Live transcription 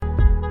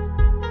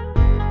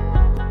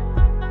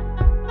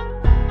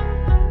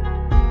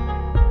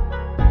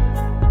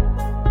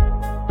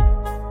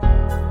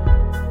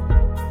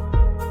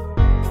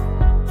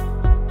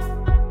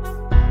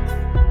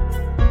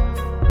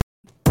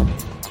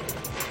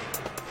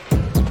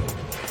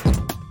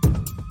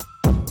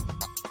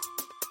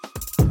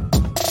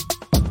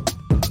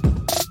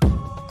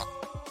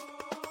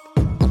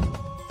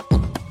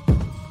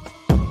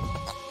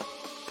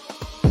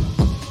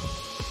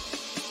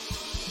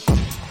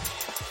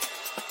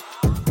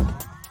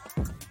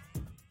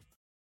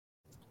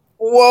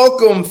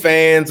Welcome,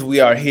 fans.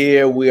 We are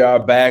here. We are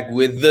back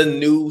with the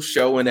new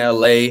show in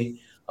LA.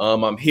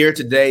 I'm here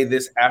today,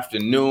 this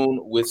afternoon,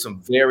 with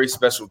some very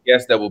special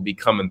guests that will be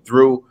coming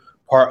through.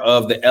 Part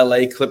of the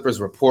LA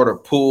Clippers reporter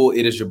pool.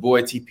 It is your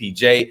boy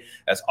TPJ.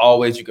 As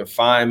always, you can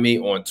find me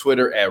on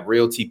Twitter at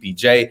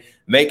RealTPJ.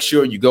 Make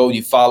sure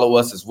you follow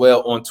us as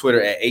well on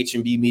Twitter at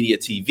HMB Media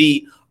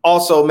TV.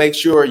 Also, make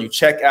sure you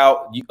check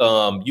out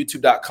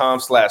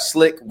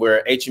youtube.com/slick,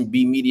 where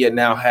HMB Media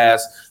now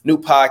has new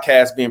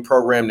podcasts being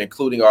programmed,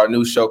 including our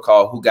new show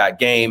called Who Got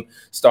Game,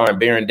 starring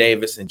Baron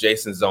Davis and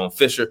Jason Zone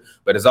Fisher.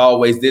 But as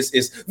always, this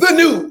is the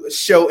new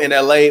show in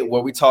LA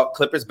where we talk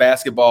Clippers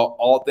basketball,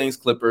 all things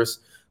Clippers.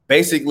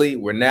 Basically,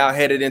 we're now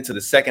headed into the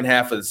second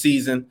half of the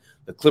season.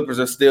 The Clippers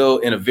are still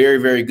in a very,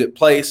 very good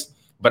place.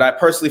 But I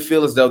personally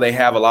feel as though they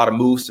have a lot of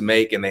moves to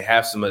make and they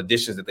have some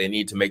additions that they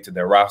need to make to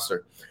their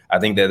roster. I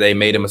think that they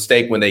made a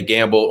mistake when they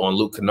gambled on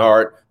Luke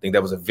Kennard. I think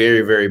that was a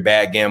very, very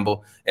bad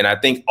gamble. And I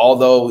think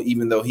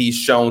even though he's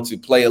shown to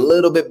play a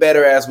little bit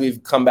better as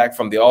we've come back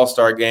from the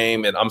All-Star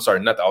game, and I'm sorry,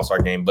 not the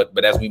All-Star game,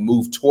 but as we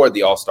move toward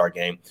the All-Star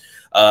game,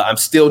 I'm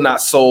still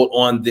not sold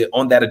on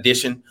that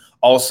addition.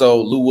 Also,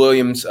 Lou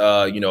Williams, there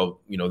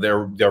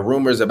are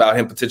rumors about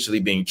him potentially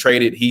being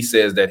traded. He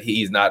says that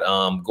he's not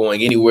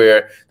going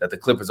anywhere, that the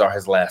Clippers are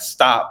his last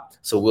stop.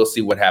 So we'll see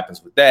what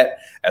happens with that,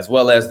 as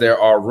well as there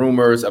are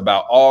rumors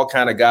about all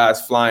kind of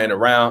guys flying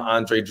around.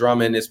 Andre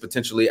Drummond is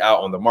potentially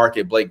out on the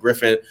market. Blake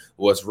Griffin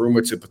was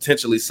rumored to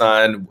potentially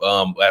sign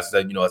as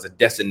a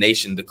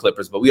destination to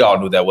Clippers, but we all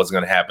knew that wasn't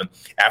going to happen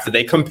after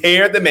they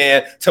compared the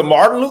man to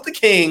Martin Luther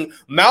King,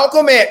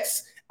 Malcolm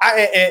X,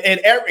 and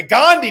Eric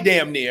Gandhi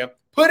damn near.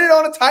 Put it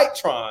on a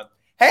Titron,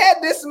 had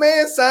this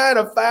man sign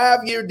a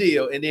 5-year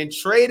deal, and then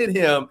traded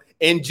him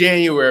in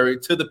January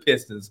to the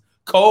Pistons.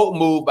 Cold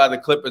move by the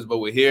Clippers, but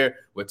we're here.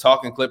 We're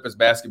talking Clippers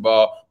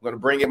basketball. I'm going to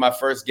bring in my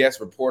first guest,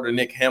 reporter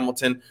Nick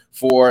Hamilton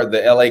for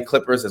the LA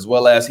Clippers, as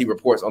well as he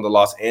reports on the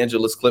Los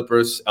Angeles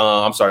Clippers.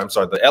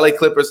 The LA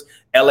Clippers,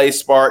 LA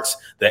Sparks,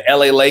 the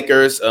LA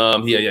Lakers.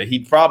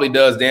 He probably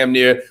does damn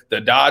near the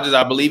Dodgers.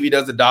 I believe he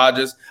does the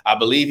Dodgers. I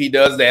believe he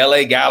does the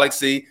LA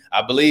Galaxy.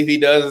 I believe he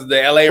does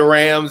the LA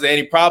Rams, and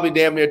he probably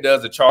damn near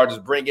does the Chargers.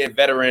 Bring in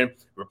veteran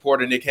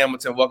reporter Nick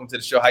Hamilton. Welcome to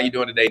the show. How you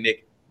doing today,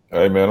 Nick?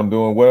 Hey, man, I'm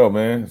doing well,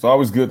 man. It's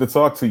always good to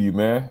talk to you,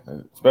 man,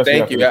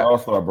 especially after the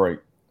All-Star break.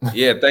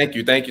 Yeah, thank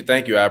you.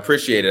 I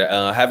appreciate it.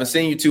 Haven't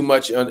seen you too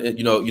much,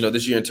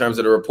 this year in terms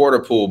of the reporter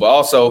pool, but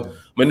also I'm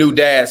a new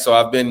dad, so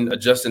I've been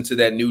adjusting to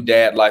that new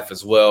dad life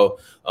as well.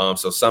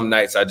 So some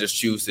nights I just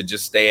choose to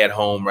just stay at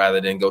home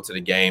rather than go to the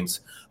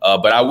games.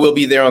 But I will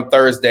be there on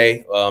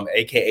Thursday,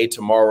 aka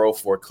tomorrow,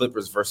 for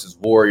Clippers versus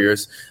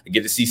Warriors. I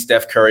get to see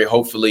Steph Curry.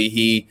 Hopefully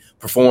he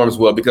performs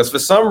well, because for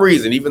some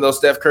reason, even though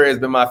Steph Curry has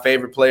been my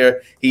favorite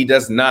player, he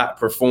does not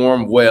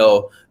perform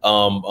well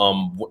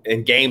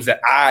in games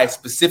that I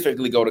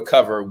specifically go to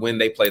cover when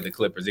they play the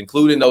Clippers,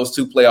 including those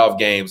 2 playoff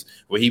games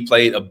where he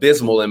played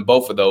abysmal in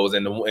both of those,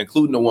 and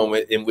including the one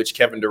in which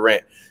Kevin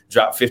Durant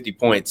dropped 50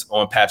 points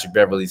on Patrick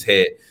Beverley's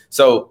head.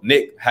 So,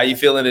 Nick, how you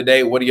feeling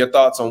today? What are your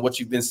thoughts on what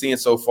you've been seeing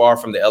so far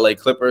from the LA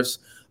Clippers?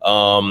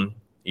 Kind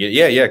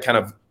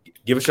of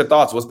give us your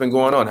thoughts. What's been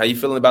going on? How you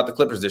feeling about the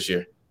Clippers this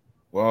year?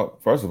 Well,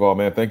 first of all,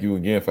 man, thank you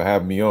again for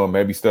having me on.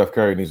 Maybe Steph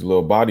Curry needs a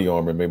little body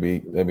armor. Maybe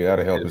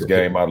that'll help his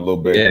game out a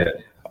little bit. Yeah.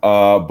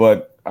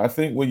 But I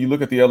think when you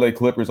look at the LA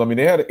Clippers, I mean,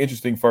 they had an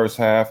interesting first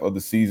half of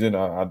the season.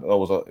 I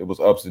know it was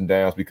ups and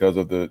downs because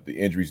of the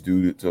injuries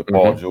due to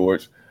Paul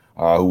George,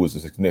 who was a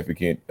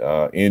significant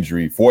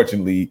injury.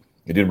 Fortunately,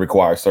 it didn't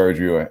require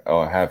surgery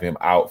or have him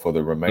out for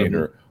the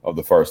remainder of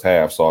the first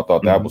half. So I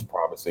thought that was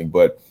promising.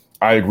 But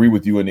I agree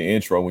with you in the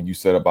intro when you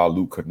said about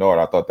Luke Kennard.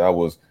 I thought that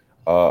was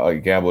a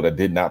gamble that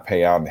did not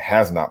pay out and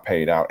has not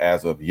paid out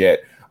as of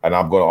yet. And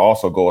I'm going to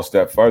also go a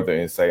step further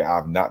and say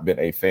I've not been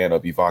a fan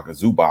of Ivica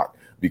Zubac,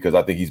 because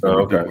I think he's been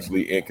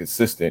ridiculously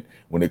inconsistent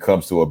when it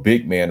comes to a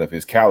big man of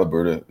his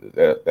caliber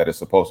that is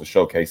supposed to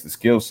showcase the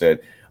skill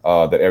set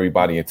that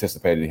everybody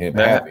anticipated him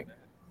having.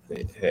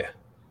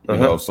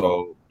 Yeah.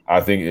 So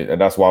I think,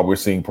 and that's why we're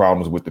seeing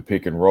problems with the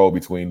pick and roll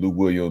between Lou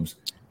Williams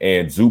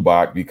and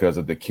Zubac, because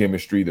of the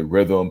chemistry, the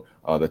rhythm,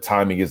 the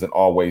timing isn't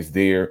always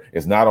there.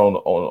 It's not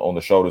on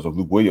the shoulders of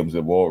Lou Williams.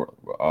 It more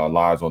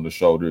lies on the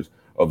shoulders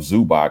of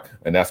Zubac,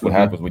 and that's what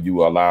happens when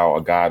you allow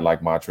a guy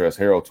like Montrezl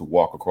Harrell to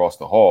walk across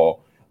the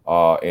hall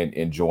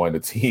and join a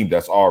team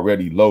that's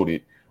already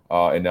loaded,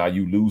 and now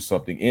you lose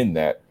something in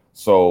that.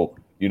 So,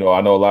 I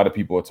know a lot of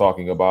people are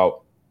talking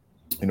about,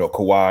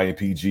 Kawhi and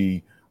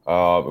PG,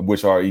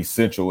 which are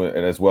essential,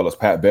 and as well as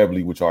Pat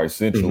Beverley, which are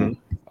essential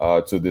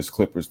to this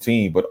Clippers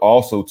team. But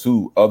also,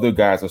 too, other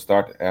guys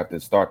have to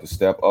start to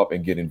step up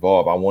and get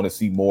involved. I want to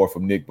see more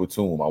from Nick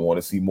Batum. I want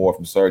to see more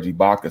from Serge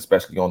Ibaka,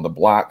 especially on the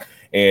block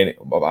and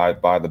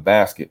by the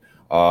basket.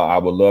 I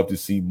would love to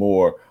see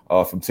more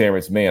from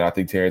Terrence Mann. I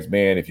think Terrence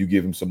Mann, if you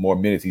give him some more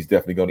minutes, he's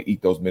definitely going to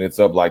eat those minutes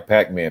up like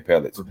Pac-Man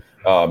pellets.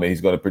 And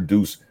he's going to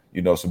produce,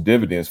 some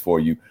dividends for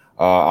you.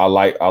 I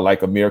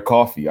like Amir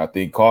Coffey. I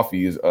think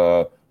Coffey is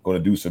going to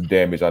do some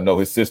damage. I know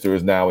his sister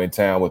is now in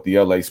town with the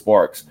LA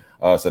Sparks.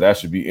 So that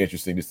should be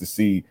interesting just to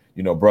see,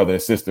 brother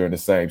and sister in the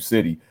same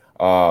city.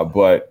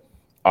 But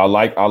I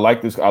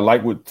like this. I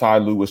like what Ty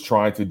Lue was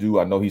trying to do.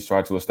 I know he's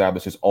trying to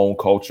establish his own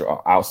culture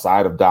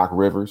outside of Doc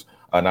Rivers.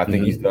 And I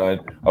think he's done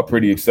a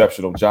pretty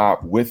exceptional job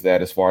with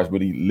that, as far as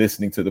really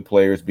listening to the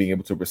players, being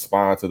able to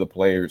respond to the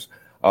players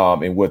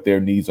and what their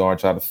needs are and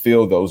trying to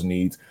fill those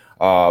needs.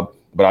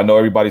 But I know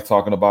everybody's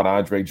talking about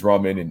Andre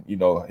Drummond and,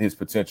 his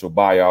potential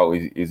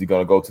buyout. Is he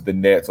going to go to the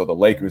Nets or the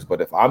Lakers?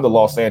 But if I'm the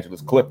Los Angeles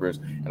Clippers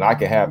and I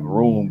can have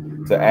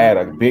room to add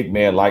a big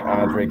man like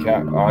Andre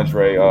Drummond,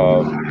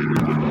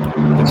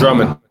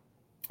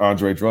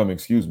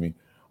 excuse me.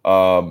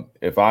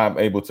 If I'm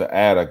able to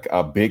add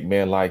a big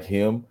man like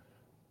him,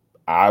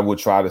 I would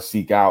try to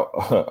seek out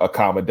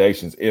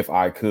accommodations if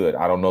I could.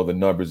 I don't know the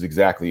numbers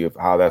exactly of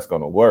how that's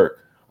going to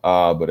work.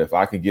 But if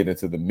I could get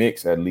into the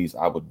mix, at least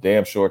I would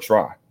damn sure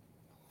try.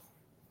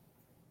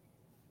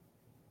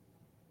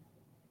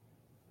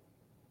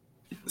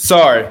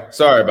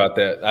 Sorry about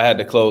that. I had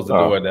to close the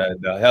door.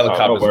 The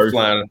helicopters were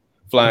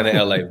flying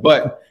to LA.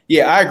 But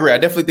yeah, I agree. I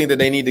definitely think that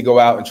they need to go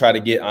out and try to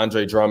get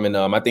Andre Drummond.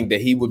 I think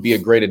that he would be a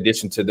great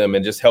addition to them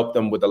and just help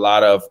them with a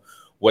lot of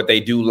what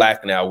they do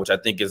lack now, which I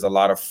think is a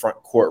lot of front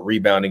court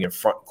rebounding and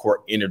front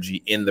court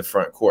energy in the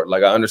front court.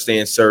 Like, I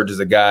understand Serge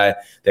is a guy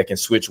that can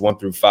switch 1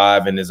 through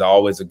 5 and is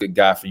always a good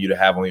guy for you to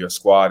have on your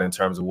squad in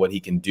terms of what he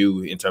can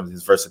do in terms of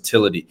his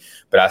versatility.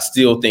 But I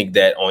still think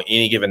that on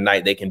any given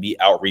night, they can be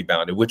out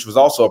rebounded, which was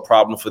also a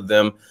problem for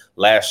them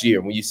last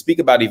year. When you speak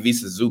about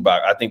Ivica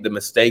Zubac, I think the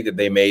mistake that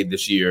they made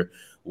this year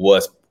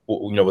was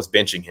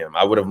benching him.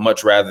 I would have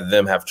much rather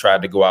them have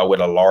tried to go out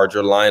with a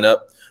larger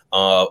lineup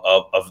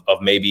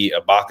of maybe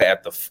Ibaka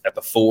at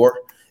the 4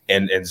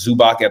 and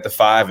Zubac at the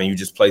 5, and you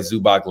just play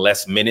Zubac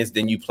less minutes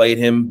than you played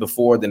him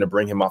before, than to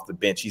bring him off the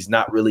bench. He's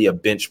not really a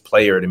bench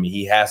player to me.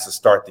 He has to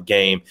start the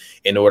game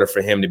in order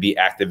for him to be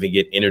active and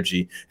get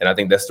energy. And I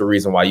think that's the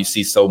reason why you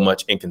see so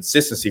much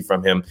inconsistency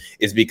from him,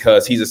 is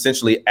because he's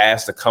essentially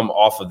asked to come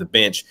off of the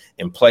bench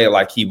and play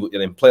like he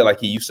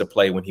used to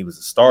play when he was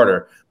a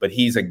starter. But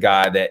he's a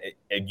guy that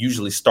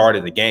usually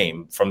started the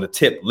game from the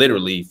tip,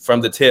 literally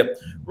from the tip,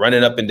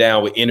 running up and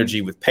down with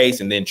energy, with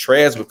pace. And then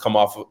Trez would come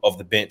off of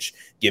the bench,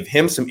 give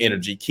him some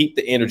energy, keep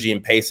the energy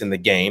and pace in the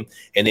game.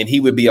 And then he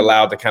would be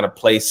allowed to kind of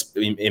play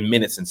in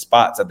minutes and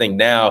spots. I think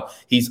now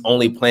he's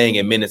only playing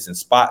in minutes and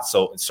spots.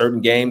 So in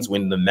certain games,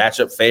 when the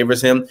matchup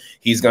favors him,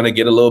 he's going to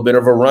get a little bit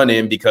of a run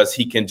in because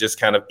he can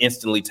just kind of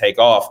instantly take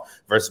off.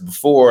 Versus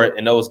before,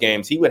 in those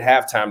games, he would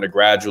have time to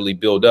gradually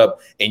build up.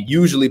 And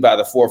usually by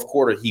the fourth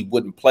quarter, he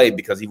wouldn't play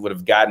because he would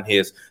have gotten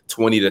his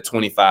 20 to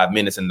 25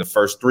 minutes in the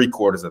first 3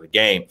 quarters of the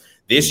game.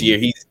 This year,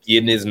 he's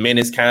getting his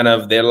minutes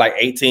they're like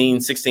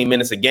 18, 16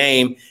 minutes a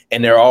game,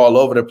 and they're all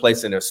over the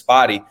place and they're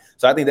spotty.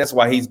 So I think that's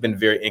why he's been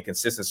very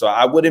inconsistent. So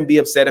I wouldn't be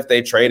upset if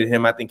they traded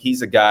him. I think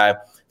he's a guy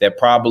that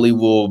probably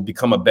will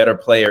become a better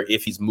player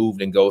if he's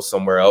moved and goes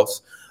somewhere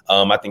else.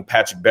 I think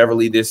Patrick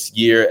Beverley this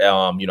year,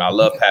 I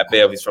love Pat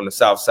Bev. He's from the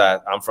South Side.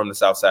 I'm from the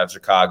South Side of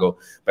Chicago.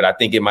 But I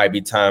think it might be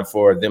time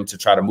for them to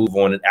try to move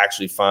on and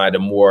actually find a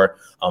more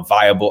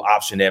viable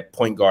option at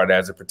point guard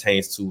as it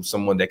pertains to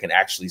someone that can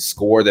actually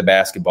score the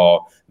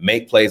basketball,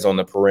 make plays on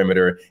the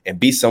perimeter, and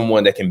be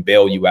someone that can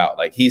bail you out.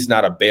 Like, he's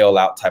not a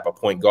bailout type of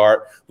point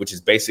guard, which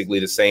is basically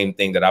the same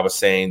thing that I was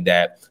saying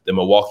that the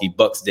Milwaukee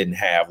Bucks didn't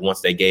have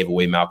once they gave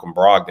away Malcolm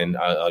Brogdon,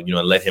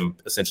 and let him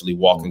essentially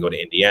walk and go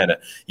to Indiana.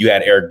 You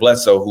had Eric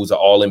Bledsoe, who's an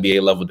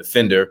all-NBA level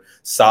defender,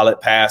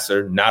 solid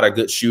passer, not a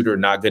good shooter,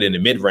 not good in the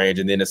mid-range.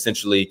 And then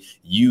essentially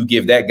you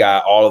give that guy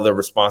all of the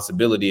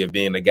responsibility of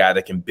being a guy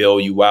that can bail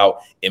you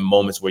out in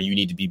moments where you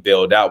need to be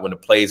bailed out, when the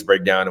plays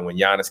break down and when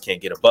Giannis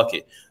can't get a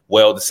bucket.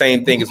 Well, the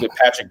same thing is with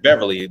Patrick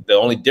Beverley. The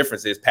only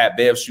difference is Pat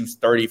Bev shoots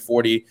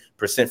 30-40%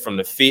 from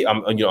the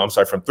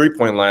from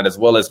 3-point line, as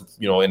well as,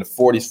 in the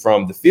 40s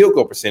from the field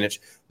goal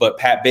percentage. But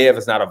Pat Bev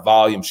is not a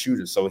volume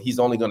shooter, so he's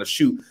only going to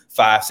shoot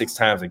 5-6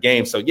 times a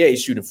game. So yeah,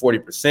 he's shooting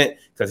 40%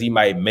 because he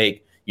might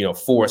make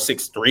 4 of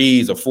 6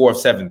 threes or 4 of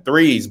 7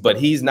 threes, but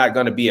he's not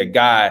going to be a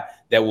guy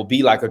that will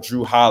be like a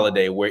Drew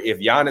Holiday, where if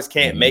Giannis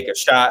can't make a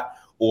shot,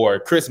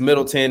 or Chris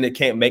Middleton that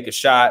can't make a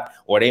shot,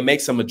 or they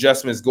make some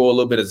adjustments, go a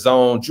little bit of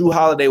zone, Drew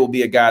Holiday will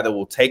be a guy that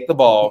will take the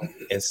ball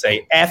and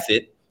say, F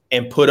it,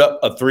 and put up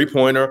a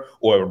 3-pointer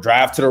or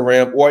drive to the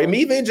rim, or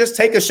even just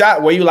take a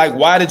shot where you're like,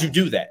 why did you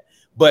do that?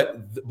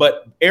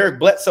 But Eric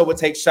Bledsoe would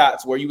take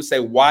shots where you would say,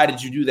 why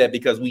did you do that?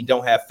 Because we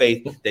don't have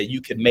faith that you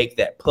could make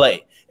that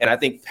play. And I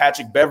think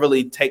Patrick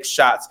Beverley takes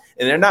shots,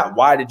 and they're not,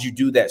 why did you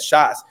do that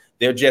shots?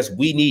 They're just,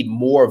 we need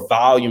more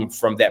volume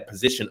from that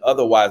position.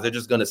 Otherwise, they're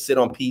just going to sit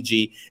on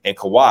PG and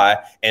Kawhi.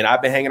 And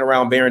I've been hanging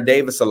around Baron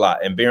Davis a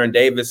lot. And Baron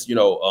Davis, he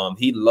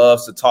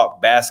loves to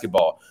talk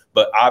basketball.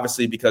 But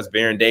obviously, because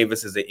Baron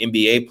Davis is an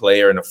NBA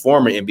player and a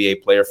former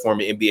NBA player,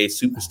 former NBA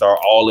superstar,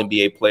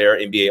 all-NBA player,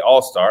 NBA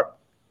All-Star,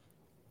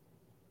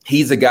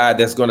 he's a guy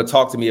that's going to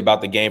talk to me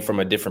about the game from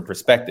a different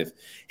perspective.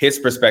 His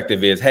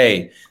perspective is,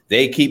 hey,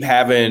 they keep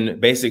having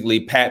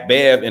basically Pat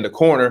Bev in the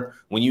corner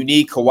when you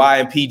need Kawhi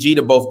and PG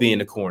to both be in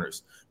the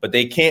corners. but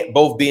they can't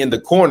both be in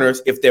the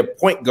corners if their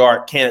point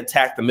guard can't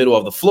attack the middle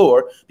of the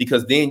floor,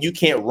 because then you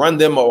can't run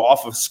them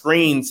off of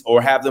screens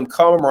or have them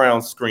come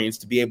around screens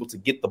to be able to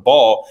get the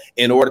ball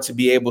in order to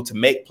be able to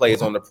make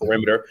plays on the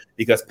perimeter,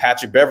 because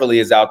Patrick Beverley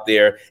is out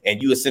there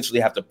and you essentially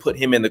have to put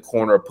him in the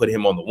corner or put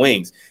him on the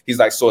wings. He's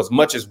like, so as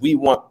much as we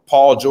want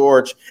Paul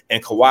George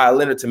and Kawhi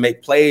Leonard to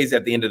make plays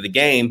at the end of the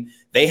game,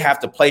 they have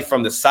to play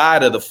from the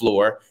side of the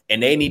floor,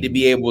 and they need to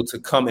be able to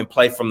come and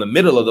play from the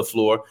middle of the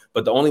floor.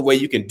 But the only way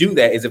you can do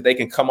that is if they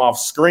can come off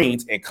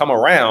screens and come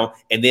around.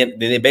 And then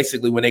they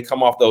basically, when they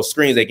come off those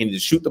screens, they can either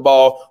shoot the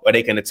ball or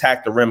they can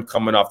attack the rim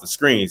coming off the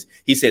screens.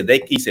 He said they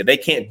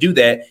can't do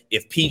that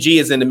if PG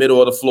is in the middle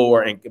of the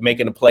floor and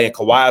making a play and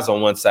Kawhi's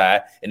on one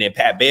side and then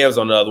Pat Bev's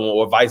on the other one,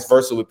 or vice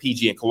versa with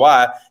PG and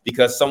Kawhi,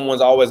 because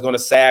someone's always going to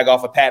sag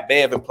off of Pat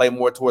Bev and play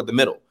more toward the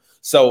middle.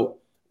 So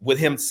with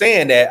him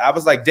saying that, I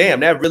was like, damn,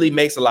 that really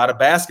makes a lot of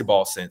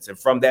basketball sense. And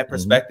from that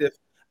perspective,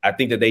 I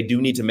think that they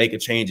do need to make a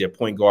change at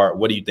point guard.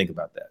 What do you think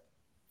about that?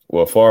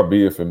 Well, far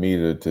be it for me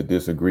to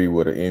disagree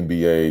with an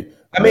NBA.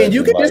 I mean,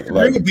 you can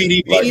disagree with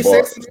BD. BD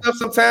says some stuff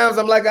sometimes.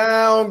 I'm like, I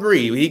don't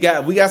agree. We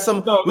got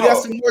some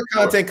more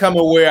content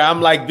coming where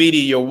I'm like,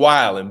 BD, you're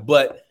wilding.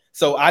 But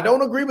so I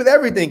don't agree with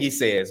everything he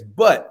says.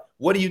 But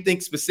what do you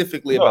think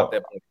specifically about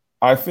that point?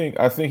 I think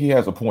he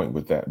has a point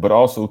with that, but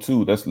also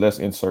too, let's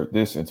insert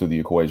this into the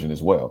equation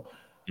as well.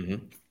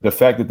 Mm-hmm. The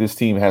fact that this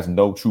team has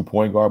no true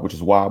point guard, which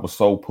is why I was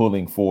so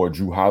pulling for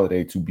Jrue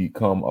Holiday to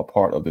become a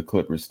part of the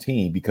Clippers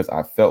team, because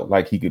I felt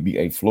like he could be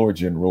a floor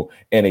general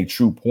and a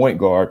true point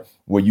guard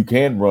where you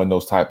can run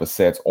those type of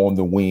sets on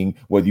the wing,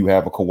 whether you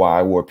have a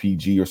Kawhi or a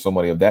PG or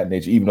somebody of that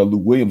nature, even a Lou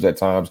Williams at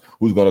times,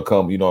 who's going to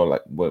come,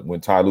 like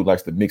when Ty Lue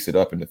likes to mix it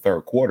up in the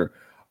third quarter,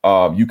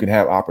 you can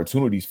have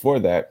opportunities for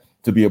that,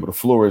 to be able to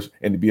flourish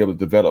and to be able to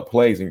develop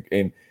plays.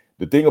 And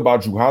the thing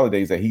about Jrue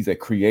Holiday is that he's a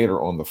creator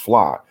on the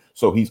fly.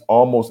 So he's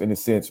almost in a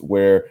sense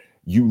where,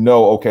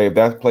 okay, if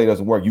that play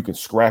doesn't work, you can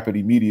scrap it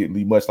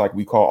immediately, much like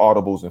we call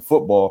audibles in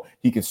football.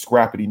 He can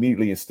scrap it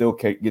immediately and still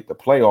get the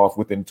play off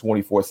within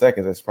 24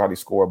 seconds and probably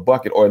score a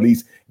bucket, or at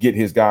least get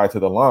his guy to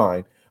the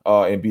line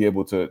and be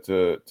able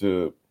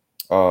to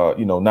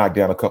knock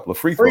down a couple of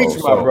free throws.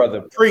 Preach, my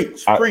brother.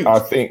 Preach. I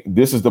think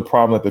this is the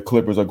problem that the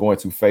Clippers are going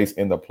to face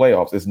in the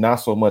playoffs. It's not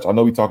so much. I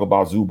know we talk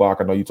about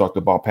Zubac. I know you talked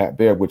about Pat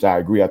Bev, which I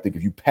agree. I think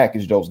if you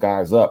package those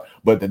guys up,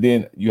 but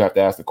then you have to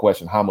ask the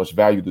question, how much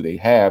value do they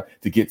have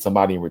to get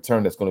somebody in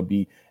return that's going to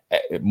be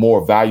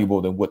more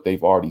valuable than what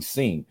they've already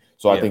seen?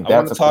 So I think that's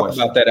I want to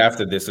talk about that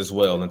after this as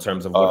well, in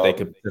terms of what they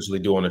could potentially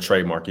do on the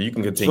trade market. You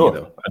can continue,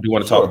 though. I do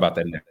want to talk about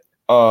that next.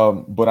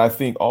 But I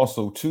think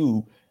also,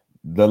 too,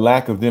 the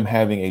lack of them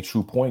having a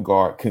true point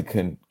guard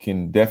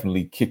can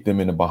definitely kick them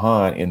in the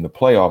behind in the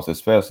playoffs,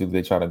 especially if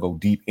they try to go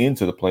deep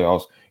into the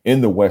playoffs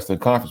in the Western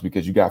Conference,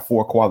 because you got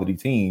 4 quality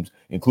teams,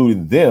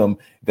 including them,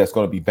 that's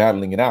going to be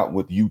battling it out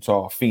with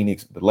Utah,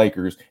 Phoenix, the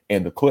Lakers,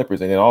 and the Clippers.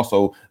 And then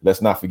also,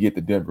 let's not forget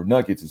the Denver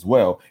Nuggets as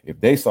well,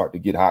 if they start to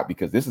get hot,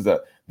 because this is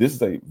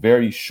a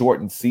very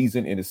shortened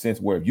season, in a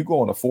sense where if you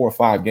go on a 4 or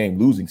 5 game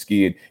losing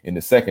skid in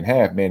the second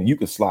half, man, you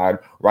could slide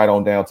right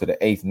on down to the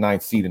 8th,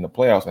 9th seed in the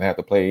playoffs and have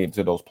to play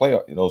into those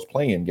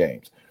play-in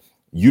games.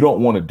 You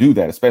don't want to do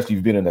that, especially if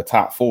you've been in the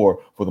top 4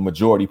 for the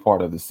majority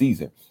part of the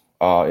season.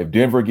 If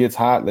Denver gets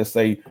hot, let's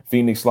say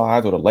Phoenix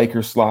slides or the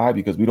Lakers slide,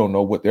 because we don't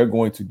know what they're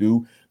going to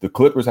do, the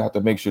Clippers have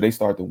to make sure they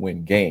start to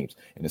win games.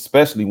 And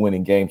especially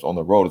winning games on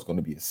the road is going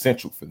to be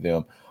essential for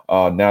them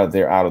now that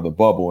they're out of the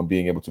bubble and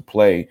being able to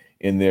play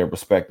in their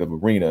respective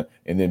arena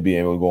and then being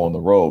able to go on the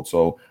road.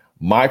 So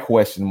my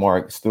question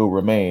mark still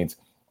remains,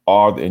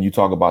 and you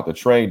talk about the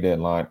trade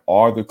deadline,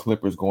 are the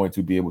Clippers going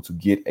to be able to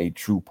get a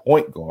true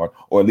point guard,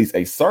 or at least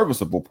a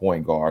serviceable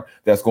point guard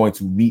that's going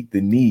to meet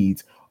the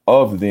needs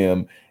of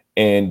them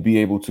and be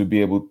able to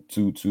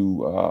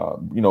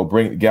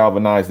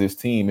galvanize this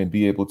team and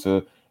be able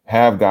to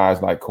have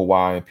guys like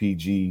Kawhi and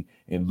PG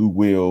and Lou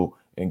Will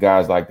and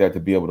guys like that to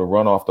be able to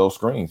run off those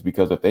screens?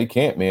 Because if they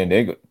can't, man,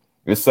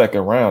 it's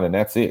second round and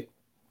that's it.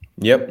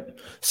 Yep.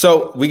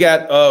 So we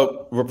got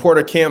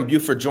reporter Cam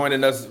Buford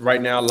joining us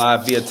right now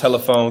live via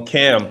telephone.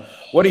 Cam,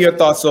 what are your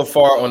thoughts so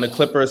far on the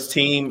Clippers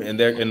team and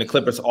the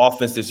Clippers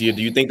offense this year?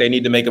 Do you think they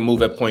need to make a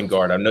move at point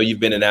guard? I know you've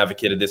been an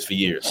advocate of this for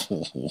years.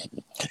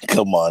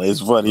 Come on,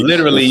 it's funny.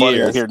 Literally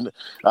years.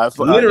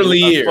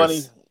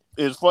 Years.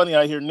 It's funny.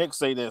 I hear Nick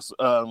say this.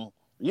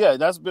 Yeah,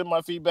 that's been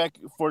my feedback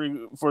for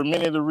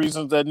many of the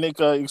reasons that Nick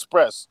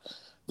expressed.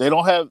 They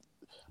don't have.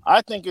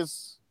 I think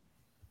it's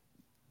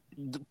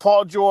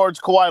Paul George,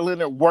 Kawhi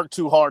Leonard worked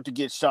too hard to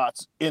get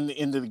shots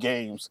into the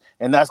games,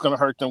 and that's going to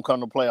hurt them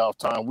come to playoff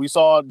time. We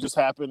saw it just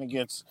happen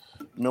against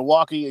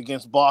Milwaukee,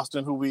 against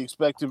Boston, who we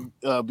expect to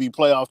be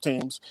playoff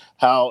teams,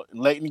 how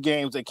late in the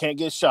games they can't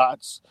get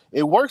shots.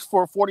 It works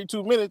for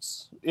 42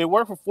 minutes. It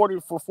worked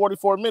for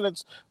 44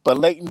 minutes, but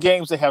late in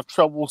games they have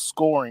trouble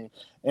scoring.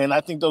 And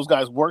I think those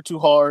guys work too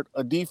hard.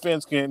 A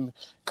defense can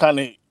kind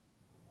of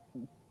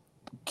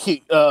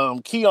key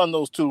on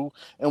those two,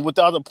 and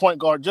without a point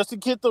guard, just to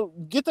get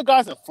the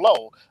guys in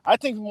flow. I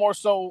think more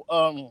so.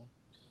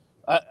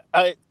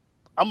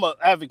 I'm I'm an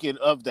advocate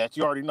of that.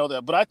 You already know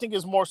that. But I think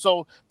it's more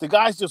so the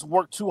guys just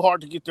work too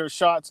hard to get their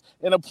shots,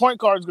 and a point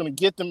guard is going to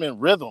get them in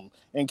rhythm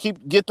and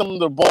get them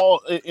the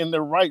ball in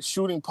the right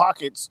shooting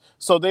pockets,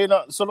 so they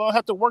don't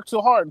have to work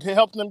too hard to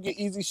help them get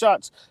easy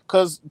shots.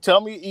 Because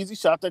tell me, easy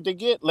shot that they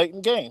get late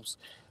in games.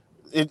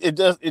 It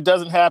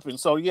doesn't happen.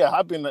 So yeah,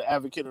 I've been an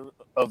advocate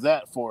of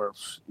that for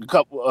a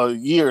couple of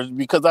years,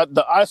 because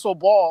the ISO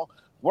ball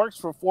works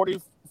for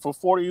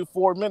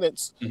 44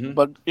 minutes,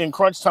 but in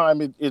crunch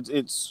time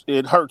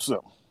it hurts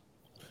them.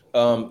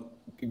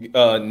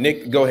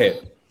 Nick, go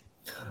ahead.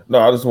 No,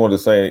 I just wanted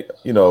to say,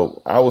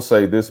 I will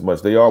say this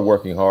much: they are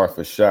working hard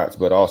for shots,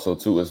 but also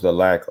too is the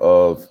lack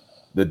of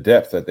the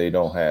depth that they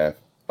don't have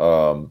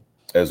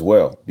as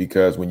well.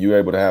 Because when you're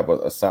able to have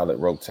a solid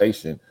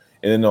rotation,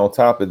 and then on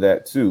top of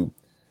that too.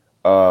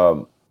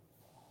 The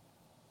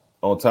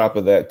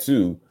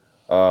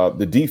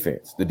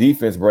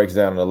defense breaks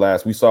down in the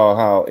last. We saw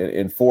how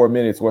in 4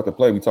 minutes worth of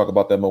play, we talk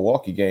about that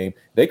Milwaukee game,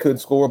 they couldn't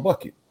score a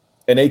bucket,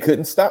 and they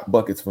couldn't stop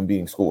buckets from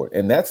being scored.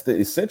 And that's the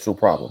essential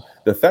problem.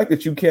 The fact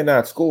that you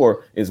cannot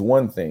score is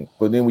one thing,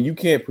 but then when you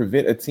can't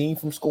prevent a team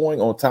from scoring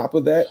on top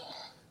of that,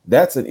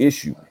 that's an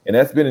issue. And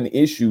that's been an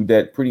issue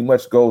that pretty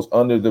much goes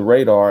under the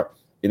radar.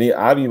 And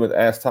I've even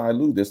asked Ty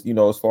Lue this,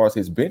 as far as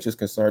his bench is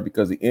concerned,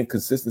 because the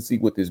inconsistency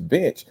with his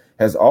bench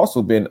has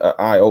also been an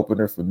eye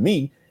opener for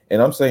me.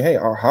 And I'm saying, hey,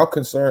 how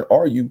concerned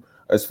are you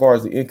as far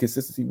as the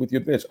inconsistency with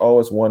your bench? Oh,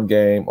 it's one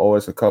game. Oh,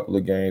 it's a couple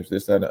of games,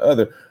 this, that, and the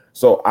other.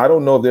 So I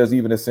don't know if there's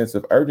even a sense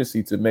of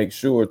urgency to make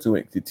sure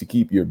to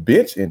keep your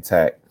bench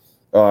intact.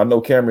 I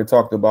know Cameron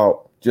talked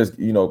about just,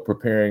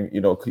 preparing,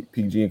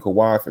 PG and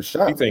Kawhi for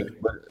shots.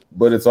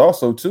 But it's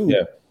also, too,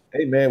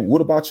 hey, man,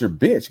 what about your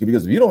bench?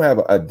 Because if you don't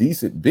have a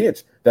decent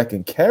bench that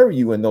can carry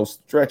you in those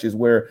stretches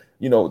where,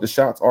 the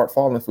shots aren't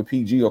falling for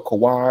PG or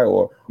Kawhi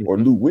or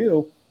Lou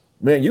Will,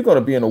 man, you're going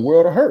to be in a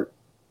world of hurt.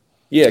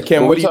 Yeah,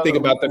 Cam, what do you think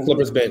about the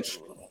Clippers bench?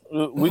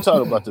 We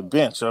talk about the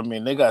bench. I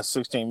mean, they got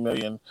 $16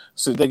 million.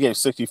 So they gave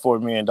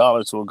 $64 million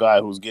to a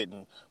guy who's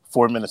getting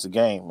 4 minutes a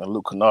game, and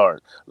Luke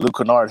Kennard. Luke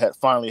Kennard had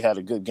finally had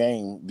a good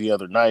game the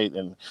other night,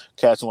 and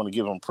Cats want to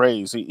give him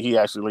praise. He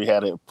actually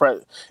had a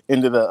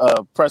into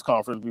the press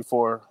conference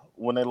before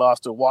when they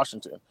lost to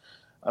Washington.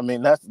 I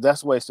mean,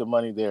 that's wasted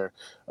money there.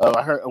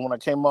 I heard when I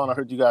came on, I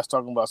heard you guys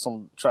talking about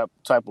some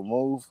type of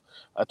move.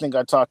 I think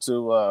I talked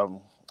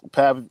to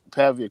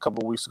Pavy a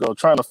couple of weeks ago,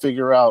 trying to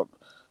figure out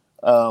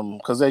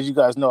because as you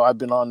guys know, I've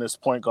been on this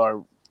point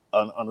guard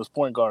on this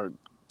point guard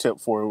tip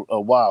for a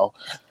while.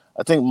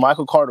 I think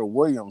Michael Carter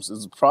Williams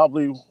is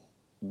probably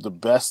the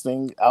best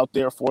thing out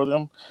there for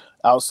them.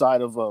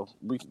 Outside of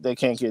they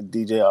can't get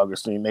DJ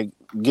Augustine. They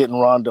getting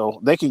Rondo.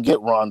 They can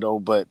get Rondo,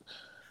 but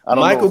I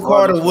don't Michael know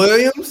Carter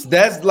Williams.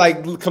 That's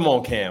like, come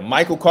on, Cam.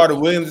 Michael Carter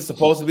Williams is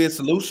supposed to be a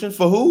solution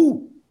for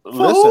who?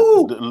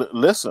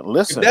 Listen.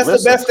 If that's the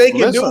best they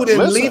can do,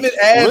 then leave it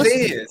as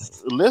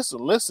is.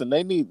 Listen.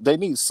 They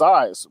need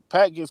size.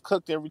 Pat gets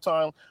cooked every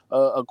time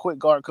a quick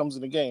guard comes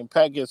in the game.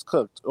 Pat gets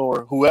cooked,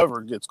 or whoever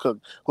gets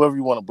cooked, whoever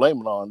you want to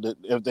blame it on.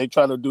 If they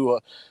try to do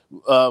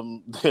a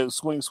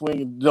swing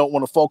and don't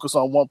want to focus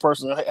on one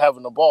person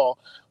having the ball,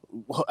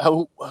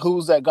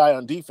 who's that guy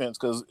on defense?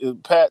 Because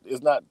Pat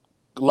is not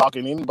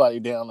locking anybody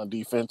down on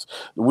defense.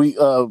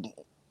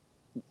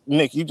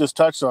 Nick, you just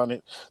touched on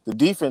it. The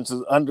defense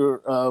is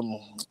under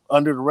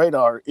the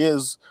radar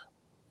is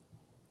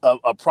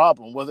a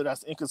problem. Whether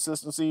that's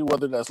inconsistency,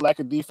 whether that's lack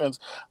of defense.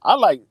 I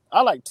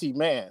like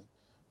T-Man,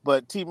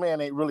 but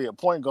T-Man ain't really a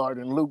point guard.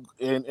 And Luke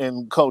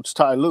and Coach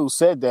Ty Lue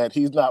said that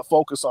he's not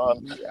focused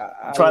on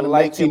trying to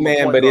make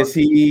T-Man. But is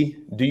he?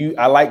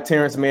 I like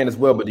Terrence Mann as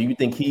well. But do you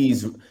think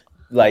he's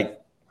like?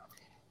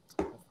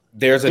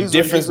 There's a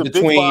difference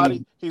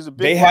between.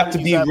 They have to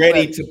be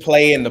ready to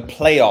play in the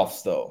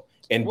playoffs, though.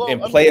 And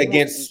play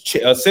against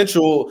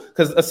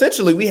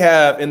essentially we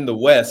have in the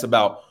West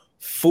about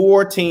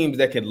 4 teams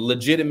that can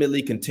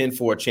legitimately contend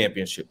for a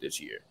championship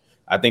this year.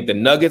 I think the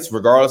Nuggets,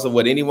 regardless of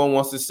what anyone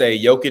wants to say,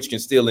 Jokic can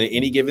still in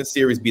any given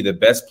series be the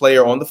best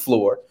player on the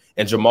floor,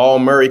 and Jamal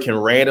Murray can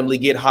randomly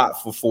get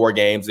hot for 4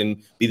 games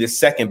and be the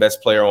second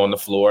best player on the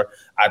floor.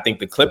 I think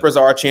the Clippers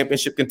are a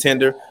championship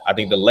contender. I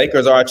think the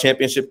Lakers are a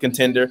championship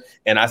contender.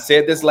 And I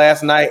said this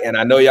last night, and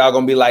I know y'all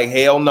going to be like,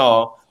 hell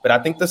no. But I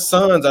think the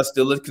Suns are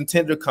still a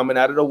contender coming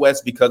out of the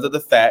West because of the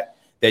fact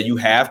that you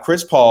have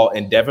Chris Paul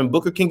and Devin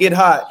Booker can get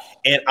hot.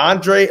 And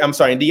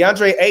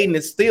DeAndre Ayton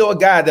is still a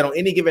guy that on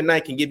any given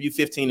night can give you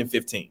 15 and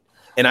 15.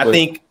 And I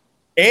think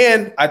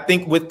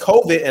with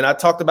COVID, and I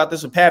talked about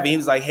this with Pavy, he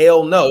was like,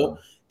 hell no,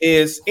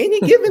 is any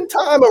given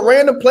time a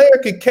random player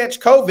could catch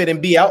COVID and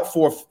be out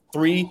for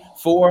 3,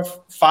 4,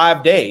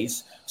 5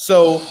 days.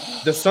 So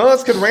the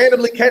Suns could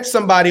randomly catch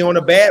somebody on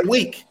a bad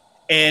week.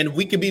 And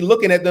we could be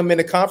looking at them in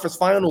the conference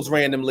finals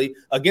randomly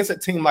against a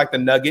team like the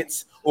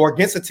Nuggets or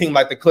against a team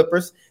like the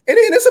Clippers. And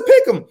then it's a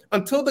pick 'em.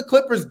 Until the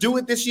Clippers do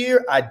it this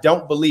year, I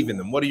don't believe in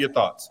them. What are your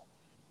thoughts?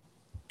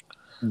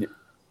 I'm not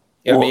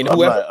going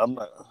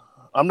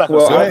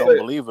to say I don't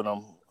believe in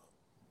them.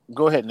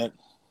 Go ahead, Nick.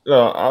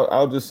 No,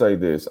 I'll just say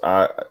this.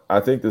 I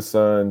think the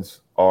Suns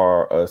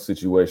are a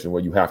situation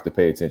where you have to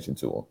pay attention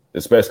to them,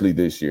 especially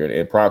this year.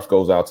 And props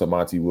goes out to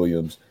Monty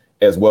Williams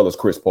as well as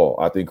Chris Paul.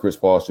 I think Chris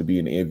Paul should be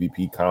in the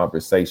MVP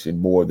conversation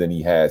more than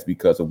he has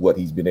because of what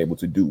he's been able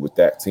to do with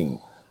that team.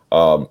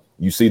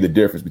 You see the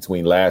difference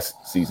between last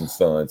season's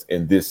Suns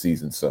and this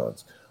season's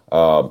Suns.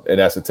 And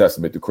that's a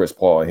testament to Chris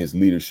Paul and his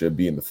leadership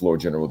being the floor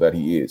general that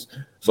he is.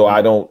 So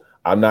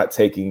I'm not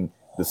taking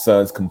the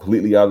Suns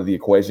completely out of the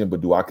equation,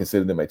 but do I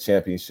consider them a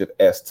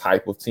championship-esque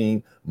type of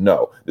team?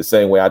 No. The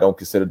same way I don't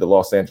consider the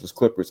Los Angeles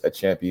Clippers a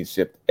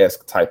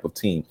championship-esque type of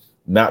team,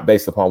 not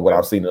based upon what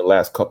I've seen in the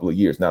last couple of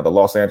years. Now, the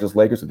Los Angeles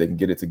Lakers, if they can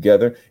get it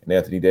together and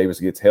Anthony Davis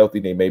gets healthy,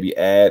 they maybe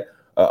add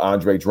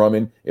Andre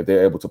Drummond if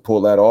they're able to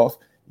pull that off.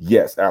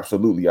 Yes,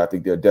 absolutely. I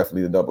think they're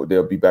definitely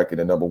they'll be back in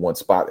the number one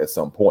spot at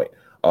some point.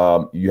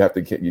 You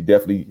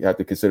definitely have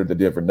to consider the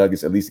Denver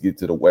Nuggets at least get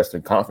to the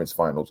Western Conference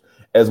Finals,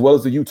 as well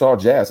as the Utah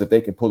Jazz if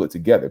they can pull it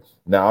together.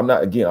 Now, I'm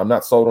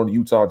not sold on the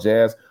Utah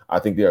Jazz. I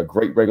think they're a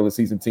great regular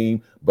season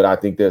team, but I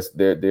think they're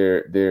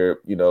they're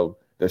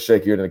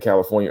shakier than the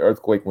California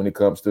earthquake when it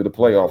comes to the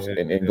playoffs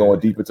and going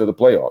deep into the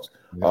playoffs.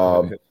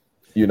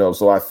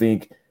 So I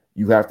think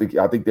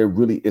I think they're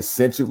really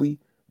essentially.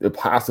 There are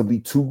possibly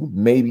 2,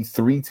 maybe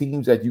 3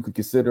 teams that you could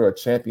consider a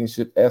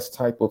championship-esque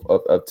type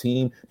of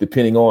team,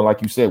 depending on,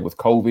 like you said, with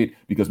COVID,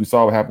 because we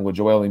saw what happened with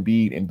Joel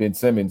Embiid and Ben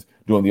Simmons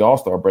during the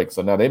All-Star break.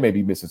 So now they may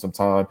be missing some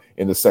time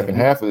in the second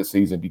half of the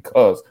season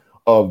because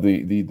of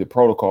the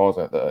protocols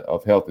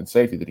of health and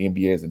safety that the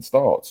NBA has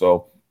installed.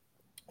 So,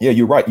 yeah,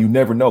 you're right. You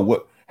never know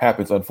what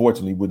happens,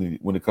 unfortunately,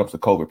 when it comes to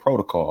COVID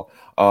protocol.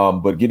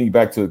 But getting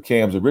back to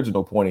Cam's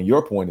original point and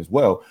your point as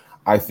well,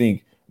 I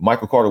think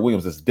Michael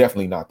Carter-Williams is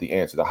definitely not the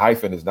answer. The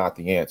hyphen is not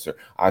the answer.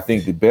 I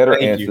think the better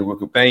answer would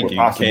possibly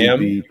Cam.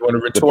 be. You want to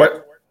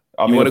retort?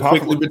 You want to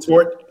quickly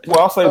retort? Well,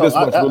 I'll say this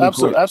much really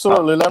quick.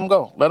 Absolutely. Let him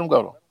go.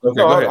 Okay,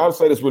 go ahead. I'll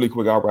say this really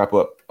quick. I'll wrap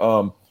up.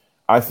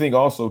 I think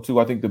also, too,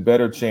 I think the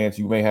better chance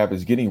you may have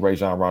is getting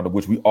Rajon Rondo,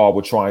 which we all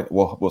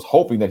was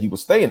hoping that he would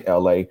stay in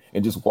L.A.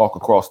 and just walk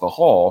across the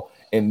hall.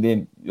 And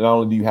then not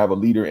only do you have a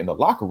leader in the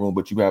locker room,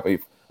 but you have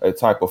a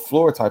type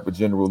of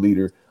general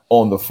leader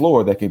on the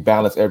floor that can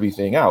balance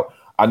everything out.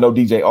 I know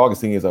DJ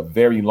Augustine is a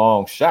very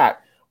long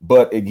shot,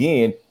 but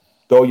again,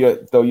 throw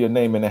your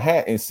name in the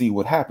hat and see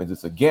what happens.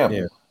 It's a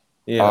gamble.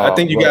 Yeah. I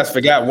think you guys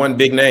forgot one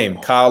big name,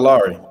 Kyle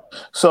Lowry.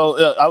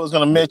 So I was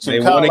going to mention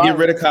they want to get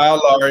rid of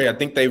Kyle Lowry. I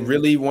think they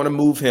really want to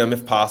move him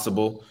if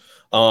possible.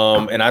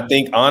 And I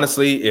think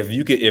honestly,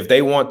 if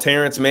they want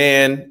Terrence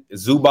Mann,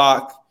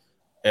 Zubac,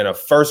 and a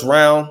first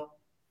round,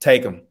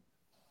 take him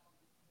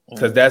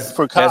because that's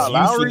for Kyle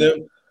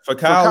Lowry. For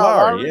Kyle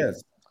Lowry,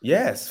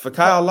 yes, for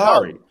Kyle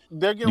Lowry.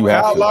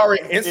 Kyle Lowry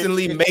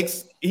instantly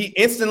makes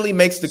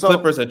the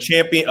Clippers a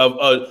champion of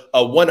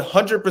a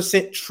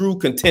 100% true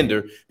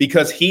contender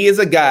because he is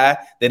a guy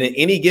that in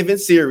any given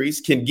series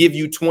can give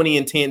you 20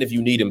 and 10 if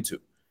you need him to.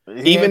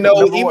 Even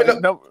though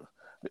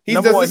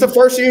it's the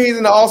first year he's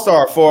in the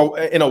All-Star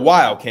in a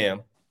while,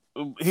 Cam.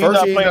 He's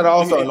not playing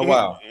in a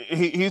while.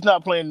 He's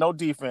not playing no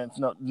defense.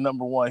 No,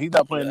 number one, he's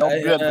not playing no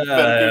better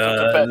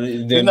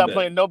defense. He's not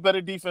playing no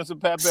better defense than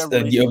Pat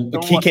Beverly.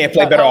 He can't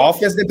play better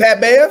offense than Pat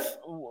Bev.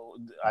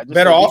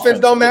 Better offense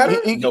don't matter.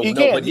 He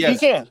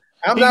can.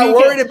 I'm not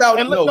worried about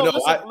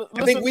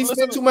I think we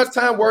spend too much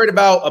time worried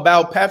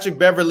about Patrick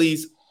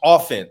Beverly's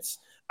offense.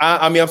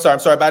 I'm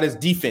sorry about his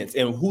defense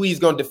and who he's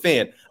going to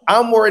defend.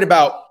 I'm worried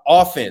about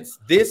offense.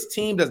 This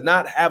team does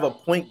not have a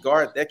point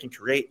guard that can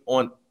create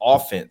on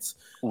offense.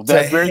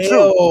 That's very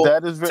true.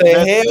 That is very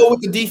hell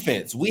with the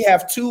defense. We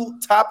have 2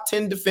 top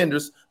 10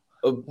 defenders.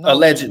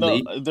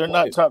 Allegedly, they're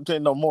not top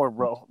 10 no more,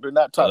 bro. They're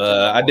not top 10.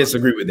 I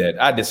disagree with that.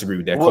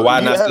 Well,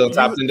 Kawhi not still a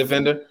top 10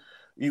 defender.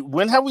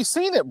 When have we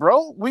seen it,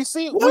 bro? We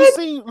see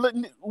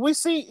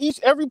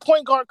every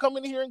point guard come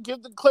in here and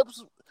give the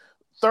Clips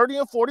 30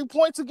 and 40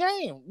 points a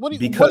game. What are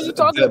you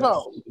talking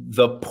about?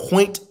 The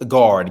point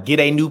guard. Get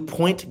a new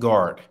point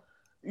guard.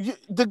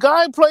 The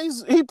guy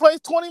plays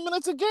 20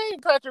 minutes a game,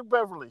 Patrick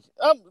Beverly.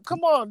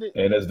 Come on.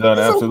 And it's done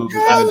absolutely.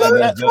 Kyle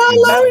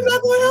Lowry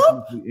not going to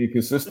help?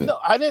 Inconsistent. No,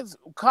 I didn't.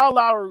 Kyle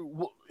Lowry,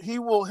 he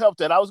will help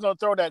that. I was going to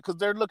throw that because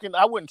they're looking.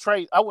 I wouldn't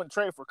trade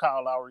for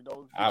Kyle Lowry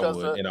though. I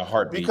would in a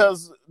heartbeat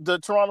because the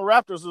Toronto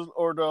Raptors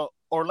or the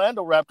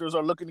Orlando Raptors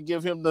are looking to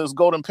give him this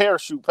golden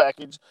parachute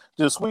package,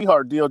 the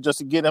sweetheart deal, just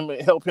to get him,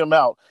 help him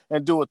out,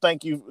 and do a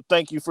thank you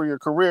for your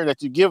career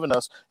that you've given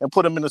us, and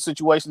put him in the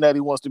situation that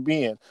he wants to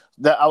be in.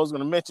 That I was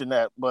going to mention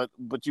that, but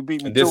you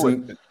beat me to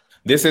it.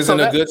 This isn't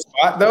a good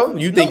spot, though.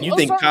 You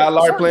think Kyle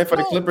Lowry playing for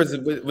the Clippers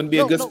wouldn't be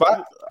a good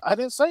spot? I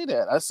didn't say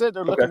that. I said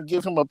they're looking to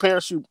give him a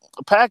parachute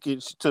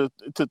package to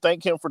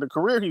thank him for the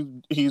career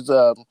he's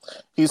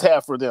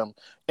had for them.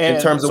 And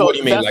in terms of what do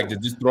you mean, like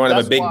just throwing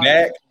him a big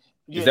bag?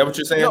 Is that what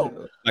you're saying?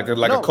 No,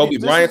 like a Kobe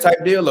Bryant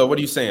type deal, or what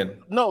are you saying?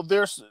 No,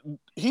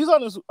 he's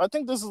on his. I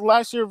think this is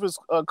last year of his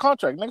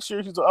contract. Next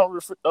year he's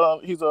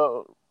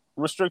a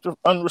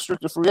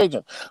unrestricted free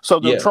agent. So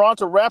the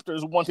Toronto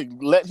Raptors want to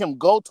let him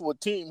go to a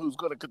team who's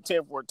going to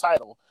contend for a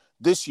title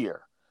this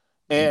year.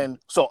 And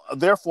so,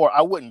 therefore,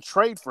 I wouldn't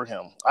trade for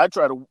him. I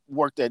try to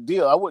work that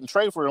deal. I wouldn't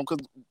trade for him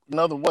because, in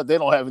other words, they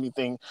don't have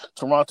anything.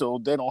 Toronto,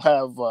 they don't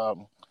have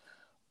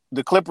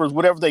the Clippers.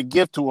 Whatever they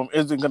give to him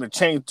isn't going to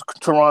change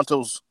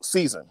Toronto's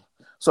season.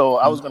 So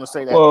I was going to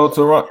say that.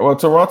 Well,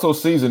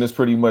 Toronto's season is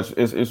pretty much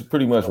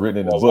written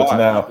in the books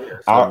now.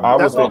 I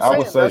would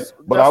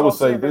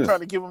say this. They're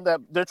trying to give him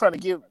that. They're trying to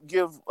give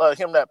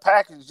him that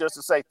package just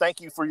to say thank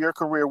you for your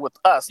career with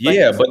us.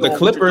 Yeah, but the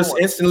Clippers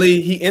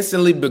instantly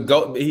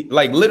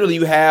literally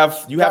you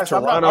have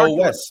Toronto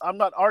West. I'm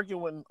not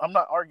arguing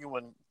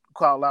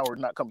Kyle Lowry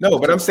not coming. No,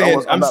 but I'm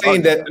saying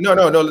that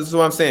no. This is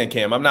what I'm saying,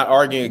 Cam. I'm not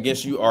arguing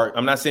against you.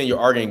 I'm not saying you're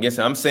arguing against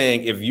him. I'm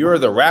saying if you're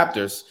the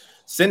Raptors,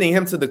 sending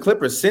him to the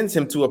Clippers sends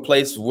him to a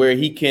place where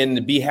he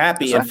can be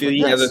happy and feel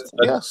he has a.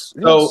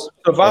 So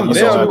if I'm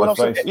them,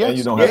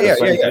 you don't have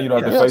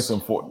to face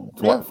him four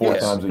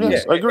times a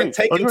year. Agree.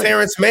 Taking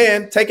Terrence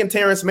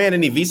Mann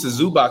and Ivica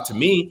Zubac, to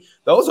me,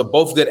 those are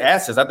both good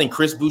assets. I think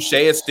Chris Boucher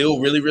is still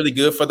really, really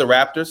good for the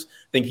Raptors.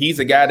 I think he's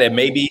a guy that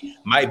maybe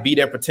might be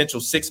their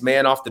potential sixth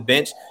man off the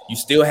bench. You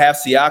still have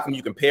Siakam.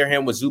 You can pair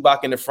him with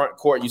Zubac in the front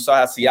court. You saw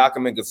how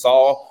Siakam and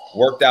Gasol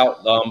worked out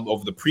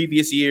over the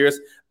previous years.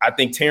 I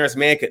think Terrence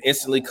Mann could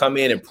instantly come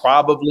in and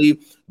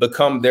probably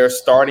become their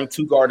starting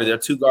two guard of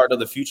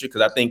the future, because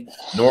I think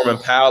Norman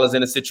Powell is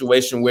in a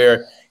situation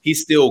where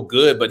he's still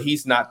good, but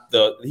he's not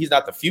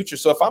the future.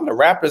 So if I'm the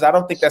Raptors, I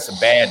don't think that's a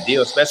bad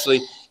deal, especially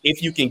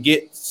if you can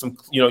get some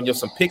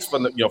picks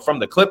from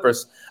the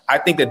Clippers. I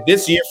think that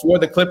this year for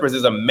the Clippers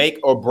is a make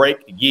or break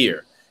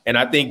year, and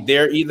I think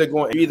they're either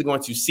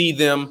going to see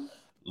them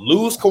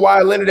lose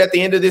Kawhi Leonard at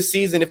the end of this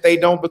season if they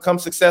don't become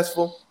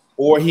successful,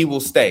 or he will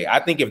stay. I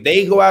think if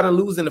they go out and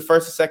lose in the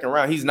first or second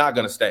round, he's not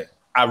going to stay.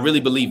 I really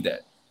believe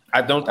that.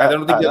 I don't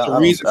think there's a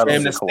reason for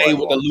him to stay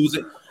with the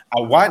losing.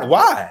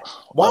 Why?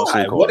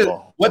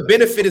 What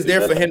benefit is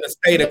there for him to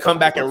stay to come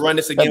back and run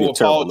this again with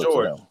Paul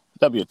George?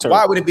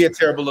 Why would it be a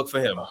terrible look for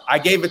him? I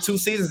gave it 2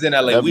 seasons in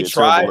LA. We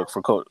tried.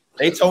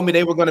 They told me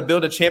they were going to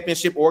build a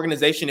championship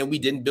organization, and we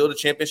didn't build a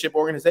championship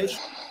organization.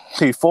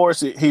 He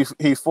forced his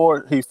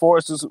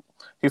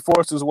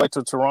way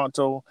to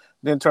Toronto,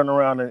 then turned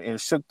around and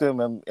shook them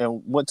and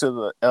went to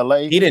the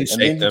LA. He didn't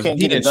shake them.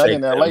 He didn't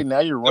shake them. LA. Now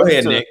you're running. Go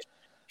ahead, Nick.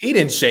 He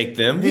didn't shake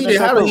them.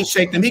 How did he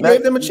shake them? He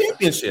gave them a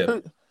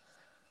championship.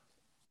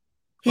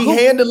 He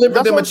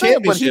hand-delivered them a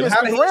championship.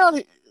 How did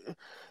he?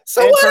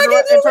 So what? I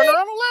gave you a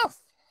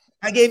ring.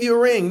 I gave you a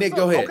ring, Nick.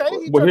 Go ahead.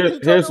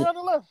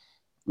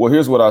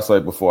 Here's what I say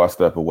before I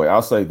step away.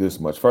 I'll say this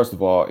much. First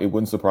of all, it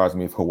wouldn't surprise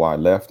me if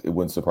Kawhi left. It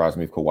wouldn't surprise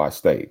me if Kawhi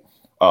stayed.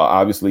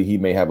 Obviously, they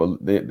may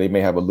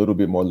have a little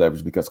bit more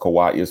leverage because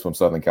Kawhi is from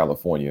Southern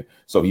California,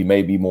 so he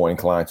may be more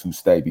inclined to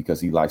stay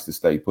because he likes to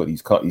stay put. He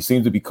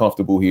seems to be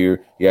comfortable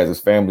here. He has his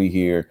family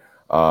here,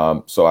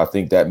 so I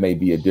think that may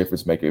be a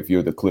difference maker if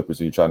you're the Clippers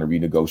and you're trying to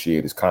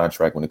renegotiate his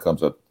contract when it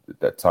comes up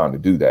that time to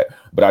do that.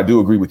 But I do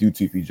agree with you,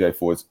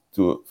 TPJ,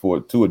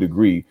 to a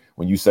degree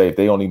when you say if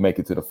they only make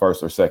it to the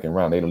first or second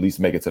round, they'd at least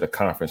make it to the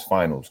conference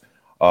finals.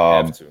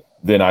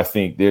 Then I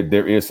think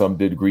there is some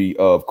degree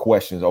of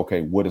questions.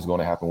 Okay, what is going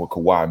to happen with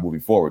Kawhi moving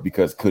forward?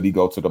 Because could he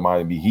go to the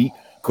Miami Heat?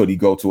 Could he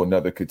go to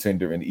another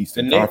contender in the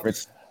Eastern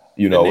Conference?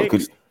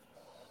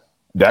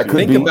 That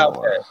could be.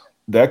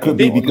 That could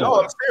be because.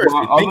 No, I'm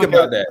serious. Think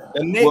about that.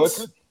 The Knicks.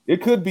 Well,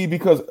 it could be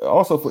because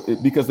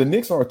the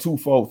Knicks are a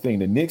twofold thing.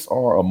 The Knicks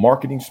are a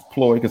marketing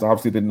ploy because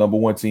obviously they're the number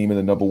one team in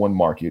the number one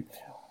market.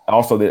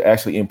 Also, they're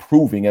actually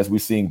improving as we're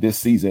seeing this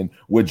season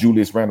with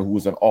Julius Randle, who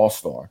is an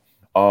all-star.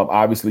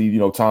 Obviously,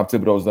 Tom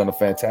Thibodeau has done a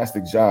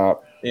fantastic job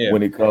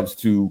when it comes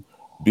to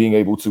being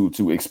able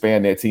to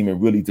expand that team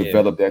and really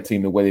develop that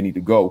team the way they need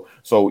to go.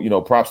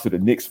 So, props to the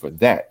Knicks for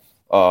that.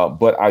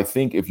 But I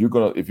think if you're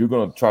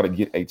gonna try to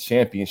get a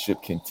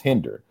championship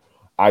contender,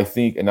 I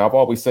think, and I've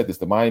always said this,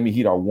 the Miami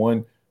Heat are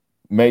one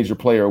major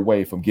player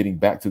away from getting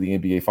back to the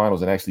NBA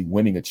Finals and actually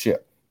winning a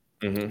chip.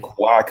 Mm-hmm.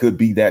 Kawhi could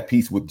be that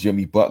piece with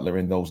Jimmy Butler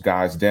and those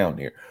guys down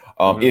there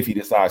if he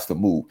decides to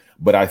move.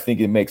 But I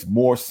think it makes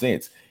more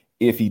sense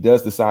if he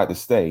does decide to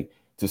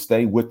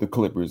stay with the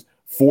Clippers,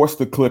 force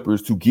the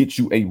Clippers to get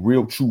you a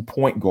real true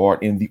point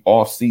guard in the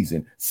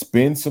offseason,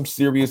 spend some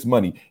serious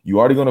money. You're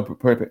already going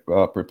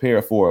to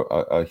prepare for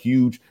a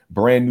huge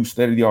brand new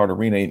state-of-the-art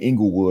arena in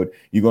Inglewood.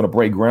 You're going to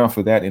break ground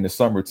for that in the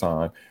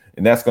summertime.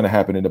 And that's going to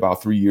happen in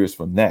about 3 years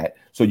from that.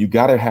 So you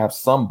got to have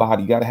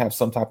somebody, you got to have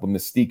some type of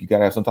mystique. You got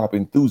to have some type of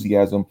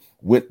enthusiasm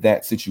with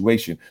that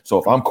situation. So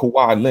if I'm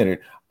Kawhi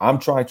Leonard, I'm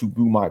trying to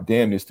do my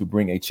damnedest to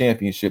bring a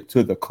championship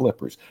to the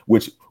Clippers,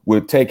 which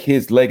would take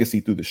his legacy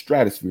through the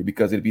stratosphere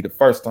because it'd be the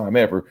first time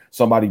ever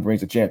somebody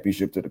brings a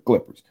championship to the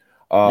Clippers.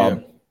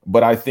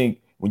 But I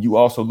think when you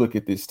also look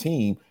at this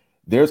team,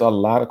 there's a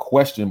lot of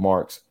question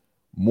marks,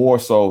 more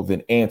so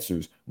than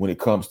answers when it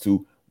comes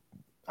to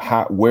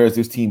where is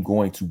this team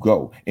going to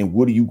go and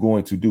what are you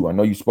going to do? I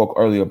know you spoke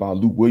earlier about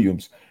Lou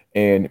Williams,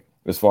 and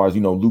as far as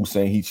Lou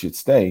saying he should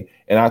stay,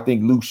 and I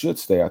think Lou should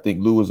stay. I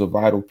think Lou is a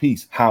vital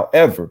piece.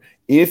 However,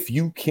 if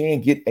you can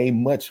get a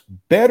much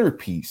better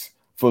piece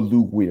for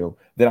Lou Will,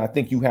 then I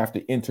think you have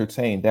to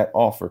entertain that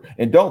offer.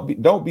 And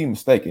don't be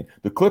mistaken.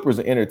 The Clippers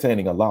are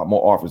entertaining a lot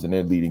more offers than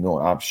they're leading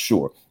on, I'm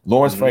sure.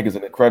 Lawrence Frank is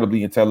an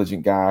incredibly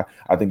intelligent guy.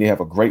 I think they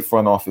have a great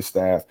front office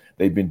staff.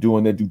 They've been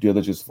doing their due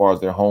diligence as far as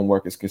their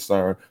homework is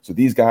concerned. So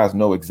these guys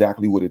know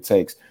exactly what it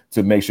takes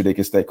to make sure they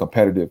can stay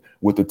competitive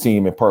with the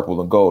team in purple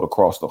and gold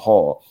across the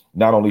hall,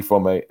 not only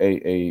from a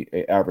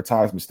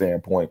advertisement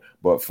standpoint,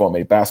 but from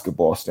a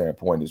basketball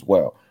standpoint as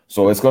well.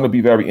 So it's going to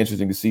be very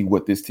interesting to see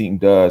what this team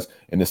does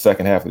in the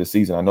second half of the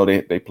season. I know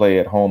they play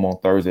at home on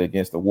Thursday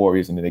against the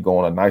Warriors, and then they go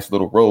on a nice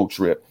little road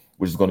trip,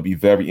 which is going to be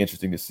very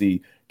interesting to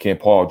see. Can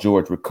Paul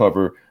George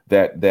recover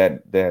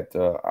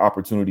that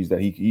opportunities that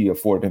he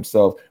afforded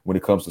himself when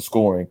it comes to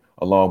scoring,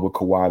 along with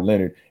Kawhi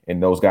Leonard,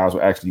 and those guys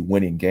are actually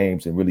winning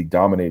games and really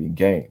dominating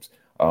games.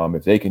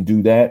 If they can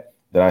do that,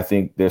 then I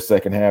think their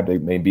second half, they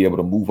may be able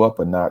to move up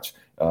a notch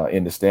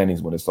in the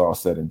standings when it's all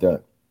said and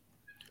done.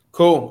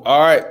 Cool.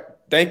 All right.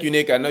 Thank you,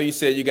 Nick. I know you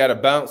said you got to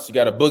bounce, you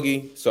got a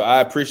boogie, so I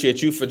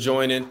appreciate you for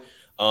joining.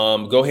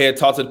 Go ahead,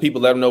 talk to the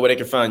people, let them know where they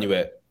can find you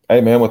at.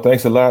 Hey, man, well,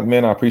 thanks a lot,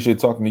 man. I appreciate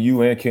talking to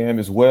you and Cam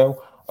as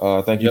well.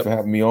 Thank you for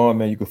having me on,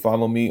 man. You can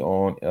follow me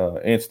on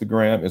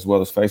Instagram as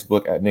well as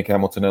Facebook at Nick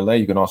Hamilton LA.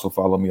 You can also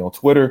follow me on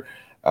Twitter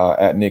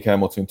at Nick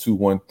Hamilton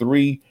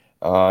 213.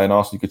 And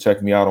also you can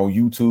check me out on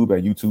YouTube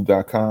at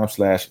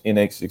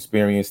youtube.com/NX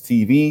Experience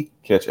TV.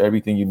 Catch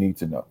everything you need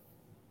to know.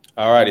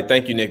 All righty.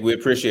 Thank you, Nick. We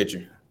appreciate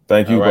you.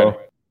 Thank you, bro.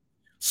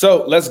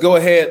 So let's go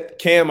ahead.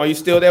 Cam, are you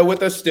still there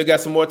with us? Still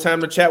got some more time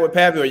to chat with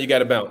Pavi, or you got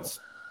to bounce?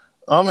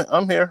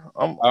 I'm here.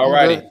 All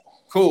righty.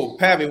 Cool.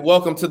 Pavi,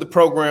 welcome to the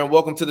program.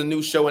 Welcome to the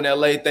new show in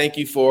LA. Thank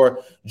you for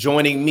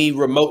joining me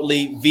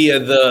remotely via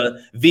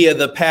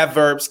the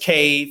Pavverbs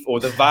Cave, or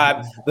the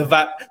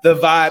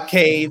Vibe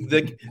Cave,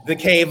 the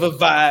Cave of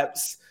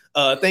Vibes.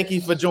 Thank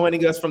you for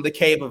joining us from the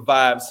Cave of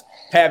Vibes.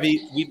 Pavi,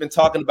 we've been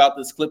talking about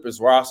this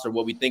Clippers roster,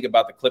 what we think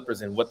about the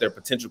Clippers and what their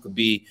potential could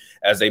be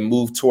as they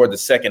move toward the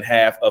second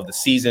half of the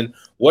season.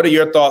 What are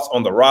your thoughts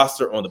on the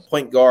roster, on the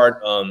point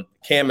guard?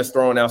 Cam is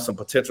throwing out some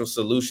potential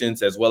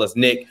solutions, as well as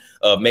Nick,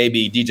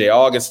 maybe DJ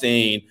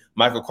Augustine,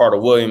 Michael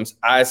Carter-Williams.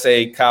 I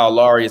say Kyle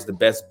Lowry is the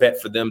best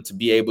bet for them to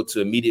be able to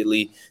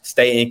immediately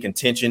stay in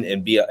contention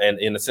and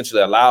and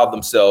essentially allow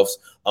themselves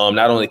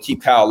not only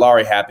keep Kyle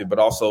Lowry happy, but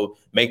also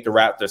make the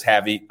Raptors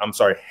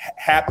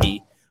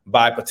happy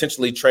by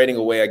potentially trading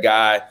away a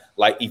guy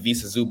like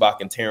Ivica Zubac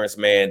and Terrence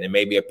Mann and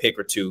maybe a pick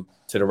or two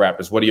to the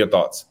Raptors. What are your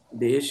thoughts?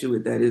 The issue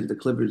with that is the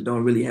Clippers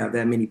don't really have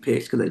that many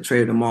picks because they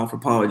traded them all for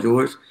Paul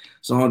George.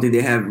 So I don't think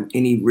they have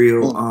any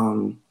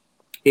real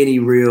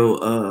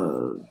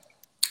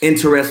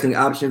interesting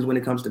options when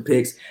it comes to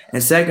picks.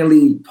 And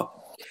secondly,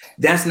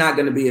 that's not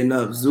going to be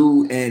enough.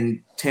 Zoo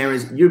and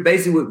Terrence, you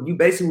basically would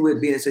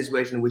be in a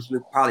situation in which you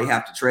would probably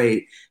have to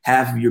trade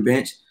half of your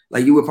bench.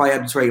 Like you would probably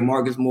have to trade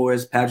Marcus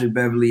Morris, Patrick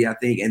Beverly, I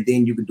think, and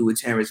then you could do a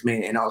Terrence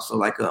Mann and also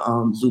like a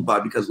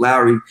Zubac, because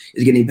Lowry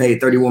is getting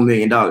paid $31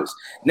 million.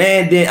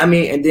 And then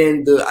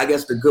I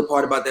guess the good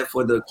part about that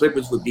for the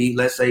Clippers would be,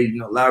 let's say,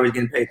 Lowry's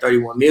getting paid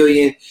 $31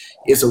 million.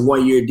 It's a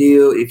 1-year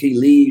deal. If he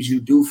leaves,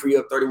 you do free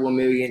up $31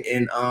 million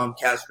in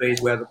cap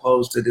space, where as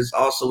opposed to this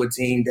also a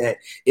team that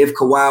if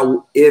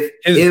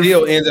his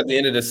deal ends at the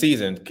end of the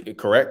season,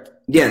 correct?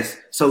 Yes.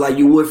 So like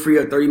you would free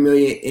up $30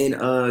 million in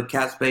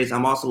cap space.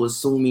 I'm also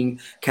assuming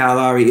Kyle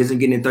Lowry isn't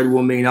getting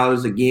 $31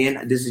 million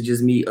again. This is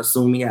just me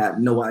assuming. I have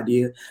no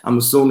idea. I'm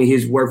assuming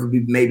his worth would be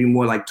maybe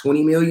more like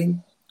 $20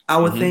 million, I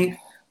would think.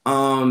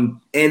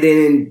 And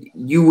then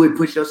you would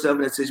put yourself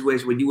in a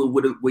situation where you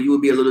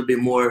would be a little bit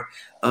more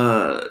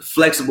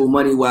flexible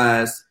money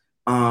wise,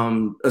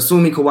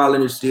 assuming Kawhi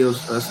Leonard still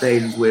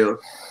stays as well.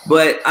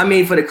 But I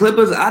mean, for the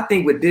Clippers, I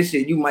think with this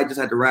shit, you might just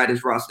have to ride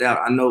this roster out.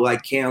 I know,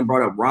 like Cam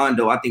brought up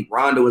Rondo. I think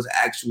Rondo is an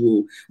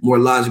actual more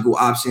logical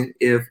option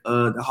if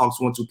the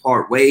Hawks want to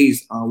part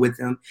ways with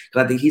him,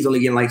 because I think he's only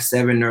getting like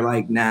 $7 or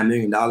like $9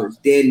 million.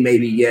 Then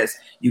maybe yes,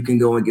 you can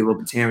go and give up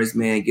a Terrence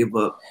Mann, give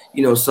up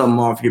something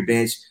off your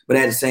bench. But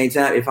at the same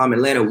time, if I'm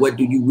Atlanta, what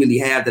do you really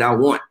have that I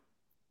want?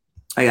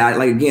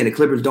 Again, the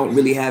Clippers don't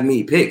really have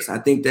many picks. I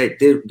think that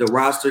the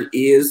roster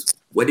is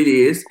what it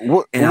is.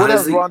 What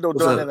has Rondo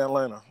done in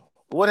Atlanta?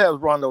 What has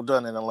Rondo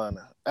done in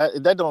Atlanta?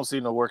 That don't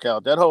seem to work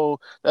out. That whole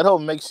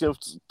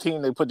makeshift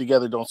team they put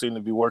together don't seem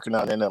to be working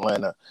out in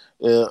Atlanta.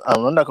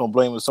 I'm not going to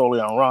blame it solely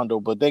on Rondo,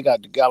 but they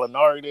got the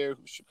Gallinari there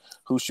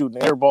who's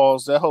shooting air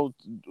balls.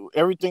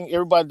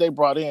 Everybody they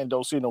brought in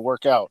don't seem to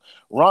work out.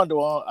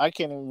 Rondo, I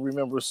can't even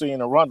remember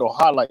seeing a Rondo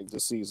highlight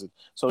this season.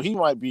 So they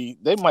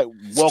might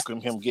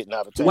welcome him getting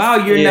out of town. Wow,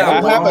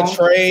 I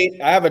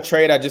have a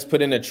trade. I just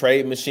put in a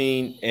trade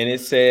machine, and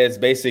it says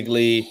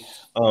basically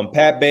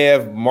Pat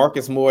Bev,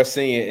 Marcus Morris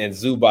Sr., and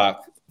Zubac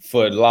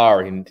for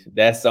Lowry. And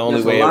that's the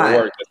only way it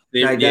works.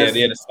 The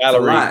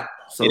salary.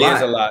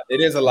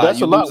 It is a lot.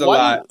 You lose a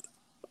lot.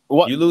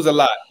 You lose a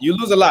lot. You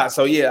lose a lot.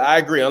 So yeah, I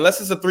agree. Unless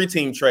it's a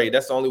 3-team trade,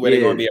 that's the only way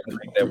they're going to be able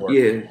to make that work.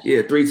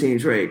 Yeah, 3-team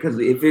trade. Because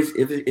if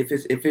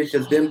it's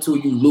just them two,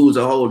 you lose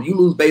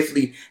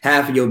basically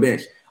half of your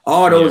bench.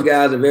 All those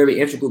guys are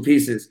very integral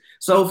pieces.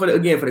 So for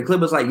the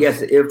Clippers, like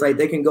yes, if like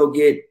they can go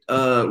get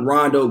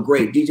Rondo,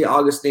 great. DJ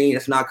Augustine,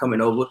 that's not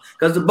coming over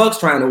because the Bucks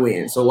trying to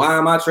win. So why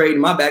am I trading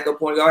my backup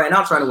point guard and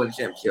I'm trying to win the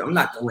championship? I'm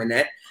not gonna win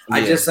that. Yeah.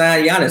 I just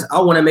signed Giannis.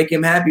 I want to make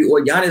him happy,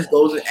 or Giannis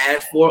goes and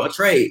asks for a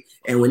trade.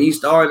 And when these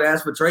stars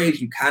ask for trades,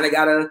 you kind of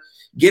gotta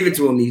give it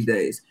to him these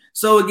days.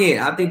 So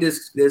again, I think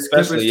this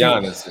especially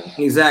Clippers Giannis.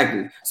 team,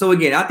 exactly. So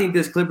again, I think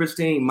this Clippers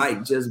team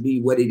might just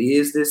be what it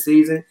is this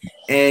season,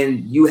 and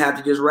you have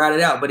to just ride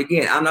it out. But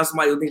again, I'm not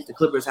somebody who thinks the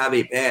Clippers have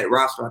a bad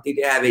roster. I think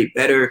they have a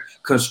better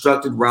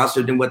constructed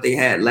roster than what they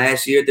had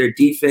last year. Their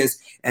defense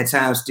at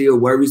times still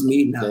worries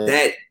me. Now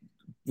that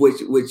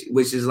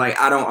which is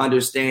like I don't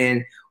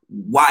understand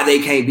why they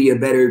can't be a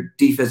better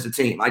defensive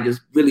team. I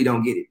just really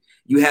don't get it.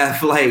 You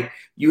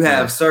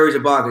have Serge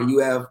Ibaka,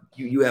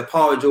 you have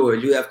Paul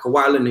George, you have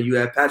Kawhi Leonard, you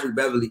have Patrick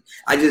Beverley.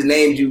 I just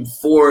named you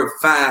 4 or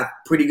 5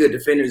 pretty good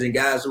defenders and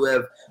guys who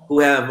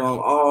have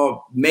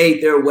all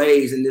made their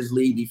ways in this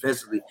league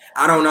defensively.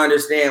 I don't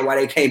understand why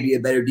they can't be a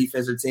better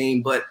defensive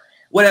team, but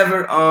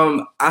whatever.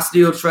 I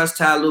still trust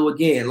Ty Lue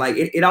again. Like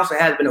it also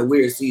has been a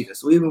weird season.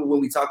 So even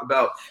when we talk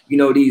about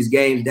these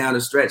games down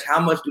the stretch,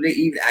 how much do they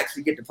even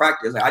actually get to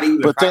practice? Like, are they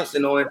even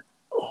practicing on?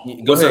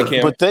 Go ahead,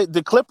 Cam. But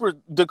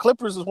the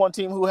Clippers is one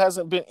team who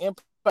hasn't been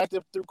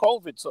impacted through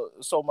COVID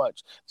so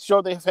much.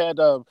 Sure, they've had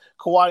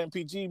Kawhi and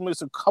PG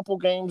miss a couple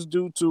games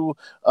due to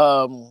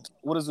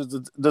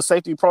the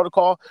safety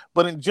protocol,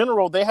 but in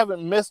general, they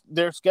haven't missed.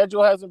 Their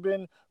schedule hasn't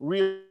been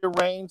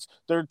rearranged.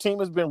 Their team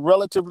has been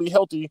relatively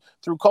healthy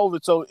through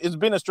COVID, so it's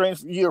been a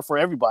strange year for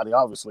everybody,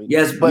 obviously.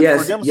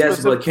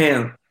 But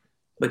Cam,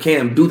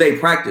 do they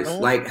practice?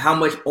 Mm-hmm. Like, how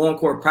much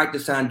on-court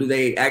practice time do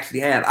they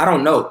actually have? I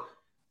don't know.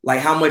 Like,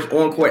 how much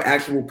on-court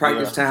actual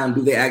practice time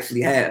do they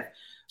actually have?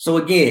 So,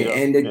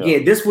 again,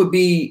 this would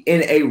be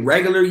in a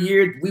regular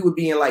year. We would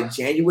be in, like,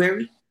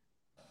 January,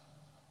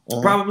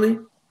 probably.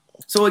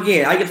 So,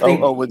 again, I just think...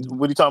 what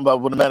are you talking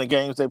about? With the amount of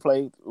games they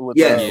played? What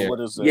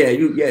is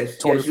it? Yes.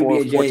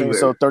 24, 14,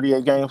 so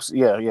 38 games?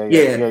 Yeah.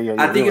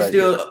 I think it's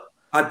still...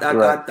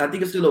 I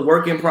think it's still a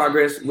work in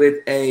progress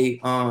with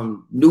a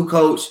new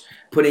coach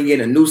putting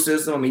in a new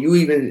system. I mean, you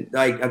even,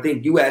 like, I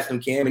think you asked him,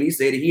 Cam, and he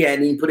said that he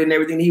hadn't even put in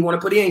everything he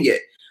want to put in yet.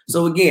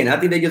 So, again, I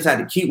think they just had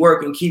to keep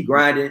working, keep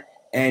grinding,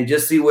 and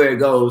just see where it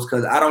goes,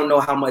 because I don't know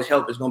how much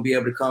help is going to be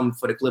able to come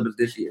for the Clippers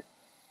this year.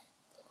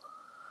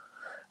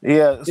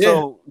 Yeah,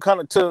 so kind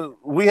of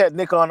we had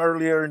Nick on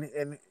earlier,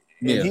 and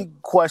he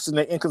questioned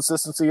the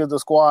inconsistency of the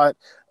squad.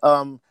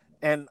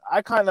 And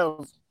I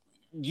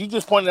you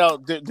just pointed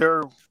out that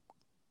they're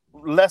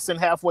less than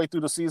halfway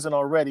through the season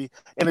already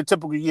in a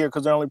typical year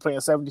because they're only playing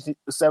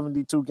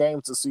 72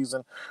 games this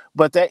season.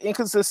 But that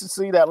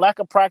inconsistency, that lack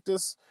of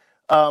practice,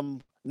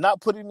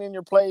 not putting in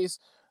your plays.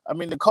 I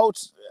mean, the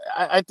coach,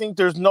 I think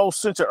there's no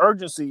sense of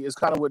urgency is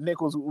kind of what Nick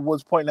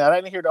was pointing out. I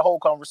didn't hear the whole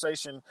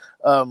conversation,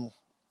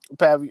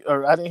 Pavi,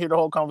 or I didn't hear the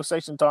whole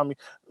conversation,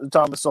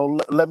 Thomas, so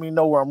let me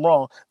know where I'm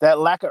wrong. That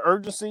lack of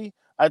urgency,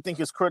 I think,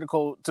 is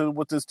critical to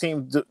with this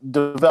team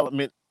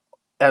development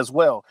as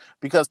well,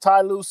 because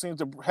Ty Lue seems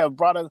to have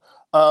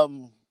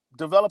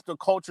developed a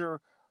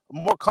culture, a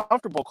more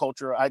comfortable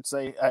culture, I'd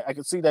say. I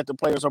can see that the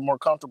players are more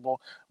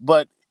comfortable,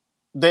 but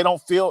they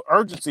don't feel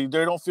urgency.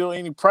 They don't feel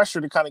any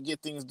pressure to kind of get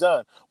things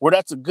done. Where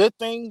that's a good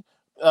thing,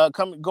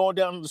 going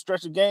down the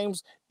stretch of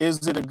games,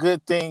 is it a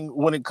good thing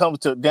when it comes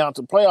down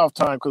to playoff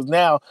time? Because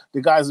now the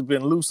guys have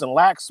been loose and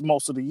lax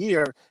most of the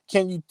year.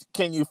 Can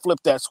you flip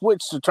that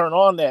switch to turn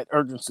on that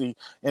urgency?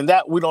 And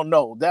that we don't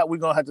know. That we're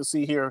gonna have to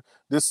see here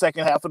this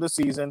second half of the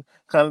season,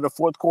 kind of the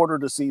fourth quarter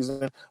of the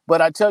season.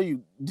 But I tell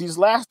you, these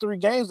last 3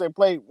 games they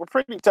played were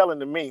pretty telling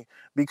to me,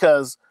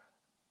 because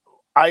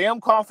I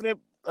am confident.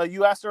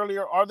 You asked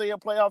earlier, are they a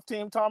playoff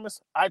team,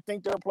 Thomas? I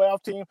think they're a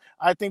playoff team.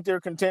 I think they're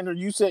a contender.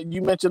 You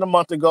mentioned a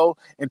month ago,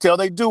 until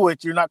they do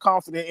it, you're not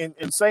confident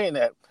in saying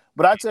that.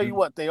 But I tell you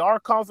what, they are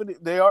confident.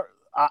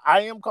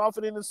 I am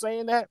confident in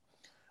saying that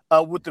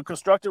with the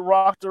constructed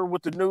roster,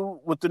 with the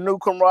new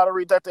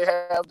camaraderie that they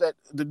have, that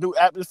the new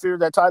atmosphere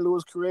that Ty Lue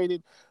has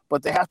created.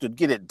 But they have to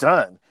get it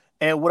done.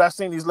 And what I've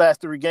seen these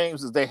last 3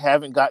 games is they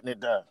haven't gotten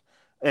it done.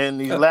 And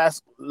these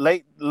last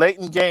late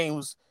in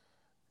games,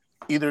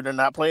 either they're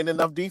not playing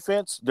enough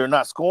defense, they're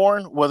not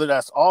scoring, whether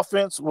that's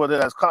offense, whether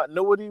that's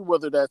continuity,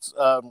 whether that's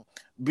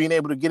being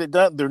able to get it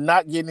done, they're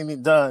not getting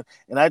it done,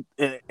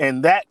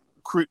 and that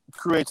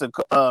creates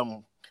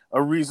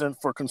a reason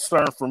for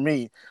concern for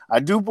me. I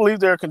do believe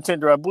they're a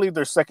contender. I believe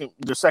they're second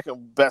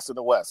best in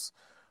the West,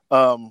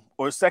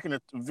 or second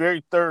at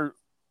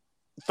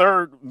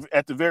third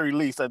at the very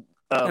least.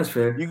 That's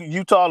fair.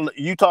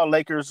 Utah,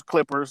 Lakers,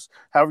 Clippers,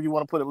 however you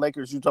want to put it,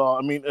 Lakers, Utah.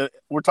 I mean,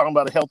 we're talking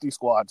about a healthy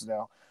squads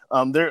now.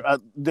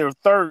 They're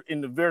third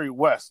in the very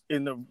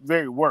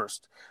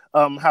worst.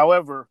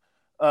 However,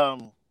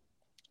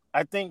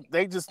 I think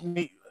they just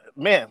need,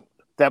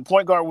 that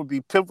point guard would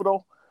be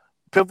pivotal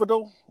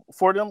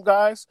for them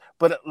guys.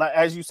 But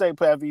as you say,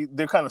 Pavi,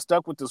 they're kind of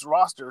stuck with this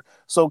roster.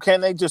 So can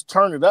they just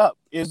turn it up?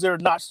 Is there a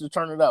notch to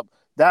turn it up?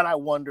 That I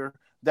wonder.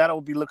 that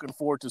I'll be looking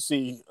forward to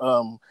see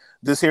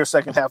this here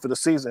second half of the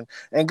season.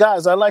 And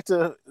guys, I'd like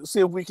to see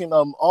if we can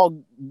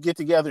all get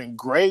together and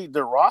grade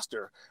their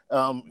roster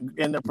and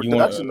their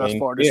production thus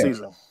far this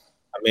season.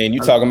 I mean, you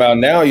talking about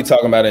now? You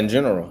talking about in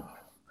general?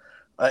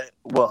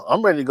 Well,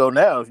 I'm ready to go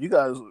now. If you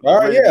guys, all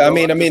right, yeah. I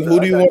mean, who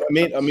do you want?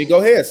 I mean, go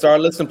ahead.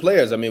 Start listing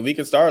players. I mean, we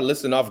can start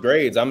listing off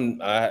grades. I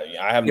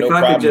have no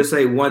problem. If I could just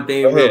say one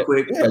thing real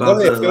quick about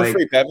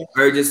the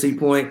urgency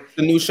point.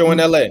 The new show in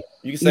LA.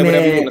 You can say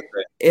whatever you want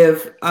to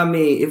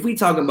say. If we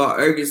talking about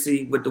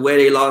urgency with the way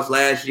they lost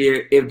last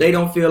year, if they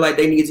don't feel like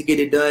they need to get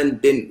it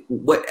done, then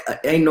what?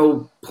 Ain't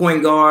no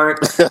point guard,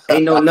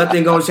 ain't no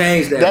nothing gonna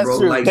change that, that's bro.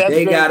 True. Like that's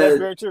they very, gotta. That's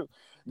very true.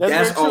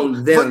 That's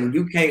on them.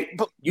 You can't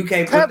put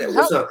that.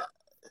 What's up?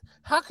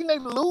 How can they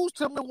lose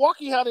to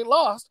Milwaukee? How they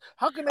lost?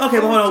 How can they? Okay,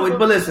 but hold on.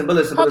 But listen.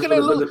 How can they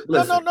lose?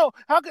 No.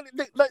 How can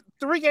they? Like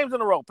 3 games in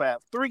a row, Pat?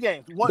 3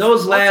 games.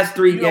 Those last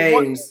 3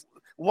 games.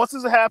 Once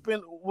it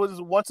happened, was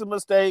once a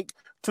mistake,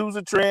 2's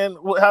a trend.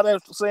 How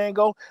that saying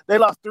go? They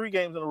lost 3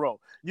 games in a row.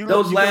 You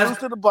lose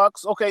to the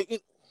Bucks. Okay,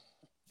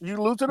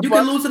 you lose to the Bucks. You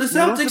can lose to the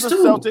Celtics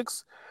too.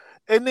 Celtics,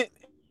 and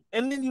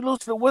then you lose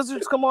to the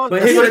Wizards. Come on.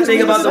 But here's the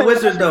thing about the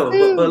Wizards, though.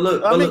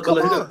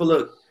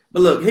 But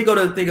look, here go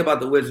the thing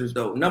about the Wizards,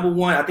 though. Number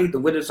one, I think the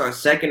Wizards are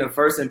second or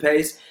first in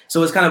pace,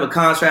 so it's kind of a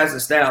contrast in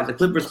style. The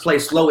Clippers play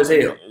slow as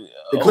hell.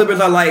 The Clippers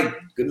are like,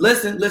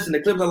 listen,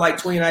 the Clippers are like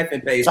 29th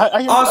in pace.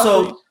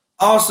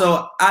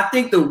 Also, I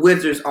think the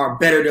Wizards are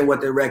better than what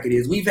their record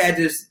is. We've had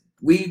this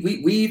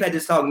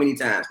talk many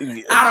times.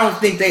 I don't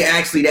think they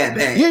actually that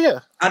bad. Yeah.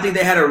 I think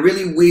they had a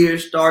really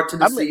weird start to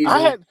the season.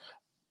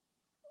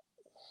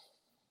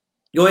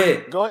 Go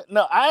ahead.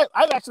 No, I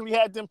actually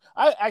had them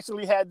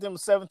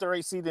 7th or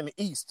 8th seed in the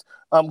East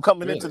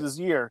coming into this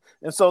year.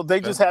 And so they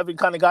just haven't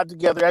kind of got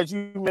together. As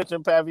you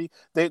mentioned, Pavi,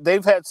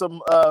 they've had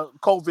some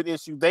COVID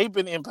issue. They've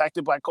been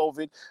impacted by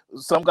COVID.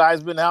 Some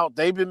guys been out.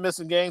 They've been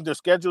missing games. Their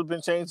schedule's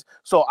been changed.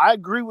 So I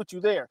agree with you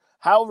there.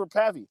 However,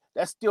 Pavi,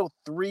 that's still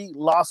 3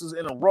 losses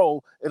in a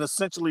row in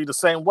essentially the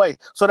same way.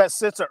 So that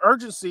sense of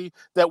urgency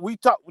that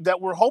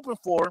we're hoping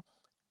for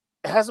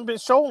hasn't been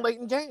shown late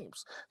in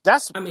games.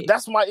 That's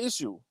my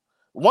issue.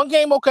 1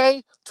 game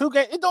okay, 2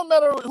 games. It don't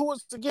matter who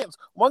it's against.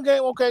 1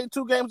 game okay,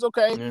 2 games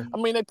okay. Yeah. I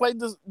mean, they played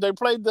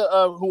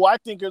the who I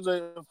think is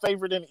a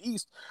favorite in the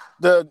East,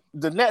 the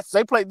Nets.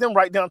 They played them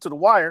right down to the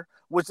wire,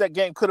 which that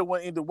game could have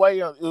went either way.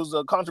 It was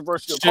a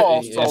controversial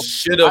call. It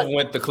should have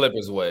went the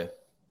Clippers' way.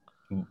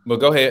 But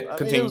go ahead,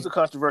 continue. It was a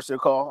controversial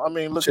call. I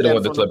mean, look at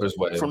it the Clippers'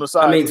 way from the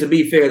side. I mean, to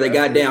be fair, they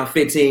got down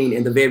 15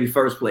 in the very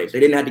first place. They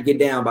didn't have to get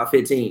down by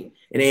 15,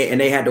 and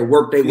they had to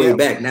work their way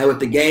back. Now, if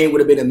the game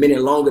would have been a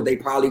minute longer, they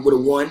probably would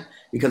have won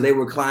because they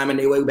were climbing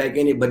their way back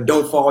in it. But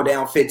don't fall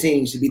down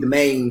 15 should be the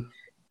main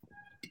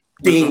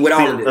thing with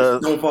all of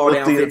this. Don't fall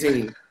down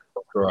 15.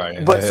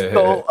 Right.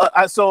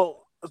 But so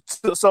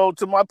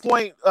to my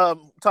point,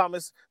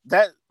 Thomas,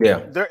 that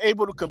they're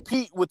able to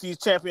compete with these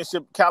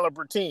championship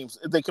caliber teams.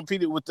 They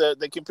competed with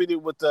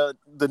the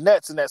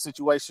Nets in that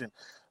situation.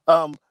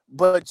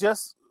 But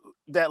just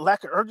that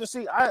lack of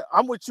urgency,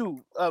 I'm with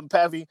you,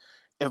 Pavi.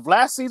 If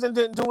last season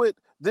didn't do it,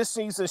 this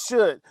season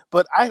should.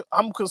 But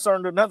I'm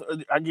concerned.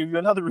 I give you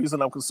another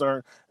reason I'm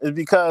concerned is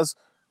because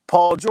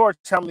Paul George.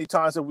 How many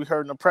times have we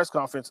heard in a press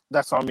conference?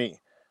 That's on me.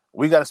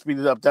 We got to speed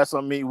it up. That's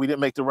on me. We didn't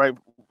make the right.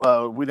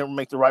 We didn't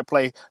make the right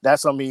play.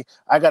 That's on me.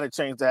 I got to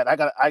change that.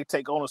 I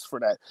take onus for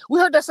that. We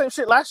heard that same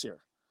shit last year.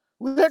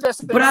 We heard that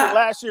same shit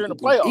last year in the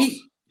playoffs.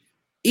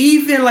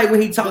 Even like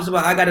when he talks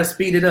about I got to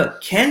speed it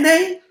up. Can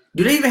they?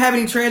 Do they even have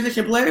any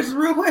transition players? It's a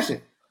real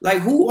question. Like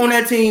who on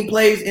that team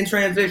plays in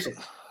transition?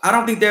 I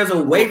don't think there's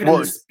a way for them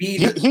to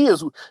speed it. He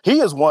is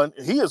one.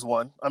 He is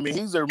one. I mean,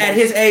 he's their at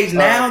his age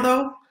now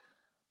though.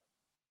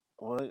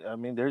 Well, I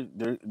mean, they're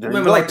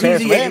remember like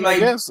Terrence Mann, I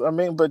guess. I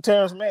mean, but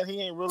Terrence Mann,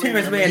 he ain't really.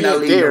 Terrence Mann not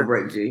leading the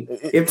break, G.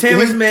 If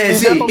Terrence Mann,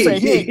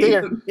 he ain't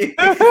there. If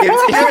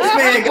Terrence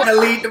Mann gotta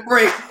lead the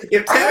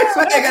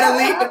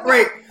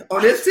break,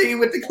 on this team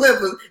with the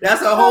Clippers,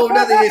 that's a whole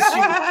nother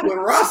issue with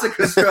roster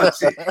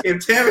construction.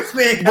 If Terrence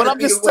Mann gotta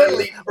be the one to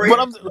lead the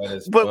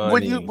break, but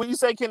when you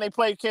say can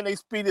they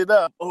speed it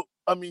up?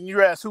 I mean,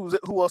 you ask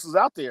who else is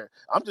out there.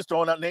 I'm just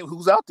throwing out name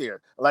who's out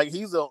there. Like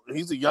he's a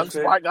young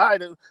smart guy.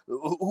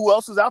 Who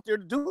else is out there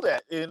to do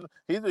that? And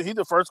he's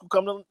the first who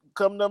come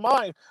to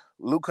mind.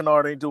 Luke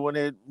Kennard ain't doing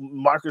it.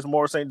 Marcus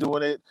Morris ain't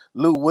doing it.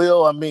 Lou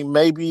Will. I mean,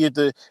 maybe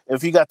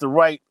if he got the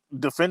right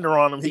defender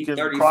on him, he can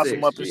cross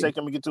him up and shake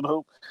him and get to the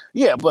hoop.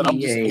 Yeah, but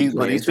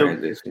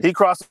he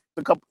crossed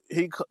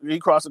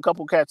a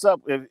couple cats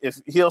up. If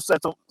he'll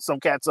set some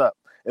cats up.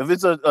 If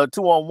it's a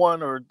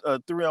 2-on-1 or a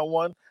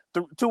 3-on-1.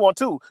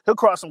 2-on-2, he'll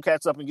cross some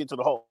cats up and get to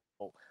the hole.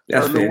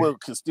 Lou Will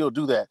can still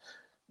do that.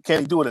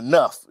 Can he do it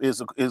enough?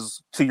 Is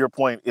to your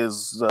point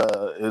is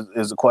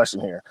a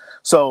question here.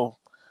 So,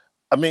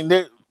 I mean,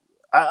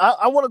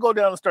 I want to go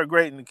down and start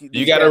grading.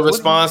 You got a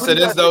response to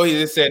this though. He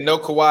just said no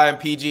Kawhi and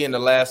PG in the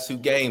last 2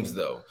 games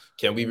though.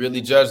 Can we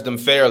really judge them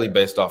fairly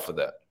based off of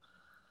that?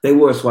 They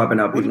were swapping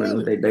out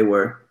people. They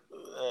were.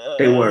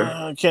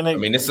 Can they? I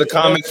mean, this is a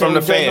comment from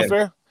the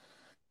fan.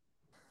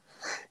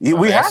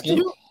 We have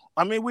to.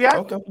 I mean, we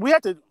have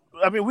to.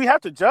 I mean, we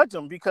have to judge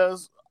them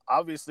because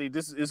obviously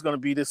this is going to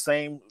be the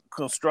same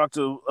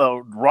constructive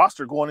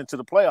roster going into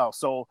the playoffs.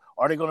 So,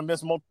 are they going to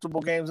miss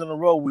multiple games in a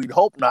row? We'd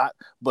hope not,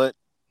 but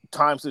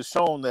times has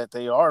shown that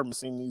they are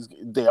missing these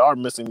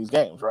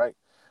games, right?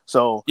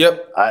 So,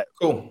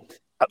 cool,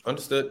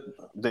 understood.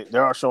 They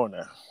are showing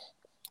that.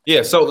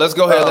 Yeah, so let's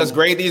go ahead. Let's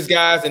grade these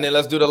guys, and then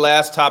let's do the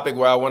last topic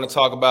where I want to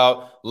talk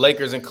about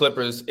Lakers and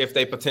Clippers if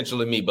they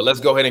potentially meet. But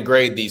let's go ahead and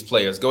grade these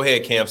players. Go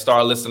ahead, Cam.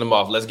 Start listing them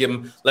off. Let's give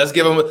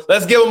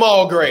them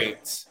all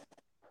grades.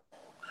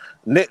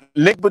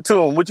 Nick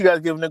Batum. What you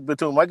guys give Nick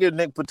Batum? I give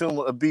Nick Batum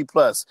a B+.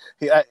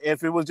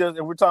 If we're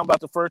talking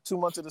about the first 2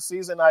 months of the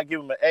season, I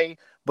give him an A.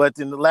 But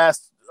in the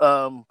last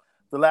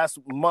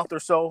month or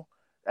so,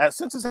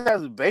 since he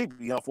has a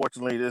baby,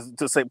 unfortunately,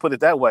 put it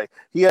that way,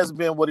 he hasn't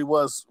been what he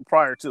was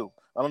prior to.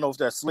 I don't know if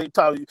that's sleep.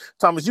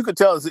 Thomas, you could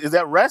tell. Is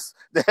that rest?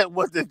 That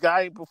what the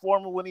guy ain't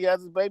performing when he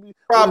has his baby?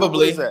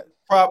 Probably. What is that?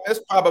 It's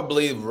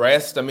probably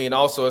rest. I mean,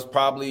 also it's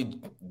probably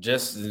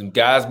just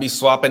guys be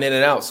swapping in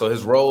and out, so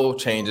his role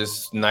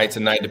changes night to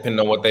night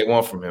depending on what they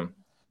want from him.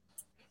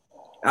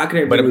 I can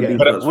agree with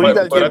but I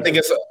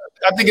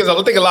think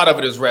a lot of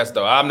it is rest,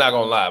 though. I'm not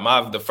gonna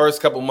lie. The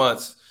first couple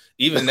months,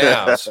 even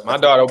now, my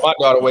daughter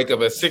wake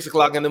up at 6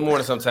 o'clock in the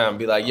morning sometime and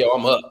be like, "Yo,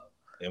 I'm up."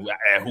 And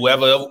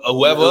whoever up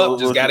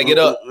just got to get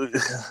up.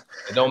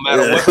 It don't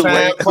matter what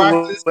time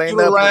practice you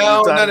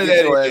around, none of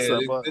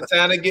that. It's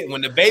time to get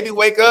when the baby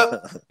wake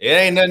up. It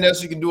ain't nothing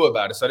else you can do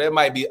about it. So that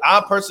might be.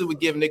 I personally would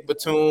give Nick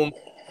Batum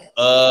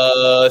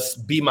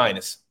B-.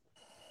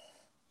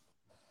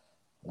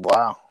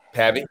 Wow,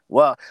 Pabby.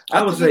 Well,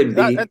 I would say B.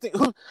 I think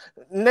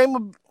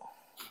name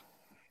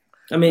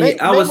a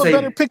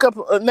better pickup.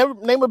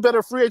 Name a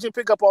better free agent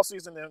pickup all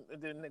season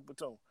than Nick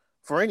Batum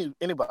for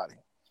anybody.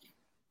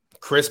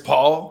 Chris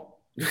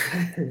Paul.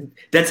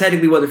 That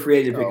technically was a free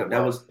agent pickup.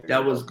 That was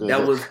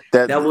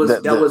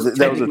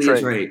technically a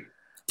trade.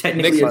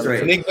 Technically a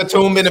trade. Nick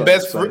Batum been the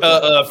best.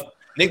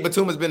 Nick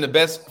Batum has been the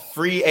best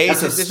free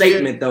agent. That's a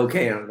statement, though,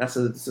 Cam.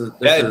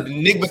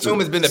 Nick Batum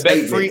has been the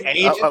best free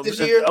agent this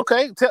year.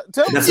 Okay, tell me.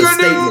 That's a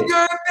statement.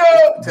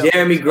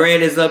 Jeremy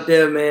Grant is up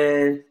there,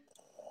 man.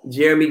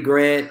 Jeremy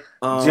Grant.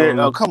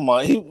 Come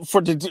on.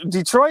 For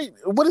Detroit,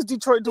 what is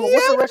Detroit doing?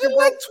 What's the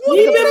record?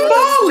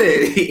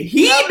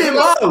 He been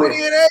balling.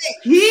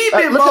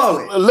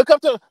 Look up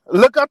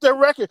their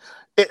record.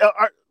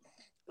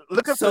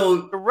 Look up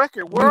the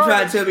record. You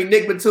trying to tell me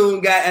Nick Batum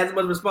got as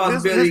much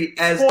responsibility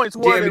as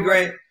Jeremy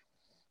Grant?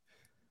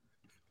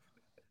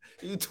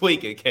 You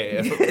tweaking,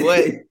 Cam.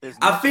 What?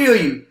 I feel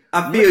you.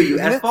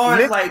 As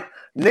far as like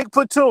Nick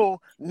Batum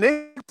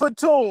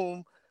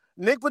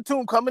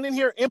coming in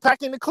here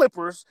impacting the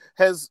Clippers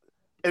has.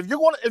 If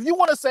you want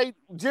to say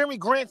Jeremy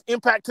Grant's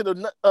impact to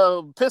the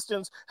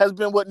Pistons has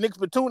been what Nick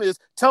Batum is,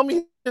 tell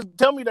me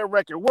their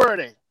record. Where are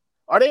they?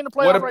 Are they in the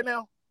playoffs right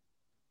now?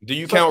 Do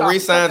you count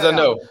re-signs or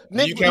no?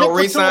 Do you count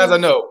re-signs or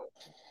no?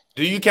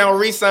 Do you count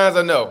re-signs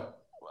or no?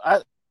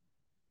 I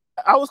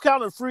was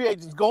counting free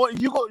agents.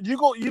 You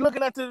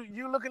looking at the.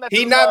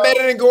 He's not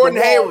better than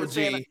Gordon Hayward,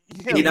 G.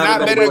 He's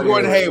not better than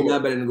Gordon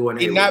Hayward.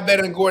 He's not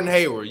better than Gordon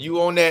Hayward. You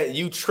on that?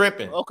 You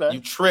tripping? Okay. You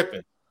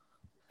tripping?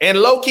 And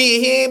low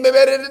key, he ain't been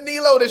better than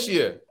D'Lo this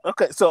year.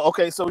 Okay, so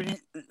you.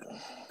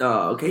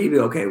 Oh, okay, he be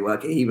okay. Well,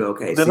 okay, he be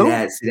okay. See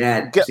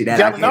that. I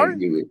can't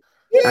agree with.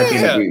 Yeah. I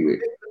can't agree with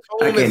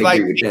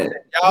that.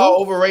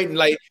 Y'all overrating.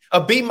 Like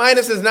a B-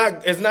 is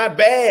not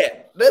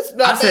bad. That's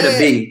not. I said a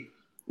B.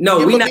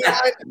 No, we not.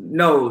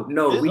 No,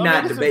 we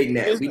not debating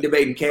that. We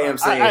debating Cam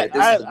saying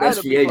this is the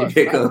best free agent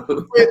pickup.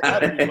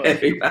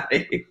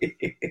 Everybody.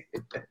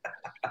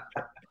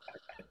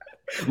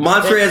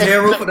 Montrezl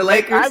Harrell for the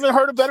Lakers. I haven't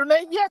heard a better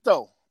name yet,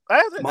 though.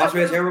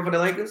 Montrezl Harrell for the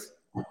Lakers.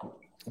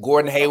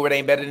 Gordon Hayward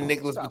ain't better than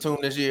Nicholas Batum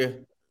this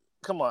year.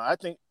 Come on, I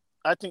think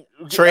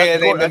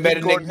Trez ain't been better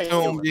than Nick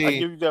Batum. I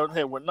give you Gordon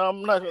Hayward. No,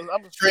 I'm not.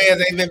 Trez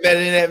ain't been better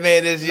than that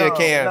man this year,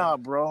 Cam. Nah,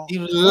 bro.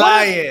 You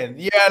lying.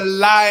 You're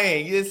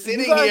lying. You're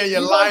sitting here. You're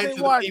lying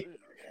to the people.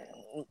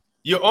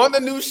 You're on the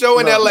new show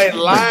in LA,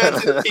 lying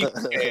to the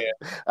people. Cam.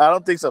 I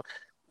don't think so.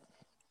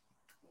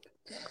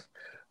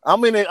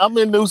 I'm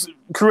in news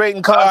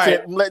creating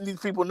content and letting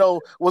these people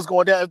know what's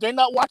going down. If they're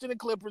not watching the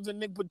Clippers and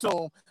Nick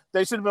Batum,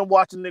 they should have been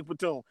watching Nick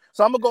Batum.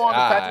 So I'm gonna go on to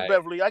Patrick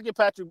Beverly. I give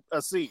Patrick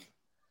a C.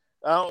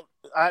 I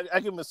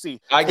give him a C.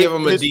 I give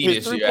him a D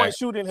this year. His 3-point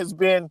shooting has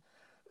been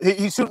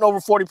he's shooting over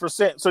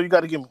 40%. So you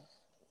got to give him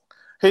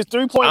his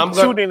 3-point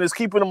shooting is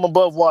keeping him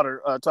above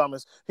water.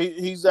 Thomas,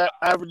 he's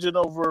averaging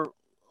over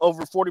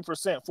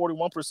 40%,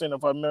 41%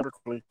 if I remember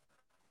correctly.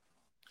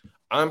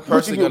 I'm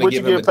personally going to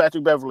give him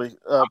Patrick Beverly.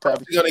 I'm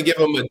going to give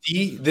him a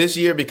D this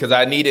year because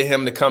I needed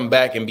him to come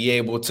back and be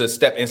able to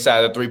step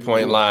inside the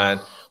 3-point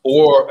line.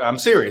 Or I'm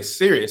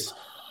serious.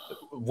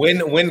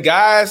 When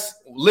guys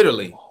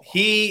literally,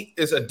 he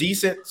is a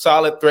decent,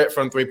 solid threat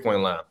from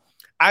 3-point line.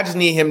 I just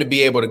need him to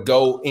be able to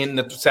go in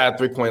the side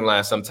 3-point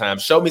line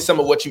sometimes. Show me some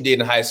of what you did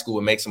in high school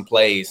and make some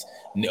plays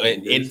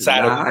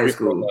inside of high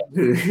school.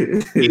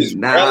 He's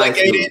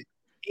relegated.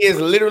 He is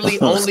literally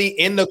only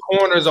in the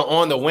corners or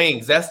on the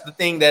wings. That's the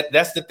thing that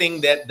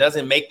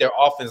doesn't make their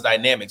offense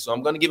dynamic. So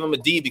I'm going to give him a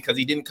D because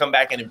he didn't come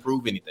back and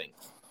improve anything.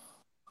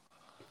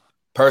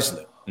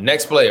 Personally,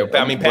 next player.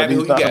 I mean, Pappy,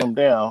 who you got? Him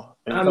down.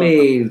 I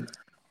mean,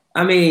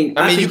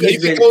 you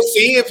can go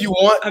see if you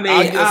want.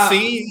 I'll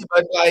see,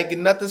 but like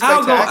nothing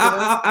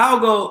spectacular.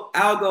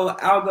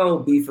 I'll go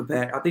B for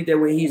Pat. I think that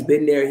when he's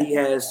been there, he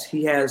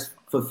has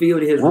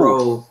fulfilled his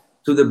role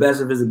to the best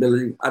of his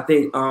ability. I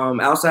think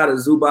outside of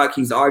Zubac,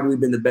 he's arguably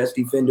been the best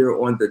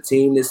defender on the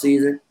team this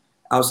season,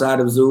 outside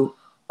of Zoo.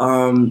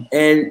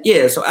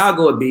 So I'll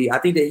go with B. I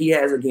think that he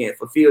has, again,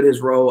 fulfilled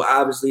his role.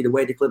 Obviously, the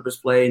way the Clippers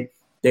play,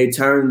 they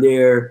turn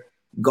their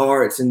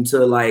guards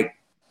into like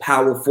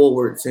power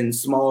forwards and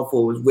small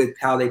forwards with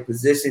how they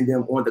position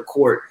them on the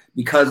court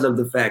because of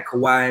the fact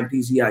Kawhi and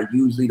PG are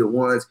usually the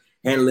ones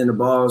handling the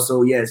ball.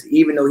 So, yes,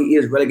 even though he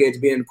is relegated to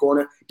be in the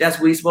corner, that's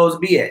where he's supposed to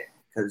be at.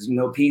 Because,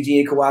 PG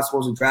and Kawhi are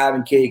supposed to drive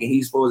and kick, and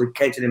he's supposed to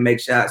catch it and make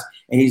shots.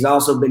 And he's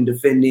also been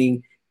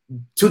defending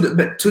to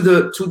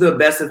the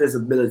best of his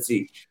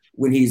ability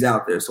when he's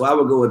out there. So I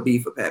would go with B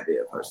for Pat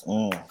Beal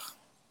personally.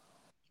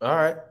 All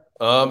right.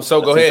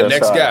 So go ahead.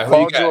 Next guy.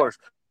 Who you got?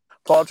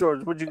 Paul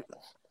George. Would you? B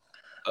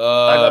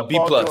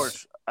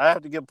plus. I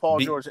have to give Paul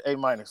George A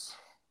minus.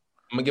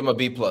 I'm gonna give him a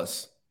B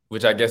plus,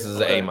 which I guess is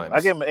an A minus.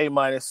 I give him an A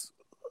minus.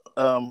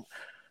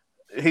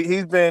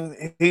 He's been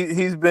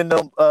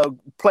the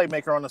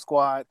playmaker on the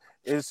squad.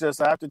 It's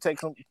just I have to take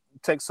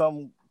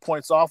some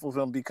points off of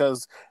him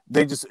because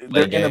their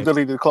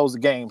inability to close the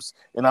games,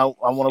 and I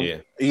want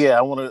to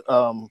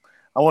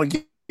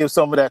give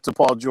some of that to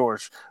Paul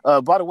George.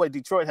 By the way,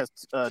 Detroit has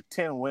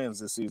 10 wins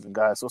this season,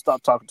 guys. So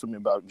stop talking to me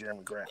about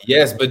Jeremy Grant.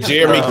 Yes, but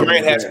Jeremy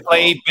Grant has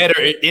played better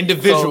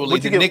individually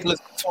than Nicholas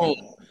Batum.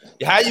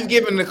 How you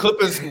giving the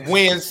Clippers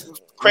wins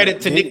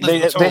credit to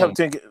Nicholas Batum?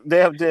 They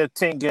have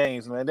 10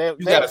 games, man. They have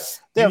 10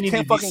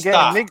 fucking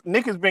games.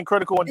 Nick has been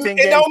critical in 10 games.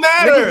 It don't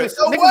matter. Nick has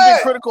been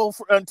critical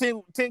for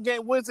 10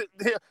 game wins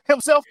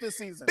himself this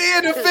season.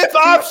 Being the fifth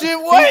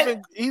option, what?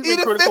 He's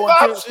been critical in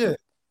 10 option.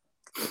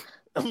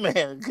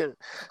 Man,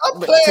 I'm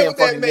playing with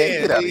that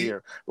man. Get out of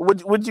here.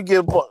 Would you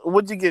give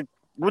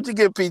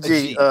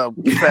PG? No.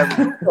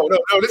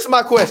 This is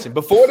my question.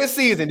 Before this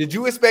season, did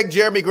you expect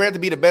Jeremy Grant to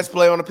be the best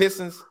player on the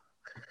Pistons?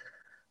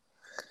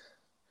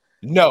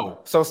 No.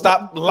 So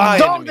stop lying.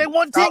 Dog, they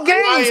won 10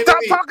 games. Stop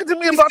talking to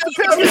me about the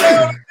Pistons.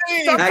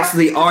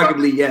 Actually,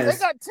 arguably, yes. They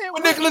got 10.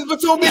 Would Nicholas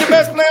Batum be the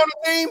best player on the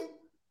team?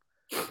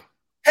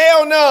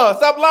 Hell no.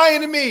 Stop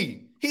lying to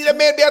me. That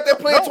man be out there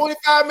playing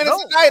 25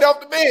 minutes a night off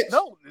the bench.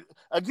 No.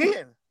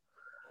 Again.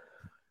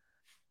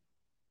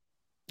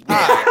 All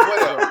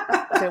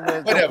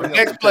right, whatever.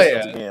 Next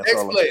player, G.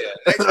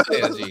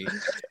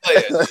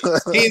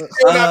 He's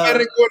still not better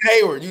than Gordon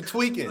Hayward. You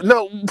tweaking.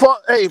 No,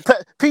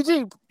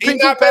 PG. He's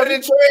not better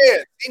than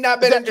Trez. He's not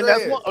better than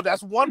Trez.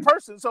 That's one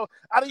person. So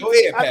out of your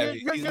 2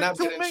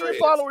 million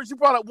followers, you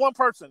brought up one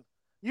person.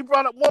 You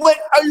brought up one. What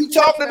are you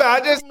talking about?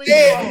 I just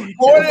said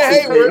Gordon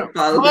Hayward,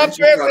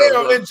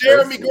 Montrezl and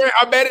Jeremy Grant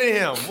are better than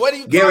him. What are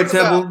you talking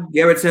about?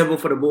 Garrett Temple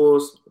for the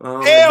Bulls.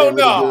 Hell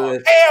no.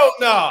 Hell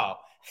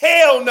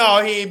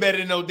no. He ain't better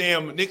than no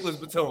damn Nicholas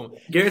Batum.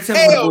 Garrett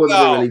Temple for the Bulls is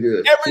really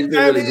good. Every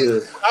time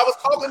I was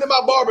talking to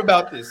my barber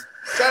about this.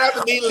 Shout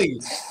out to D-Lee.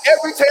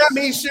 Every time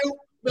he shoot,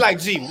 be like,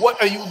 G, what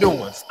are you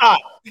doing? Stop.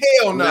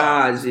 Hell no.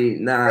 Nah, G.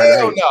 Nah.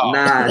 Hell no.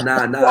 Nah,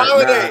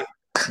 man.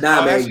 They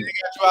got you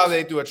out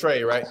there through a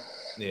trade, right?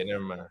 Yeah,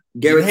 never mind.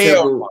 Garrett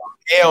Temple.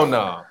 Hell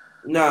no.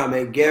 Nah,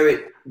 man.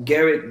 Garrett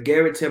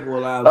Temple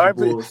allows all right,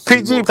 the Bulls.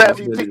 PG,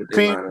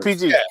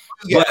 PG.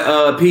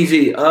 But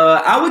PG,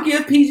 I would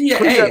give PG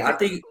an A. I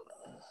think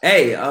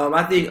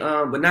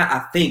but not I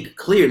think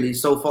clearly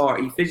so far,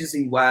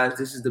 efficiency wise,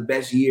 this is the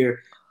best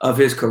year of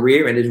his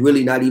career, and it's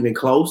really not even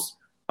close.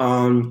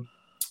 So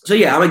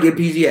yeah, I'm gonna give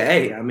PG an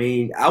A. I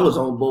mean, I was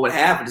on board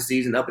half of the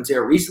season up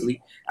until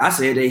recently. I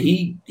said that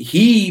he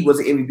was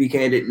an MVP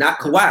candidate, not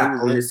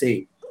Kawhi on this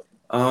team.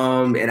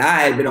 And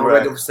I had been on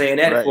record for saying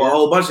that for a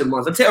whole bunch of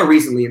months until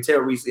recently. I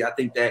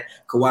think that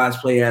Kawhi's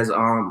play has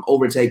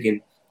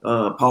overtaken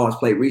Paul's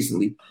play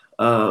recently.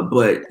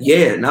 But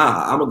yeah,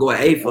 I'm gonna go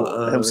an A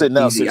for him sitting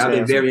out. I've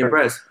been very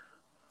impressed.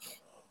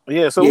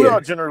 Yeah, so we all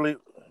generally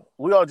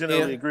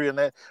agree on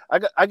that.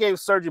 I gave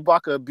Serge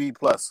Ibaka a B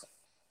plus.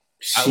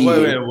 I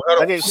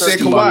gave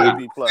Serge Ibaka a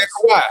B plus.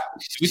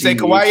 Did we say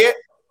Kawhi yet?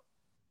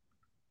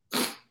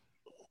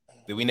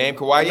 Did we name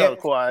Kawhi yet? No,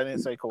 Kawhi. I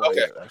didn't say Kawhi.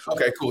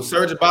 Okay, cool.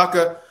 Serge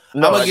Ibaka.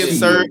 I'm gonna give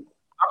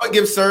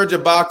Serge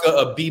Ibaka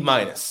a B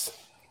minus.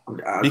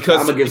 Because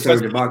I'm gonna give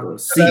Serge Ibaka a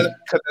C.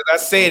 Because I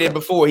said it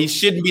before, he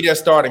shouldn't be their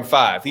starting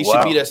five. He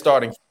should be their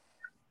starting.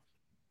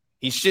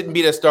 He shouldn't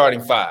be their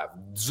starting five.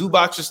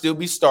 Zubac should still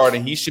be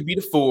starting. He should be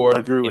the 4.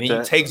 And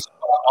he takes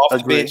off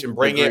the bench and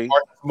bring in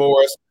Marcus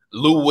Morris,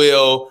 Lou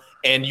Will,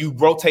 and you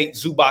rotate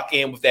Zubac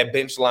in with that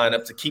bench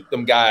lineup to keep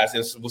them guys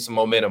with some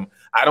momentum.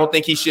 I don't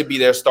think he should be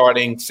their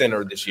starting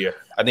center this year.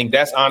 I think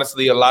that's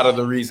honestly a lot of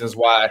the reasons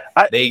why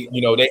they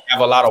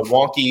have a lot of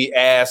wonky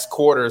ass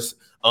quarters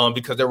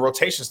because their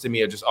rotations to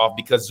me are just off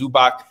because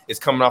Zubac is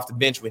coming off the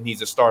bench when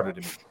he's a starter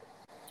to me.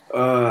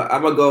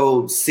 I'm gonna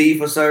go C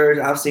for Serge.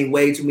 I've seen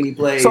way too many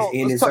plays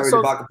in Serge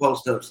Ibaka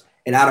post-ups,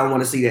 and I don't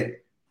want to see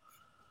that.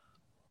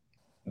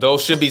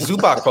 Those should be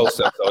Zubac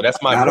post-ups, though.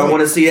 That's my. I don't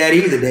want to see that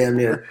either. Damn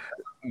near.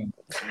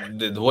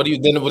 What are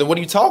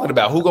you talking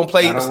about? Who gonna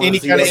play any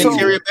kind of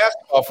interior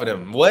basketball for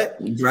them? What?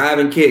 Drive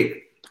and kick.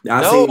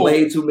 I've seen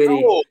way too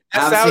many. No,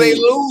 that's how they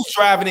lose,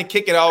 driving and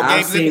kicking all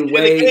games.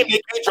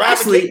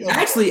 Actually,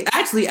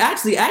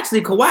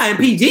 Kawhi and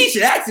PG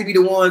should actually be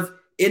the ones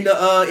in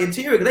the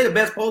interior because they're the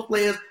best post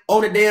players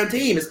on the damn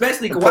team,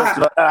 especially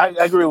Kawhi. I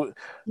agree with.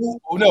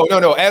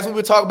 No. As we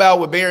were talking about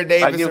with Baron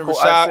Davis and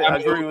Rashad, I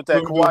agree with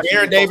that.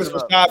 Baron Davis,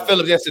 Rashad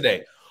Phillips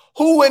yesterday.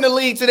 Who in the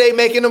league today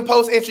making them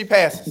post entry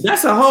passes?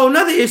 That's a whole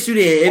nother issue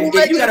there. I'm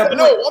asking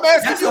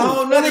that's you. A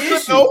whole nother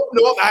issue.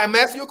 No, I'm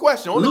asking you a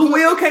question. Lou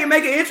Will can't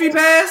make an entry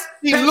pass.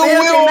 Lou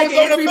Will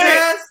on the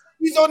bench.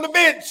 He's on the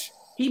bench.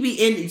 He be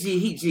in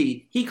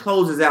he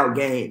closes out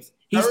games.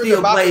 He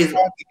still plays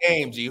the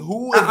game. G.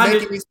 Who is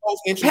making these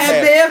post entry passes?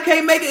 Pat Bev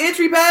can't make an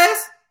entry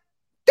pass.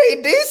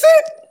 They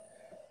decent.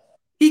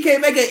 He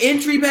can't make an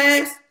entry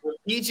pass.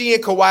 PG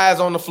and Kawhi is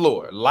on the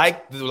floor,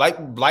 like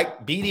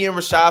BD and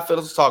Rashad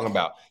Phillips was talking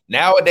about.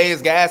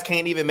 Nowadays, guys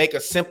can't even make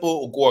a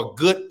simple or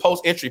good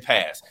post entry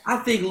pass. I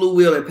think Lou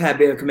Will and Pat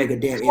Bev can make a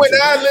damn.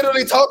 I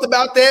literally talked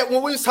about that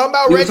when we was talking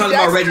about Reggie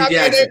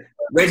Jackson.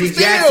 Reggie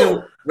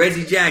Jackson.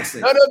 Reggie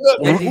Jackson.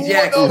 Reggie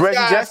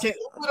Jackson.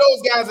 Who of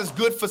those guys is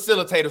good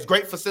facilitators,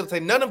 great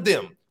facilitators? None of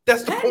them.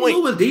 That's the point.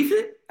 Lou was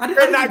decent.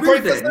 They're not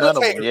great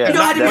facilitators. You don't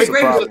have to be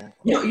great.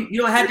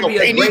 You don't have to be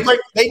a great.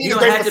 You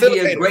don't have to be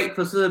a great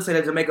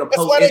facilitator to make a post.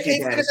 That's why they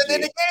can't finish it in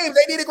the games.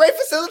 They need a great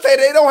facilitator.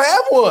 They don't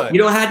have one. You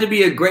don't have to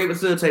be a great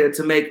facilitator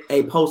to make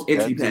a post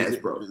entry pass,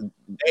 bro.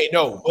 They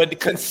know, but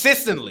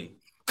consistently.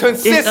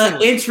 It's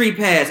an entry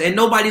pass, and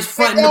nobody's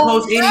fronting the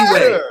post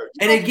anyway.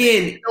 And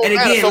again,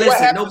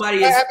 listen, nobody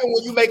is. What happened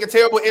when you make a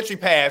terrible entry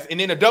pass and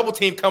then a double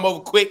team come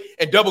over quick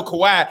and double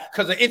Kawhi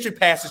because the entry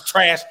pass is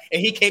trash and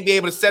he can't be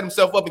able to set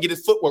himself up and get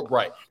his footwork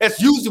right? That's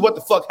usually what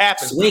the fuck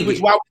happens. Which is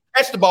why we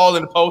catch the ball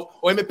in the post,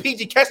 or even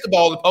PG catch the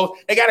ball in the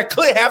post, they got to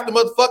clear half the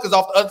motherfuckers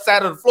off the other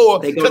side of the floor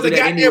because the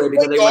goddamn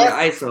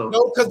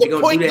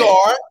point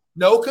guard.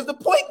 No, because the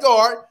point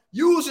guard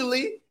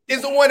usually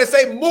is the one that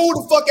say, move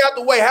the fuck out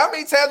the way. How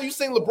many times have you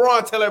seen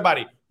LeBron tell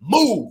everybody,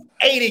 move,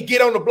 80,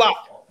 get on the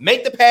block,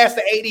 make the pass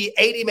to 80,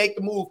 80, make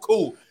the move,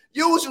 cool.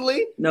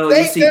 Usually,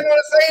 they stand on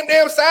the same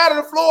damn side of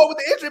the floor with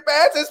the entry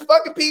pass as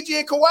fucking PG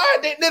and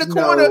Kawhi near the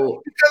corner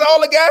because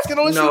all the guys can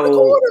only shoot the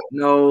corner.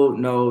 No.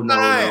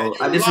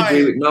 I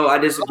disagree with that. I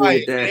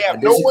disagree with that.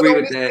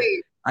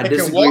 I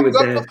disagree with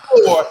that.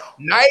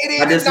 Night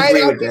in and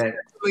night out.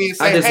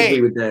 I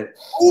disagree with that.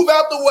 Move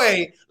out the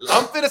way.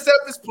 I'm finna set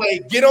up this play.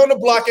 Get on the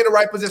block in the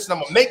right position. I'm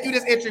gonna make you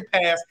this entry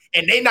pass,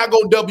 and they not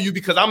gonna double you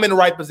because I'm in the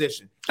right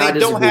position. I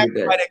disagree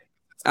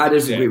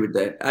with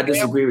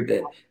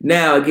that.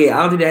 Now, again,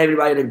 I don't think they have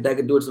anybody that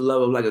can do it to the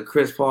level of like a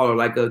Chris Paul or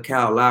like a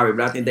Kyle Lowry,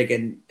 but I think they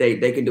can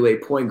do a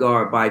point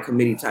guard by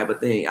committee type of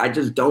thing. I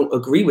just don't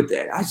agree with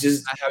that.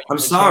 I'm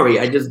sorry,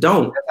 I just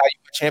don't. That's how you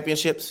win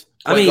championships.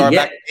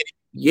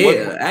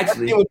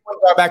 Actually, point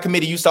guard by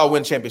committee, you saw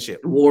win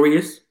championship.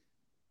 Warriors.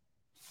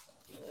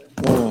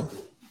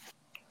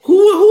 Who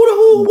on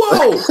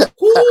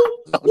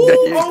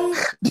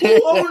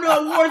the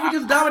Warriors was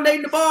just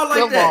dominating the ball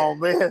like that? Come on,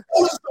 man.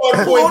 Who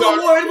started point guard?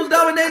 The Warriors was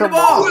dominating the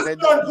ball. Who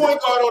started point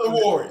guard on the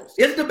Warriors?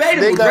 It's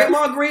debatable.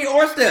 Draymond Green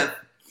or Steph.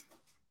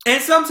 And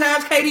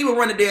sometimes KD will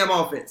run the damn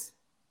offense.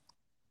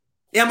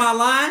 Am I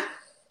lying?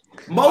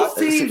 Most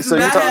teams do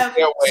not have.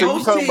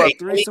 Most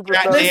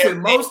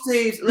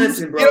teams.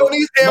 Listen, bro. Get on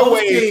these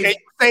airways and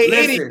say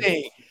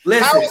anything.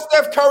 How is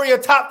Steph Curry a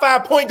top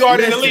 5 point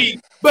guard in the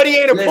league, but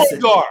he ain't a point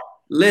guard?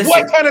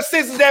 What kind of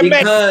sense does that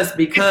make?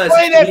 Because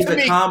he's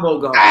a combo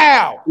guard.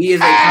 Ow. He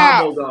is a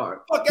combo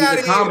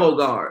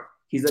guard.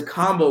 He's a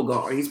combo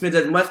guard. He spends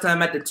as much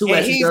time at the 2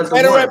 as he does the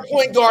 1. He's better at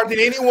point guard than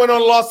anyone on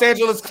the Los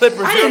Angeles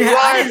Clippers. I didn't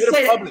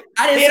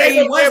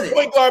say he wasn't.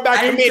 Point guard by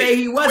committee. Say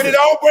he wasn't. When it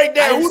all break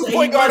down, who's the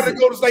point guard of the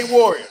Golden State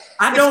Warriors?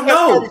 I don't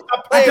know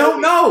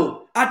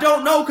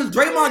because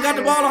Draymond got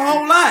the ball a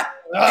whole lot.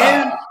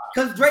 And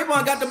because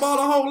Draymond got the ball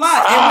a whole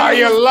lot.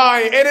 You're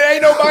lying. And it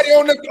ain't nobody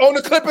on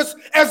the Clippers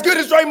as good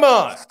as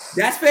Draymond.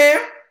 That's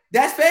fair.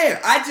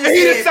 I just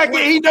he the second.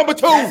 He number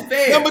 2.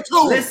 Number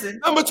 2.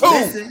 Number 2.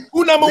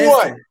 Who number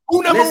 1?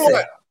 Who number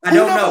 1? I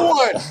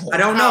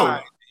don't know.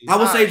 I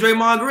would say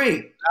Draymond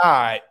Green. All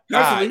right.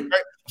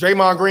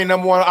 Draymond Green,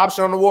 number 1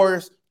 option on the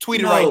Warriors.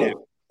 Tweet it right now.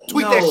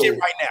 Tweet that shit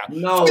right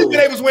now. Tweet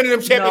they was winning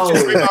them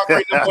championships. Tweet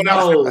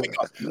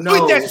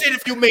that shit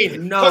if you mean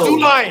it. Because you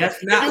lying.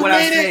 That's not what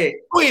I said.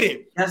 Tweet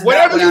it.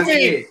 Whatever you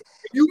mean. If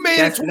you mean it,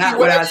 that's not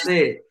what I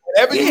said.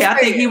 I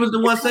think he was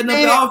the one setting up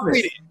the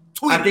offense.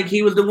 I think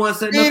he was the one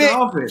setting up the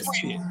offense.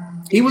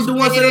 He was the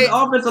one setting up the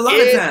offense a lot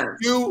of times.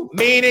 You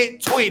mean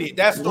it, tweet it.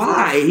 That's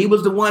why he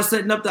was the one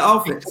setting up the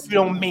offense. If you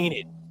don't mean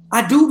it.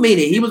 I do mean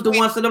it. He was the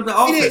one setting up the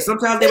offense.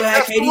 Sometimes they would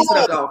have KD set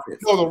up the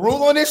offense. So the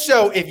rule on this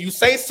show, if you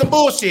say some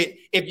bullshit,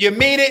 if you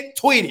mean it,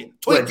 tweet it.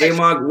 What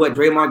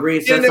Draymond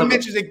Green sets up.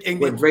 What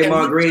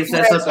Draymond Green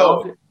sets up the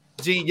offense.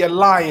 G, you're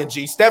lying,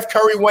 G. Steph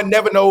Curry was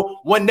never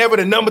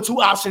the number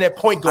 2 option at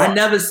point guard. I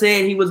never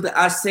said he was.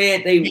 I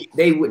said they did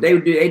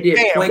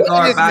point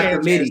guard by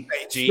committee.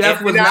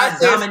 Steph was not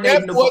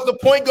dominating. Steph was the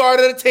point guard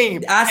of the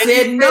team. I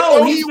said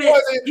no. He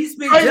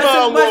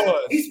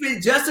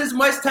spent just as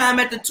much time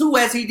at the 2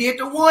 as he did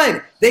the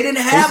 1. They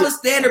didn't have a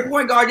standard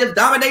point guard just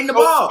dominating the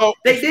ball.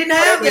 They didn't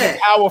have that.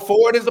 Power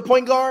forward is the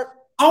point guard.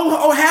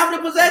 Oh, half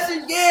the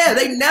possessions. Yeah,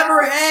 they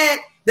never had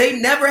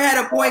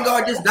a point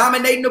guard just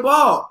dominating the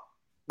ball.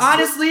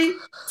 Honestly,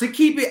 to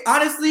keep it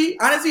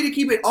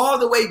all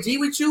the way G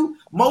with you,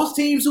 most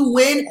teams who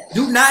win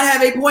do not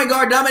have a point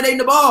guard dominating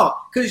the ball,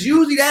 because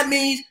usually that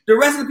means the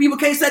rest of the people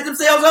can't set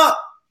themselves up.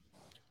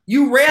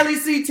 You rarely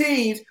see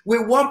teams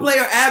with one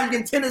player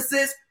averaging 10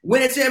 assists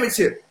win a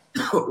championship.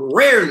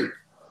 Rarely.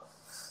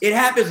 It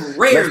happens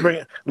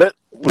rarely.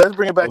 Let's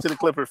bring it back to the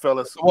Clippers,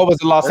 fellas. What was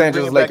the Los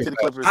Angeles Lakers?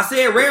 I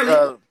said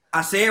rarely.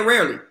 I said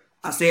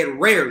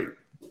rarely.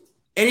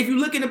 And if you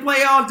look in the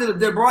playoffs, did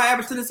LeBron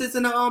average 10 assists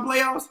in the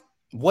playoffs?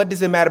 What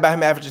does it matter about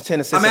him averaging 10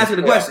 assists? I'm asking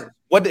the question.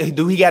 What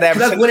do he got to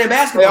average? Because winning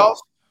basketball.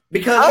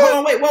 Because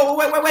hold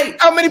on,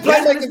 wait. How many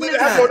playmakers did he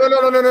have?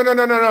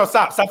 No.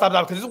 Stop.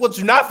 Because this is what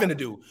you're not finna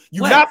do.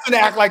 You're not finna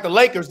act like the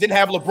Lakers didn't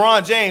have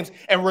LeBron James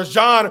and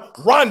Rajon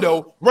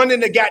Rondo running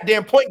the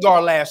goddamn point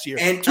guard last year.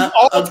 And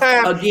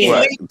all-time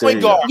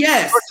point guard.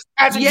 Yes. Versus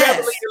Patrick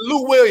Beverly and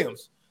Lou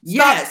Williams.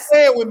 Stop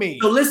saying with me.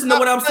 So listen to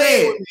what I'm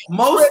saying.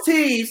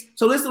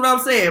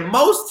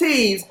 Most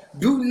teams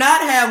do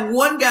not have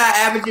one guy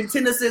averaging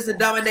 10 assists and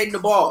dominating the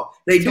ball.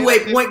 They do a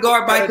point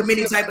guard by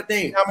committee type of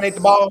thing. Dominate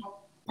the ball?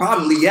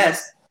 Probably,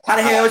 yes. How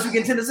the hell else you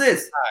get 10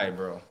 assists? All right,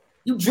 bro.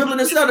 You dribbling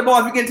the shit out the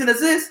ball if you get 10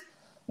 assists?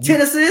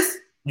 10 assists?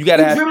 You got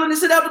to have dribbling the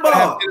shit out the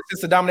ball. 10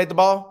 assists to dominate the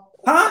ball?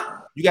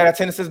 Huh? You got to have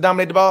 10 assists to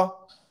dominate the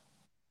ball?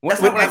 What?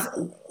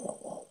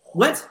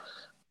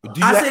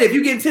 I said if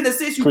you get 10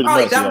 assists, you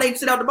probably dominate the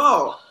shit out the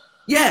ball.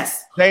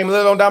 Yes. Dame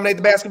Lillard don't dominate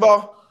the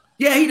basketball?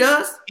 Yeah, he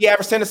does. He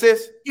averaged 10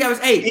 assists? He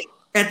averaged 8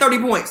 and 30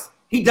 points.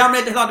 He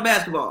dominated the hell out of the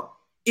basketball.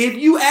 If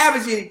you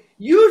averaging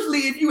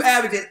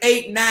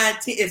 8, 9,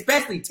 10,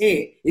 especially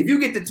 10, if you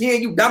get to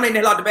 10, you dominate the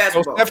hell out of the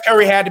basketball. So Steph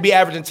Curry had to be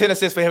averaging 10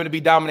 assists for him to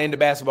be dominating the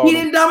basketball. He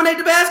didn't dominate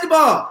the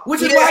basketball,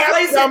 which is why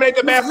Clay said dominate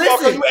the basketball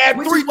because you had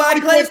 3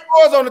 point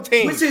scores on the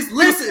team. Which is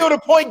still the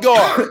point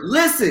guard.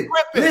 listen.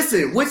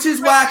 Which is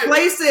why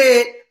Clay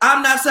said,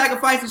 "I'm not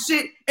sacrificing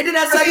shit," and then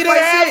that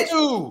sacrifice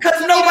shit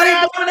because nobody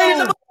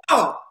dominated the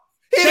ball.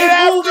 He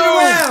didn't moved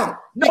around.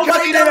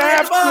 Nobody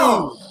dominated the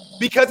ball.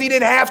 Because he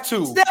didn't have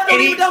to. Steph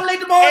don't even dominate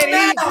the ball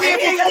now. He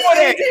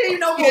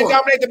didn't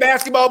dominate the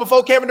basketball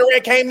before Kevin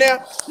Durant came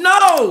there?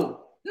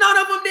 No. None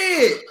of them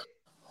did.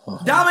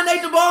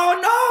 Dominate the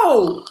ball?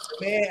 No.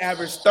 Man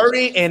averaged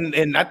 30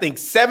 and I think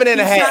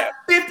 7.5.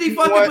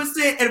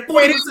 50% and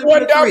 40%. He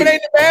wasn't dominating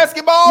the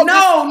basketball?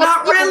 No,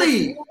 not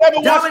really.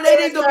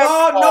 Dominating the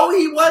ball? No,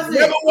 he wasn't.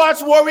 Never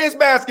watched Warriors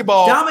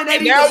basketball.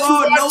 Dominating the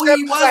ball? No,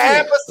 he wasn't.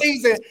 Half a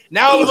season.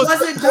 Now he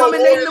wasn't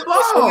dominating the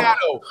ball.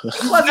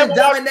 He wasn't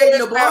dominating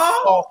the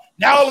ball.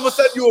 Now all of a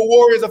sudden you're a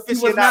Warriors aficionado.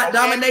 He was not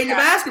dominating the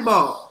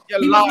basketball. He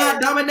was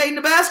not dominating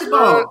the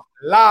basketball.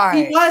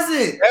 Lie. He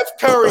wasn't. Steph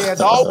Curry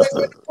has always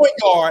been the point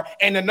guard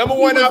and the number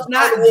one out.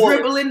 Not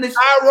dribbling the.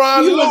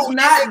 Tyronn He was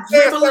not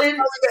dribbling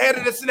the head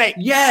of the snake.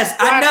 Yes,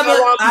 I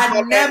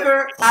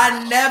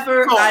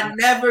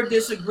never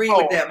disagree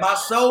with that. My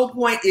sole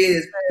point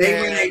is they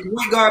were a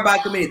point guard by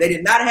committee. They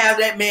did not have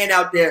that man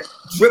out there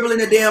dribbling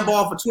the damn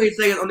ball for 20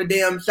 seconds on the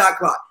damn shot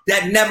clock.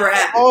 That never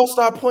happened.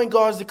 All-star point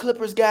guards the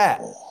Clippers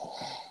got.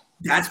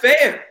 That's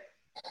fair.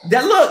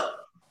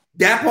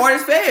 That part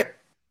is fair.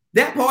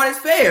 That part is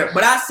fair,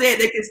 but I said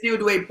they can still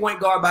do a point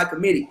guard by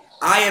committee.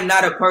 I am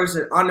not a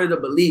person under the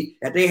belief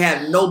that they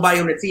have nobody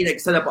on the team that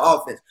can set up an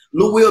offense.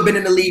 Lou Will been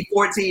in the league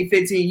 14,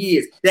 15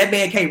 years. That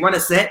man can't run a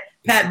set.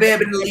 Pat Bev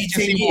been in the league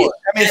 10 years.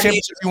 How many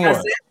championships he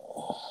won?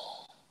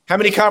 How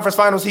many conference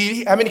finals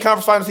he have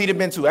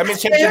been to? How many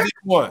championships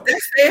he won?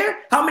 That's fair.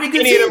 How many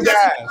good teams?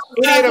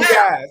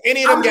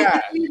 Any of them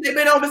guys. They've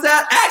been on the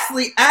side.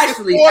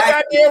 Actually,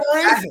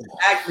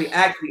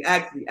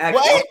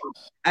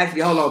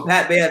 hold on.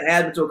 Pat Bev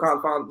has been to a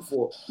conference final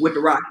before with the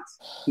Rockets.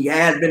 He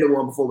has been to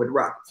one before with the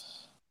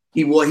Rockets.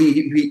 He was.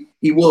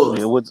 He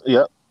was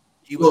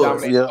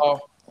dominating.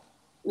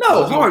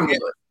 No, Harden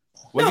was.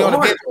 Was he on the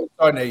bench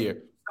starting that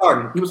year?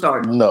 He was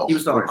starting. No, he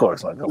was starting. Of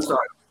course not.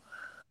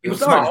 He was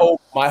starting.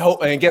 My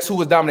hope, and guess who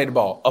was dominating the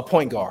ball? A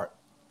point guard.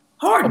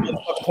 Harden.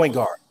 A point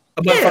guard.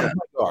 A motherfucking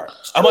point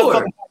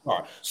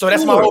guard. So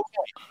that's my whole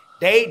point.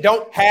 They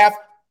don't have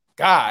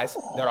guys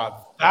that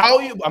are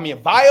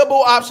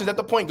viable options at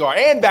the point guard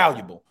and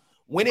valuable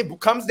when it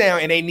comes down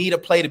and they need a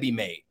play to be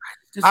made.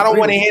 I don't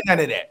want to hear none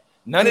of that.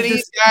 None of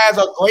these guys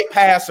are great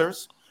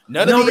passers.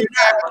 None of these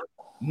guys.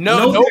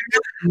 None of them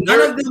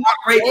are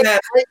great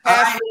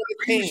passers.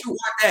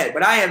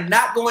 But I am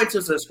not going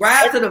to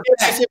subscribe to the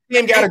fact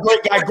team got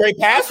great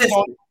passes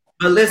on it.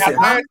 But listen,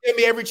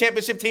 every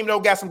championship team though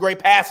got some great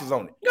passes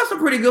on it. You got some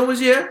pretty good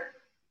ones, yeah.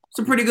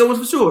 Some pretty good ones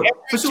for sure.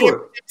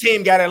 Every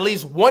team got at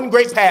least one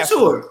great pass.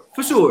 For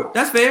sure.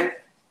 That's fair.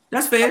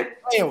 That's fair.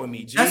 Playing with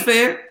me, G. That's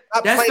fair.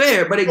 That's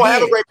fair. But They again, don't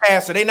have a great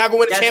passer. They're not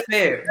going to that's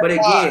championship.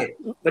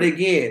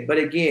 fair. But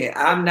again,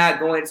 I'm not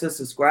going to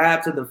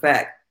subscribe to the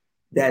fact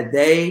that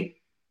they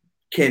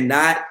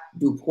cannot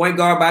do point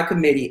guard by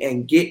committee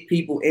and get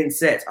people in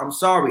sets. I'm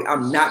sorry.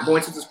 I'm not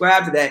going to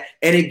subscribe to that.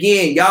 And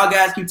again, y'all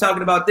guys keep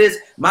talking about this.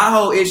 My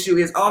whole issue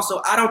is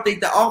also I don't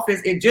think the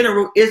offense in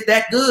general is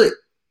that good.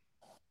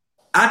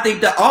 I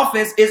think the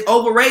offense is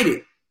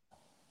overrated.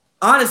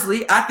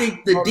 Honestly, I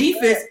think the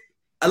defense.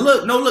 I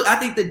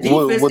think the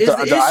defense is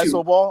the issue.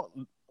 ISO ball?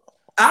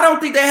 I don't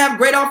think they have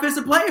great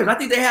offensive players. I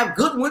think they have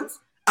good ones.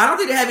 I don't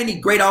think they have any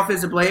great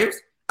offensive players.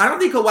 I don't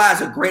think Kawhi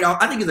is a great.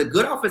 I think he's a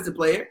good offensive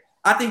player.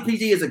 I think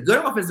PG is a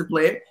good offensive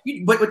player.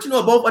 But you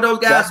know, both of those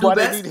guys do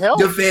best.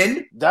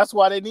 Defend. That's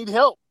why they need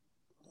help.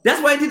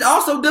 That's why they need to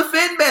also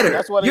defend better.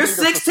 That's why you're need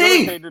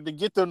 16th to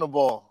get them the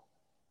ball,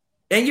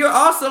 and you're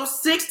also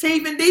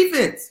 16th in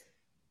defense,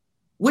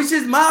 which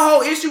is my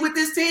whole issue with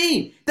this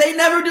team. They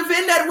never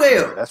defend that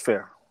well. That's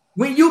fair.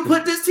 When you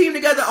put this team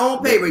together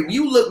on paper,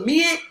 you look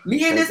me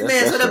and this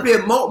man set up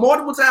here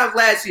multiple times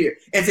last year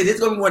and said this is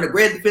going to be one of the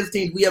greatest defense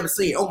teams we ever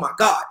seen. Oh my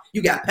God,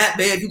 you got Pat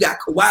Bev, you got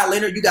Kawhi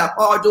Leonard, you got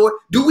Paul George.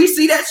 Do we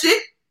see that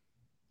shit?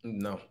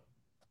 No.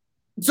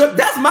 So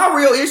that's my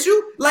real issue.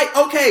 Like,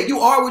 okay, you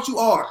are what you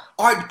are.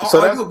 Are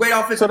you a great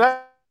offensive?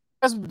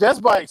 So that's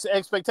by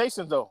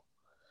expectations, though.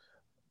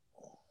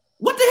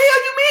 What the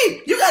hell you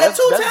mean? You got a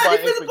two-time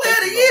defensive player of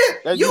the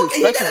year. You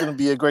expect him to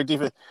be a great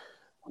defense.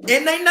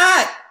 And they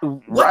not.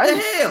 What the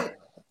hell?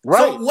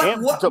 Right.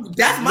 So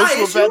that's my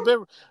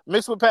issue.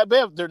 Mixed with Pat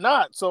Bev, they're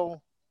not.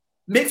 So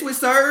mixed with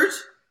Serge,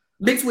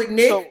 mixed with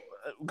Nick,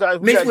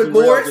 guys, mixed with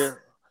Boris.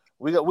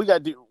 We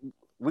got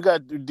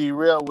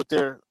derailed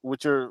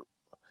with your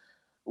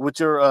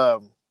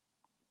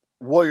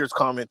Warriors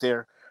comment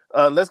there.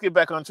 Let's get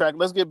back on track.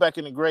 Let's get back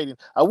into grading.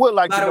 I would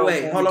like to know.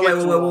 Wait. Hold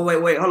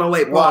on.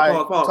 Wait.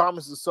 Paul.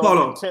 Thomas is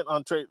so intent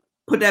on trade.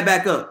 Put that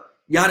back up.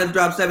 Giannis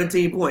dropped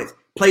 17 points.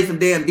 Play some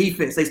damn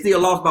defense. They still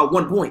lost by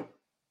 1 point.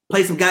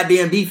 Play some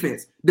goddamn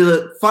defense.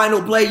 The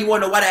final play, you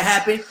want to know why that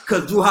happened?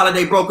 Because Drew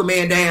Holiday broke a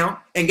man down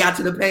and got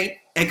to the paint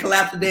and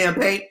collapsed the damn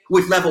paint,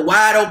 which left a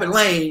wide open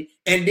lane.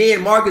 And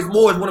then Marcus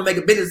Morris want to make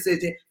a business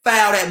decision.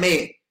 Foul that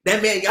man.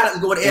 That man got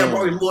to go to the air.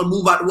 Marcus Morris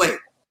move out the way.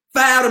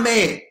 Foul the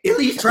man. At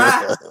least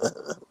try.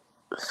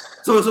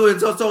 So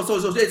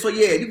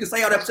yeah, you can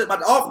say all that shit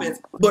about the offense,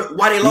 but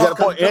why they lost?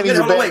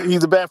 And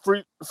he's a bad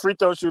free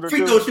throw shooter.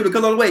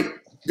 Come on, wait.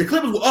 The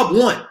Clippers were up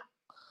 1.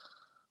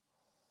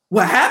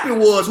 What happened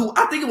was,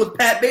 I think it was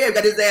Pat Bev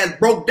got his ass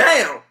broke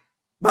down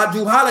by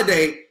Drew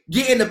Holiday,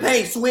 get in the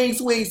paint,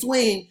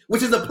 swing,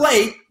 which is a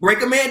play,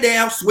 break a man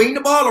down, swing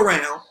the ball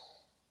around,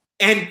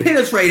 and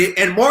penetrate it.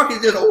 And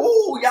Marcus just,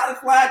 y'all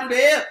just fly through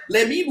the air.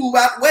 Let me move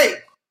out the way.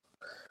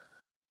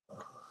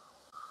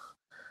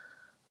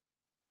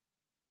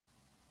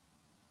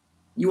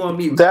 You want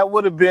me? That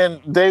would have been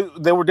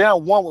they were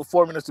down 1 with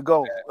 4 minutes to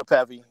go.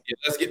 Pappy.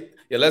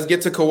 Let's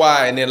get to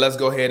Kawhi and then let's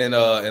go ahead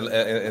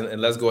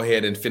and let's go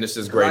ahead and finish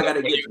this grade.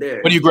 What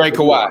do you grade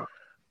Kawhi?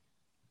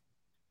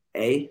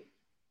 A.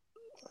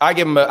 I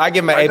give him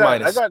an A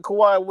minus. I got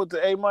Kawhi with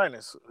the A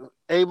minus.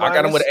 I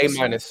got him with an A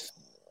minus.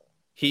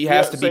 He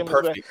has to be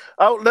perfect.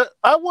 I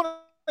want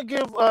to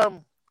give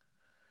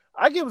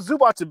I give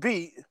Zubac a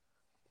B.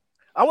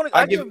 I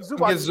give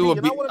Zu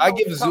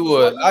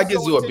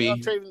a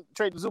B.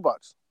 Trading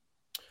Zubac.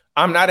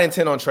 I'm not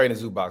intent on trading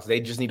Zubac. They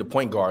just need a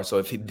point guard. So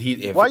if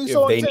why are you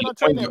so intent on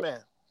trading that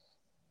man?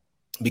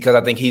 Because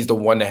I think he's the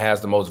one that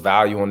has the most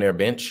value on their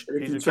bench.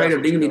 If you trade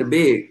him, then you need a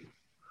big.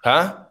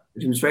 Huh?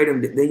 If you trade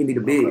him, then you need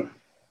a big.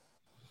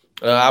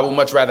 I would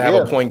much rather have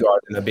a point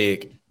guard than a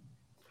big.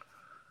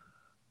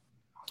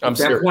 I'm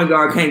serious. That point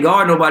guard can't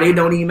guard nobody. It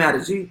don't even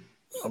matter, G.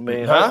 I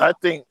mean, I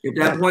think if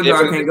that point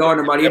guard can't guard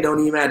nobody, it don't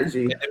even matter,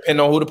 G. It depends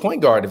on who the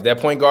point guard. If that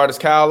point guard is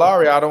Kyle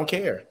Lowry, I don't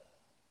care.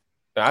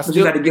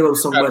 You got to give up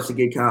so much to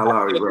get Kyle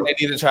Lowry, bro. They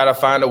need to try to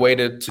find a way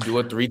to do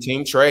a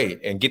 3-team trade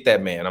and get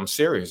that man. I'm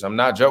serious. I'm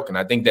not joking.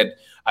 I think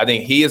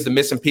he is the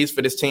missing piece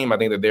for this team. I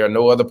think that there are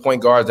no other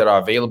point guards that are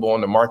available on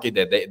the market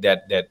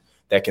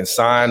that can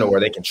sign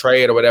or they can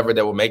trade or whatever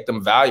that will make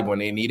them valuable.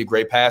 And they need a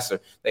great passer.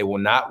 They will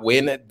not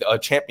win a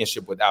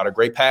championship without a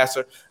great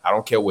passer. I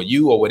don't care what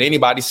you or what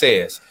anybody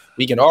says.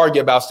 We can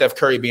argue about Steph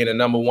Curry being the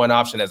number 1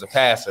 option as a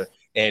passer,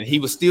 and he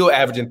was still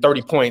averaging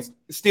 30 points,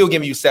 still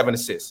giving you 7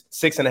 assists,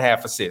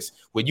 6.5 assists.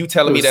 Were you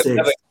telling me that it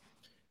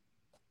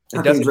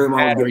doesn't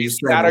matter? He's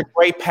not a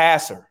great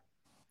passer.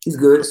 He's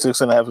good.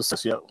 6.5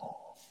 assists, yeah.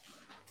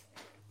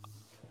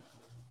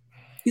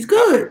 He's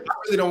good. I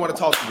really don't want to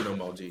talk to you no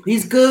more, G.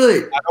 He's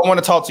good. I don't want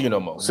to talk to you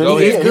no more. So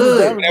he's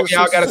good. Whatever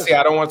y'all got to say,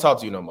 I don't want to talk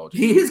to you no more, G.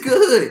 He is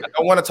good.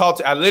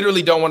 I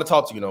literally don't want to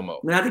talk to you no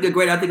more. Man, I think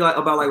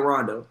about like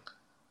Rondo.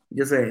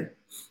 Just saying.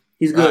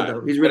 He's good,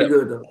 though. He's really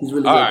good, though. He's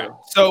really good. Right.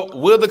 So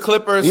will the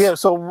Clippers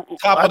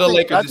top of the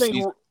Lakers this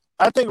season?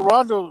 I think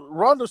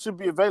Rondo should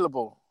be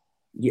available.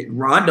 Yeah,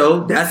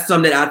 Rondo, that's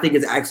something that I think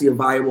is actually a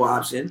viable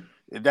option.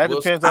 That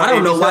depends. I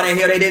don't know why the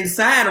hell they didn't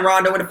sign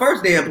Rondo in the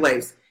first damn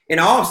place in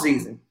the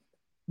offseason.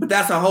 But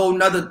that's a whole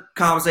nother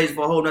conversation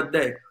for a whole nother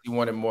day. He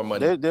wanted more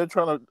money. They're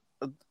trying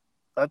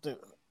to.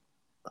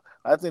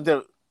 I think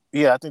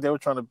they were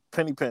trying to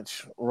penny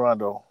pinch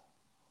Rondo.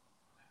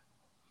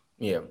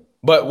 Yeah,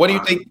 but what do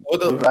you think?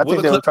 I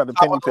think they were trying to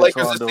penny pinch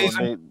Rondo,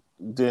 and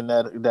they did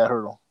that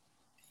hurdle.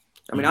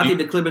 I mean, I think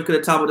the Clippers could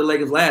have toppled the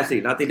Lakers last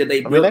season. I think that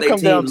they built their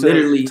team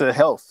literally to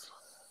health.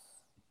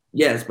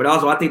 Yes, but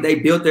also I think they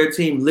built their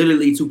team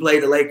literally to play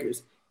the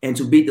Lakers and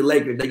to beat the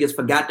Lakers. They just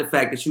forgot the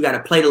fact that you got to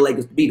play the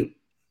Lakers to beat them.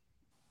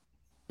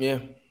 Yeah.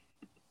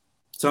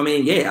 So, I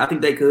mean, yeah, I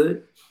think they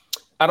could.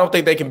 I don't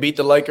think they can beat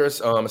the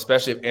Lakers,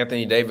 especially if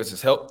Anthony Davis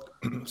is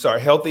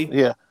healthy.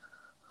 Yeah.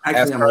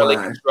 As currently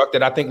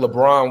constructed, I think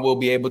LeBron will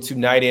be able to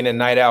night in and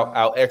night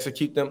out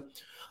execute them.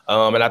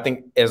 And I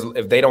think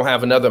if they don't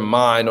have another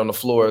mind on the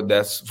floor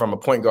that's from a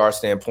point guard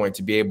standpoint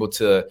to be able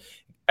to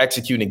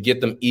execute and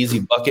get them easy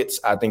buckets,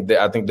 I think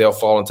they'll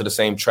fall into the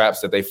same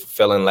traps that they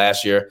fell in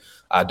last year.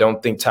 I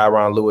don't think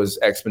Tyronn Lue is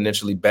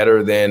exponentially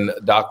better than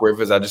Doc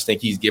Rivers. I just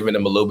think he's giving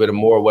them a little bit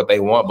more of what they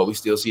want, but we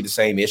still see the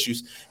same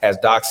issues. As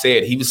Doc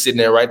said, he was sitting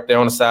there right there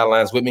on the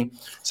sidelines with me.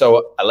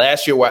 So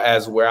last year, where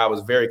I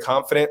was very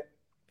confident,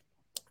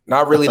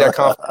 not really that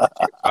confident.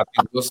 I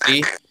think we'll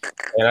see.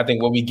 And I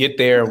think when we get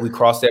there and we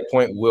cross that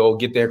point, we'll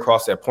get there,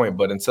 cross that point.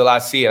 But until I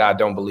see it, I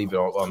don't believe it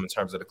in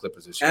terms of the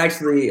Clippers this year.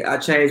 Actually, I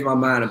changed my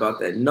mind about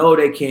that. No,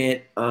 they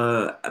can't.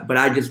 But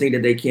I just think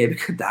that they can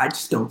because I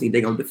just don't think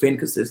they're going to defend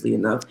consistently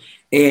enough.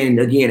 And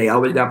again, they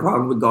always got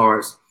problems with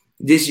guards.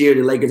 This year,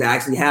 the Lakers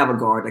actually have a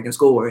guard that can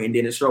score, and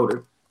Dennis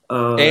Schroeder.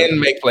 And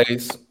make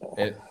plays.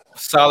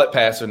 Solid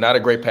passer, not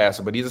a great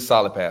passer, but he's a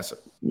solid passer.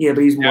 Yeah,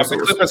 but he's more.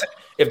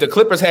 If the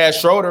Clippers had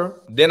Schroeder,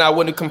 then I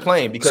wouldn't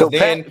complain because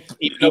then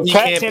even though he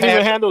can't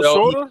even handle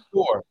Schroeder,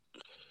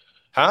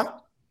 huh?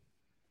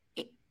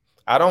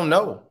 I don't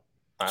know.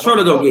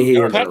 Schroeder gonna get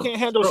his. Pat can't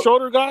handle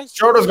Schroeder, guys.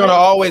 Schroeder's gonna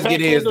always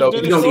get his though.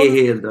 He's gonna get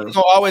his though. He's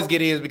gonna always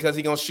get his because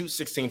he's gonna shoot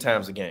 16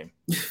 times a game.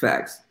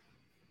 Facts.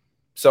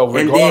 So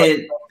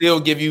regardless, he's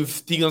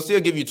gonna still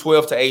give you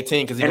 12 to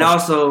 18 because and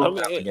also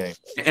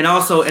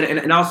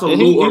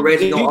Lou or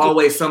Reggie gonna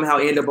always somehow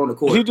end up on the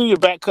court. He do your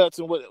back cuts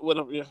and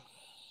whatever. Yeah.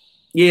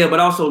 Yeah, but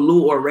also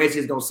Lou or Reggie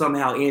is gonna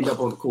somehow end up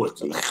on the court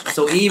too.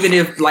 So even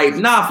if for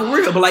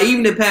real, but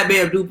even if Pat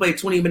Bev do play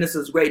 20 minutes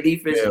of great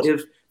defense,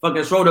 if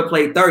fucking Schroeder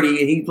played 30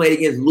 and he played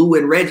against Lou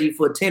and Reggie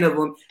for 10 of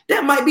them,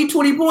 that might be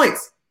 20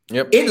 points.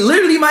 Yep. It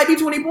literally might be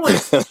 20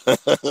 points.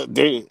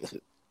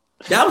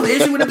 That was the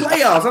issue with the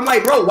playoffs. I'm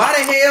like, bro, why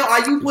the hell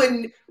are you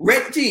putting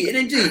Reggie and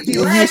then G?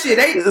 Last year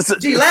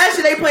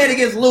they playing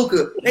against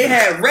Luka. They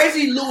had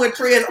Reggie, Lou, and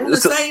Trez on the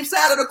same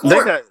side of the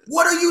court.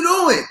 What are you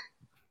doing?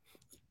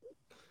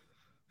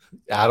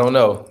 I don't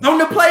know. On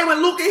the play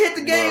when Luka hit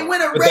the game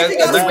winner, Reggie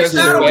got switched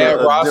out.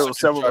 There were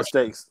several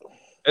mistakes.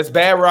 It's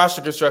bad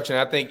roster construction.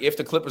 I think if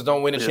the Clippers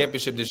don't win a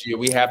championship this year,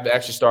 we have to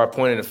actually start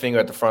pointing the finger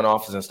at the front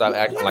office and stop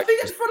acting like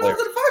the front office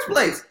in the first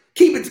place.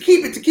 Keep it. Let's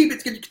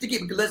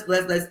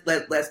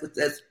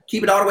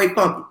keep it all the way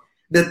funky.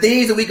 The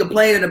things that we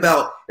complaining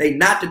about, they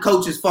not the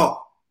coach's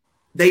fault.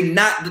 They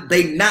not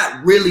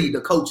really the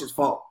coach's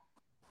fault.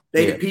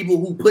 They the people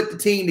who put the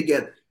team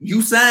together.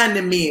 You signed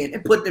them in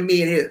and put them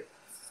in here.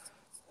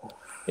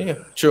 Yeah,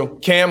 true.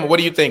 Cam, what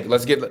do you think?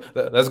 Let's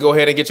go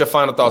ahead and get your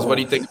final thoughts. What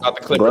do you think about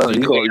the Clippers? Bro,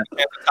 you think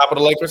at the top of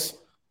the Lakers?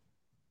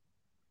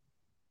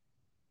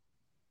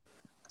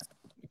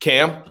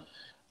 Cam?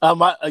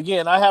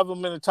 I have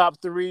them in the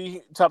top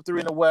three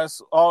in the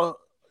West.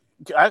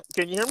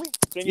 Can you hear me?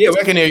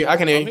 I can hear you.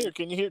 I'm here.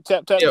 Can you hear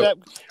tap?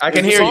 I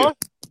can hear you.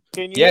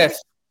 Can you?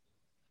 Yes.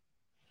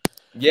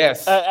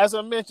 Yes. As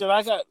I mentioned,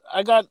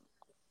 I got.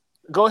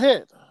 Go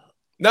ahead.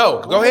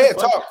 No, go ahead.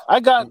 Talk. I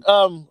got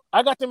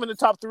them in the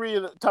top three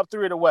of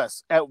the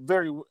West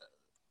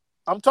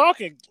I'm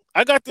talking.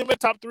 I got them at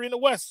top 3 in the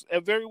West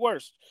at very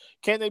worst.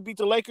 Can they beat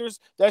the Lakers?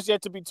 That's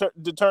yet to be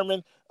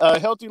determined. A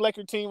healthy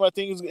Laker team, I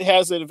think,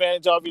 has an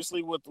advantage,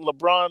 obviously, with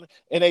LeBron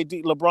and AD.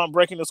 LeBron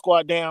breaking the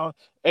squad down.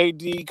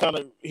 AD he's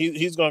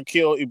going to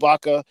kill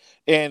Ibaka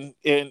and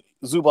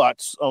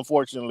Zubac,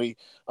 unfortunately.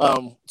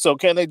 So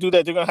can they do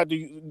that? They're going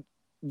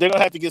to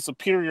have to get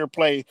superior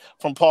play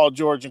from Paul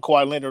George and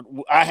Kawhi Leonard.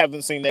 I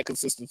haven't seen that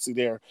consistency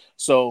there.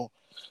 So,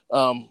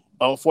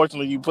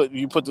 unfortunately, you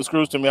put the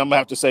screws to me. I'm gonna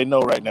have to say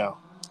no right now.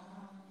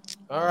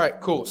 All right,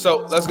 cool.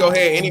 So let's go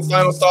ahead. Any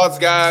final thoughts,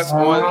 guys?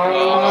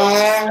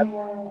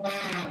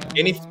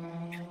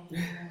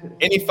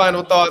 Any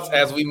final thoughts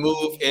as we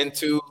move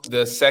into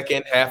the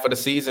second half of the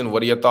season?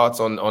 What are your thoughts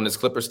on this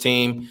Clippers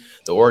team,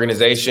 the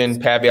organization?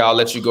 Pavi, I'll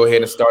let you go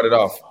ahead and start it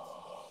off.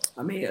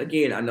 I mean,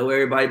 again, I know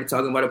everybody be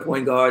talking about a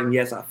point guard, and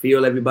yes, I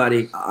feel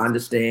everybody. I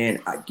understand.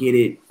 I get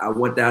it. I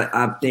want that.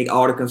 I think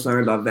all the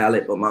concerns are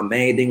valid, but my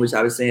main thing, which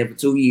I've been saying for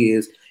 2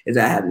 years, is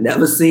I have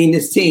never seen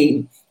this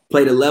team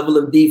play the level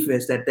of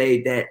defense that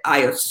I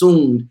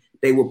assumed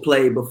they would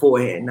play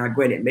beforehand. Now,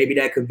 granted, maybe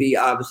that could be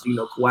obviously,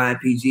 Kawhi and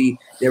PG,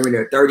 they're in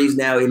their 30s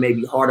now. It may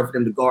be harder for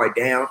them to guard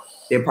down.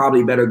 They're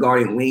probably better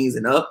guarding wings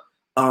and up.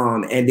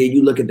 And then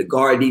you look at the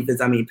guard defense.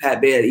 I mean, Pat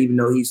Bev, even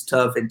though he's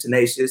tough and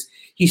tenacious,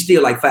 he's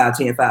still like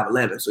 5'10",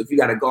 5'11". So if you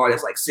got a guard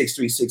that's like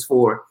 6'3",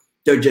 6'4",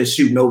 they're just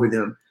shooting over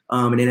them.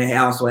 And then they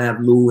also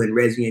have Lou and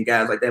Reggie and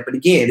guys like that. But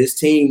again, this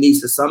team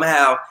needs to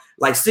somehow,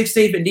 like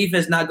 16th in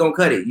defense, not going to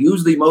cut it.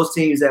 Usually most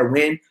teams that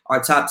win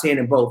are top 10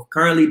 in both.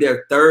 Currently,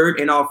 they're 3rd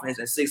in offense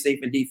and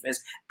 16th in defense.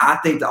 I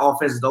think the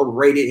offense is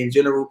overrated in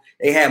general.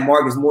 They had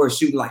Marcus Morris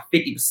shooting like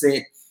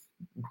 50%.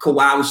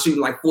 Kawhi was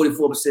shooting like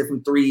 44%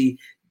 from 3.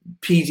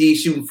 PG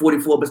shooting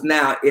 44%. But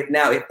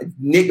now if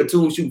Nick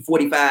Batum shooting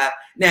 45,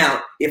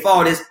 now if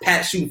all this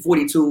Pat shooting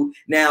 42,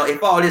 now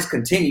if all this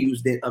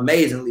continues, then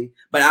amazingly.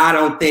 But I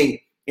don't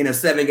think in a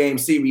 7-game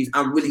series,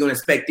 I'm really going to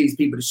expect these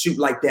people to shoot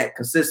like that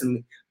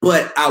consistently.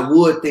 But I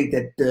would think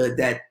that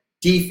that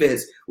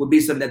defense would be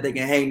something that they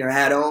can hang their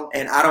hat on.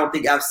 And I don't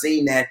think I've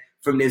seen that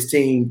from this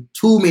team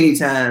too many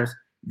times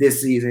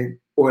this season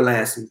or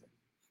last season.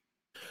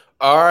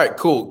 All right,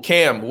 cool.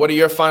 Cam, what are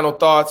your final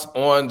thoughts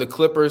on the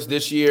Clippers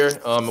this year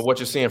and what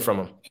you're seeing from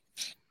them?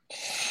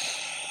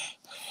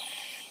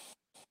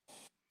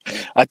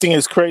 I think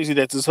it's crazy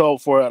that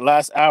for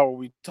last hour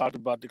we talked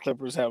about the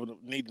Clippers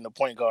needing a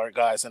point guard,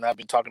 guys, and I've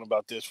been talking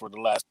about this for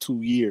the last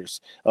 2 years.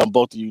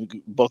 Both of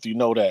you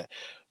know that.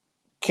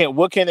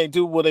 What can they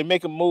do? Will they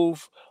make a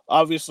move?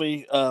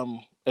 Obviously,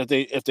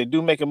 if they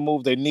do make a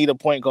move, they need a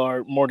point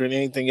guard more than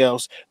anything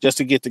else, just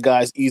to get the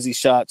guys easy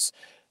shots.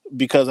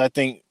 Because I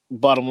think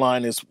bottom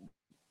line is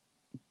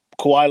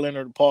Kawhi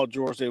Leonard and Paul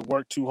George, they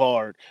work too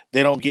hard.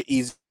 They don't get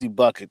easy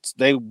buckets.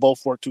 They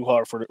both work too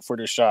hard for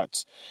their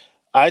shots.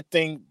 I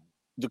think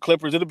the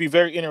Clippers, it'll be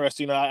very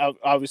interesting.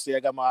 Obviously, I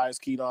got my eyes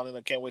keyed on it.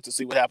 I can't wait to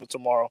see what happens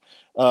tomorrow.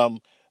 On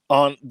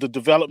the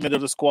development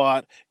of the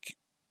squad,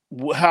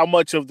 how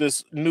much of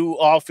this new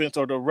offense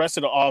or the rest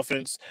of the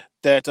offense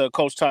that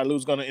Coach Ty Lue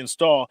is going to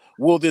install,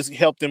 will this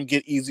help them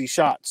get easy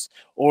shots?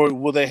 Or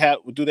do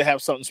they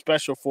have something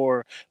special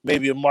for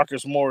maybe a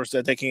Marcus Morris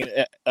that they can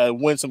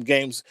win some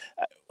games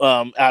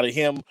out of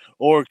him?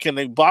 Or can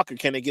they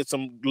get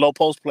some low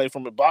post play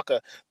from Ibaka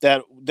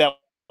that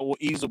will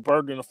ease the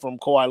burden from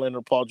Kawhi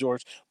Leonard, Paul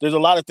George? There's a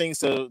lot of things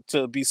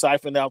to be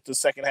siphoned out the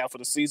second half of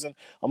the season.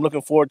 I'm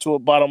looking forward to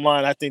it. Bottom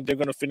line, I think they're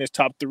going to finish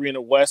top 3 in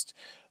the West.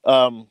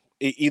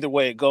 Either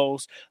way it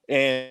goes.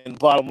 And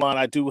bottom line,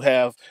 I do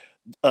have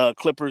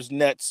Clippers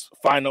Nets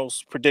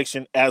finals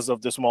prediction as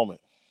of this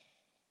moment.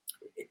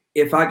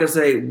 If I could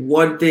say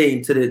one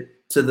thing to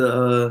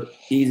the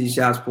easy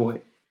shots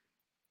point,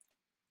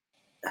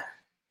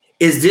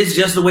 is this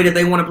just the way that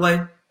they want to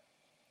play?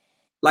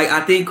 Like,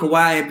 I think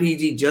Kawhi and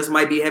PG just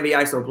might be heavy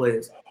ISO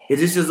players. Is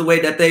this just the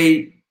way that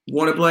they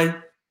want to play?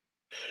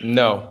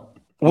 No.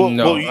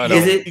 No,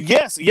 is it?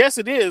 Yes,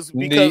 it is.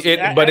 Because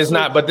but it's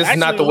not. But this is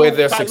not the way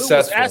they're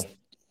successful.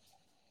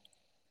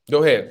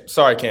 Go ahead.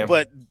 Sorry, Cam.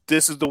 But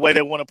this is the way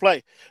they want to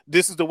play.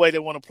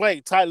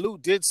 Ty Lue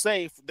did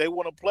say they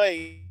want to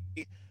play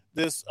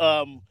this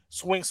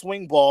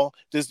swing ball,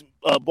 this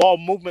ball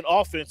movement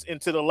offense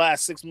into the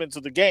last 6 minutes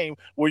of the game,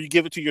 where you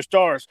give it to your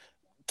stars.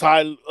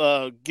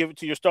 Give it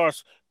to your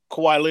stars,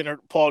 Kawhi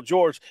Leonard, Paul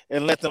George,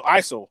 and let them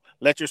ISO.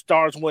 Let your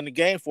stars win the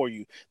game for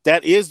you.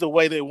 That is the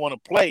way they want to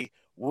play.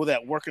 Will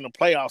that work in the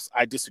playoffs?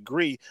 I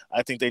disagree.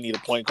 I think they need a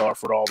point guard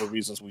for all the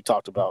reasons we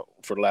talked about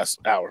for the last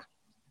hour.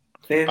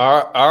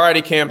 All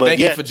righty, Cam. Thank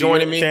you for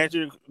joining me.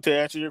 To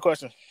answer your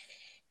question.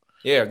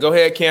 Yeah, go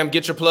ahead, Cam.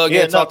 Get your plug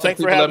in. Talk to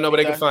people. Let them know where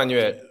they can find you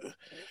at.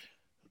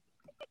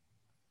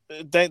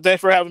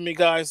 Thanks for having me,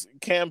 guys.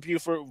 Cam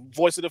Buford,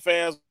 Voice of the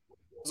Fans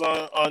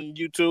on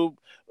YouTube.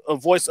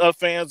 Voice of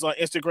Fans on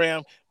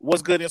Instagram.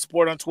 What's Good in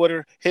Sport on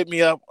Twitter. Hit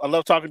me up. I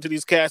love talking to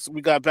these cats.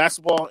 We got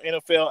basketball,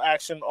 NFL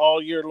action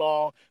all year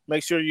long.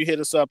 Make sure you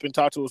hit us up and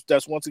talk to us.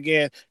 That's once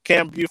again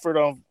Cam Buford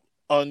on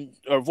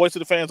Voice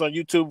of the Fans on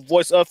YouTube,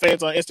 Voice of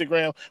Fans on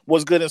Instagram,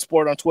 What's Good in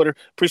Sport on Twitter.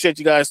 Appreciate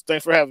you guys.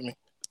 Thanks for having me.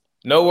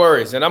 No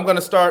worries. And I'm going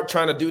to start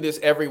trying to do this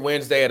every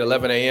Wednesday at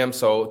 11 a.m.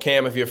 So,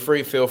 Cam, if you're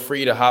free, feel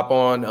free to hop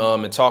on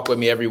and talk with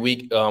me every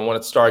week. I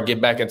want to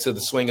get back into the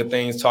swing of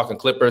things, talking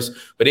Clippers.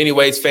 But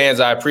anyways, fans,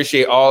 I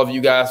appreciate all of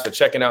you guys for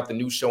checking out the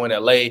new show in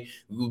LA.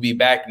 We will be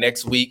back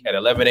next week at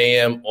 11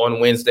 a.m. on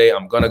Wednesday.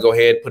 I'm going to go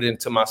ahead, put it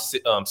into my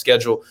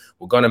schedule.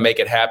 We're going to make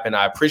it happen.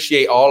 I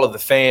appreciate all of the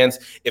fans.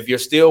 If you're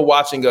still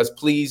watching us,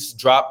 please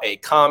drop a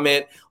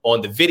comment on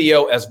the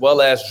video, as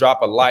well as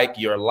drop a like.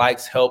 Your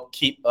likes help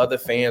keep other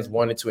fans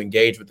wanting to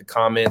engage with the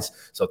comments.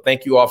 So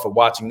thank you all for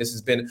watching. This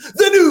has been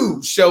the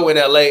new show in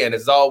LA. And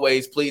as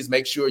always, please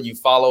make sure you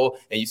follow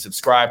and you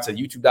subscribe to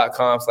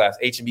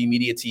youtube.com/HNB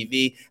Media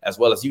TV, as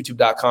well as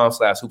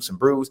youtube.com/Hoops and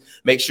Brews.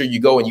 Make sure you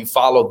go and you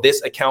follow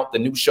this account, the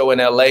new show in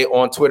LA,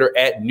 on Twitter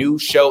at New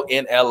Show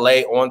in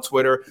LA on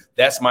Twitter.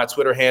 That's my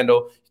Twitter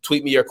handle.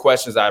 Tweet me your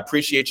questions. I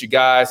appreciate you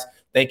guys.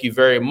 Thank you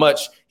very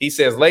much. He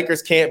says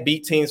Lakers can't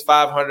beat teams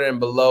 500 and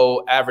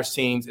below, average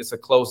teams. It's a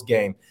close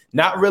game.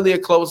 Not really a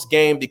close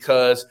game,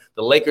 because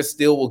the Lakers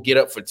still will get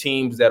up for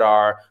teams that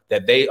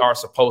they are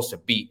supposed to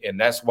beat. And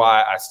that's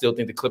why I still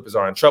think the Clippers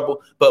are in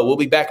trouble. But we'll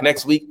be back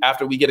next week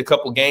after we get a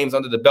couple games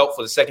under the belt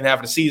for the second half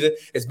of the season.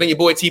 It's been your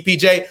boy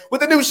TPJ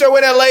with the new show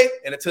in LA.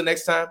 And until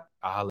next time,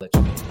 I'll let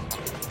you know.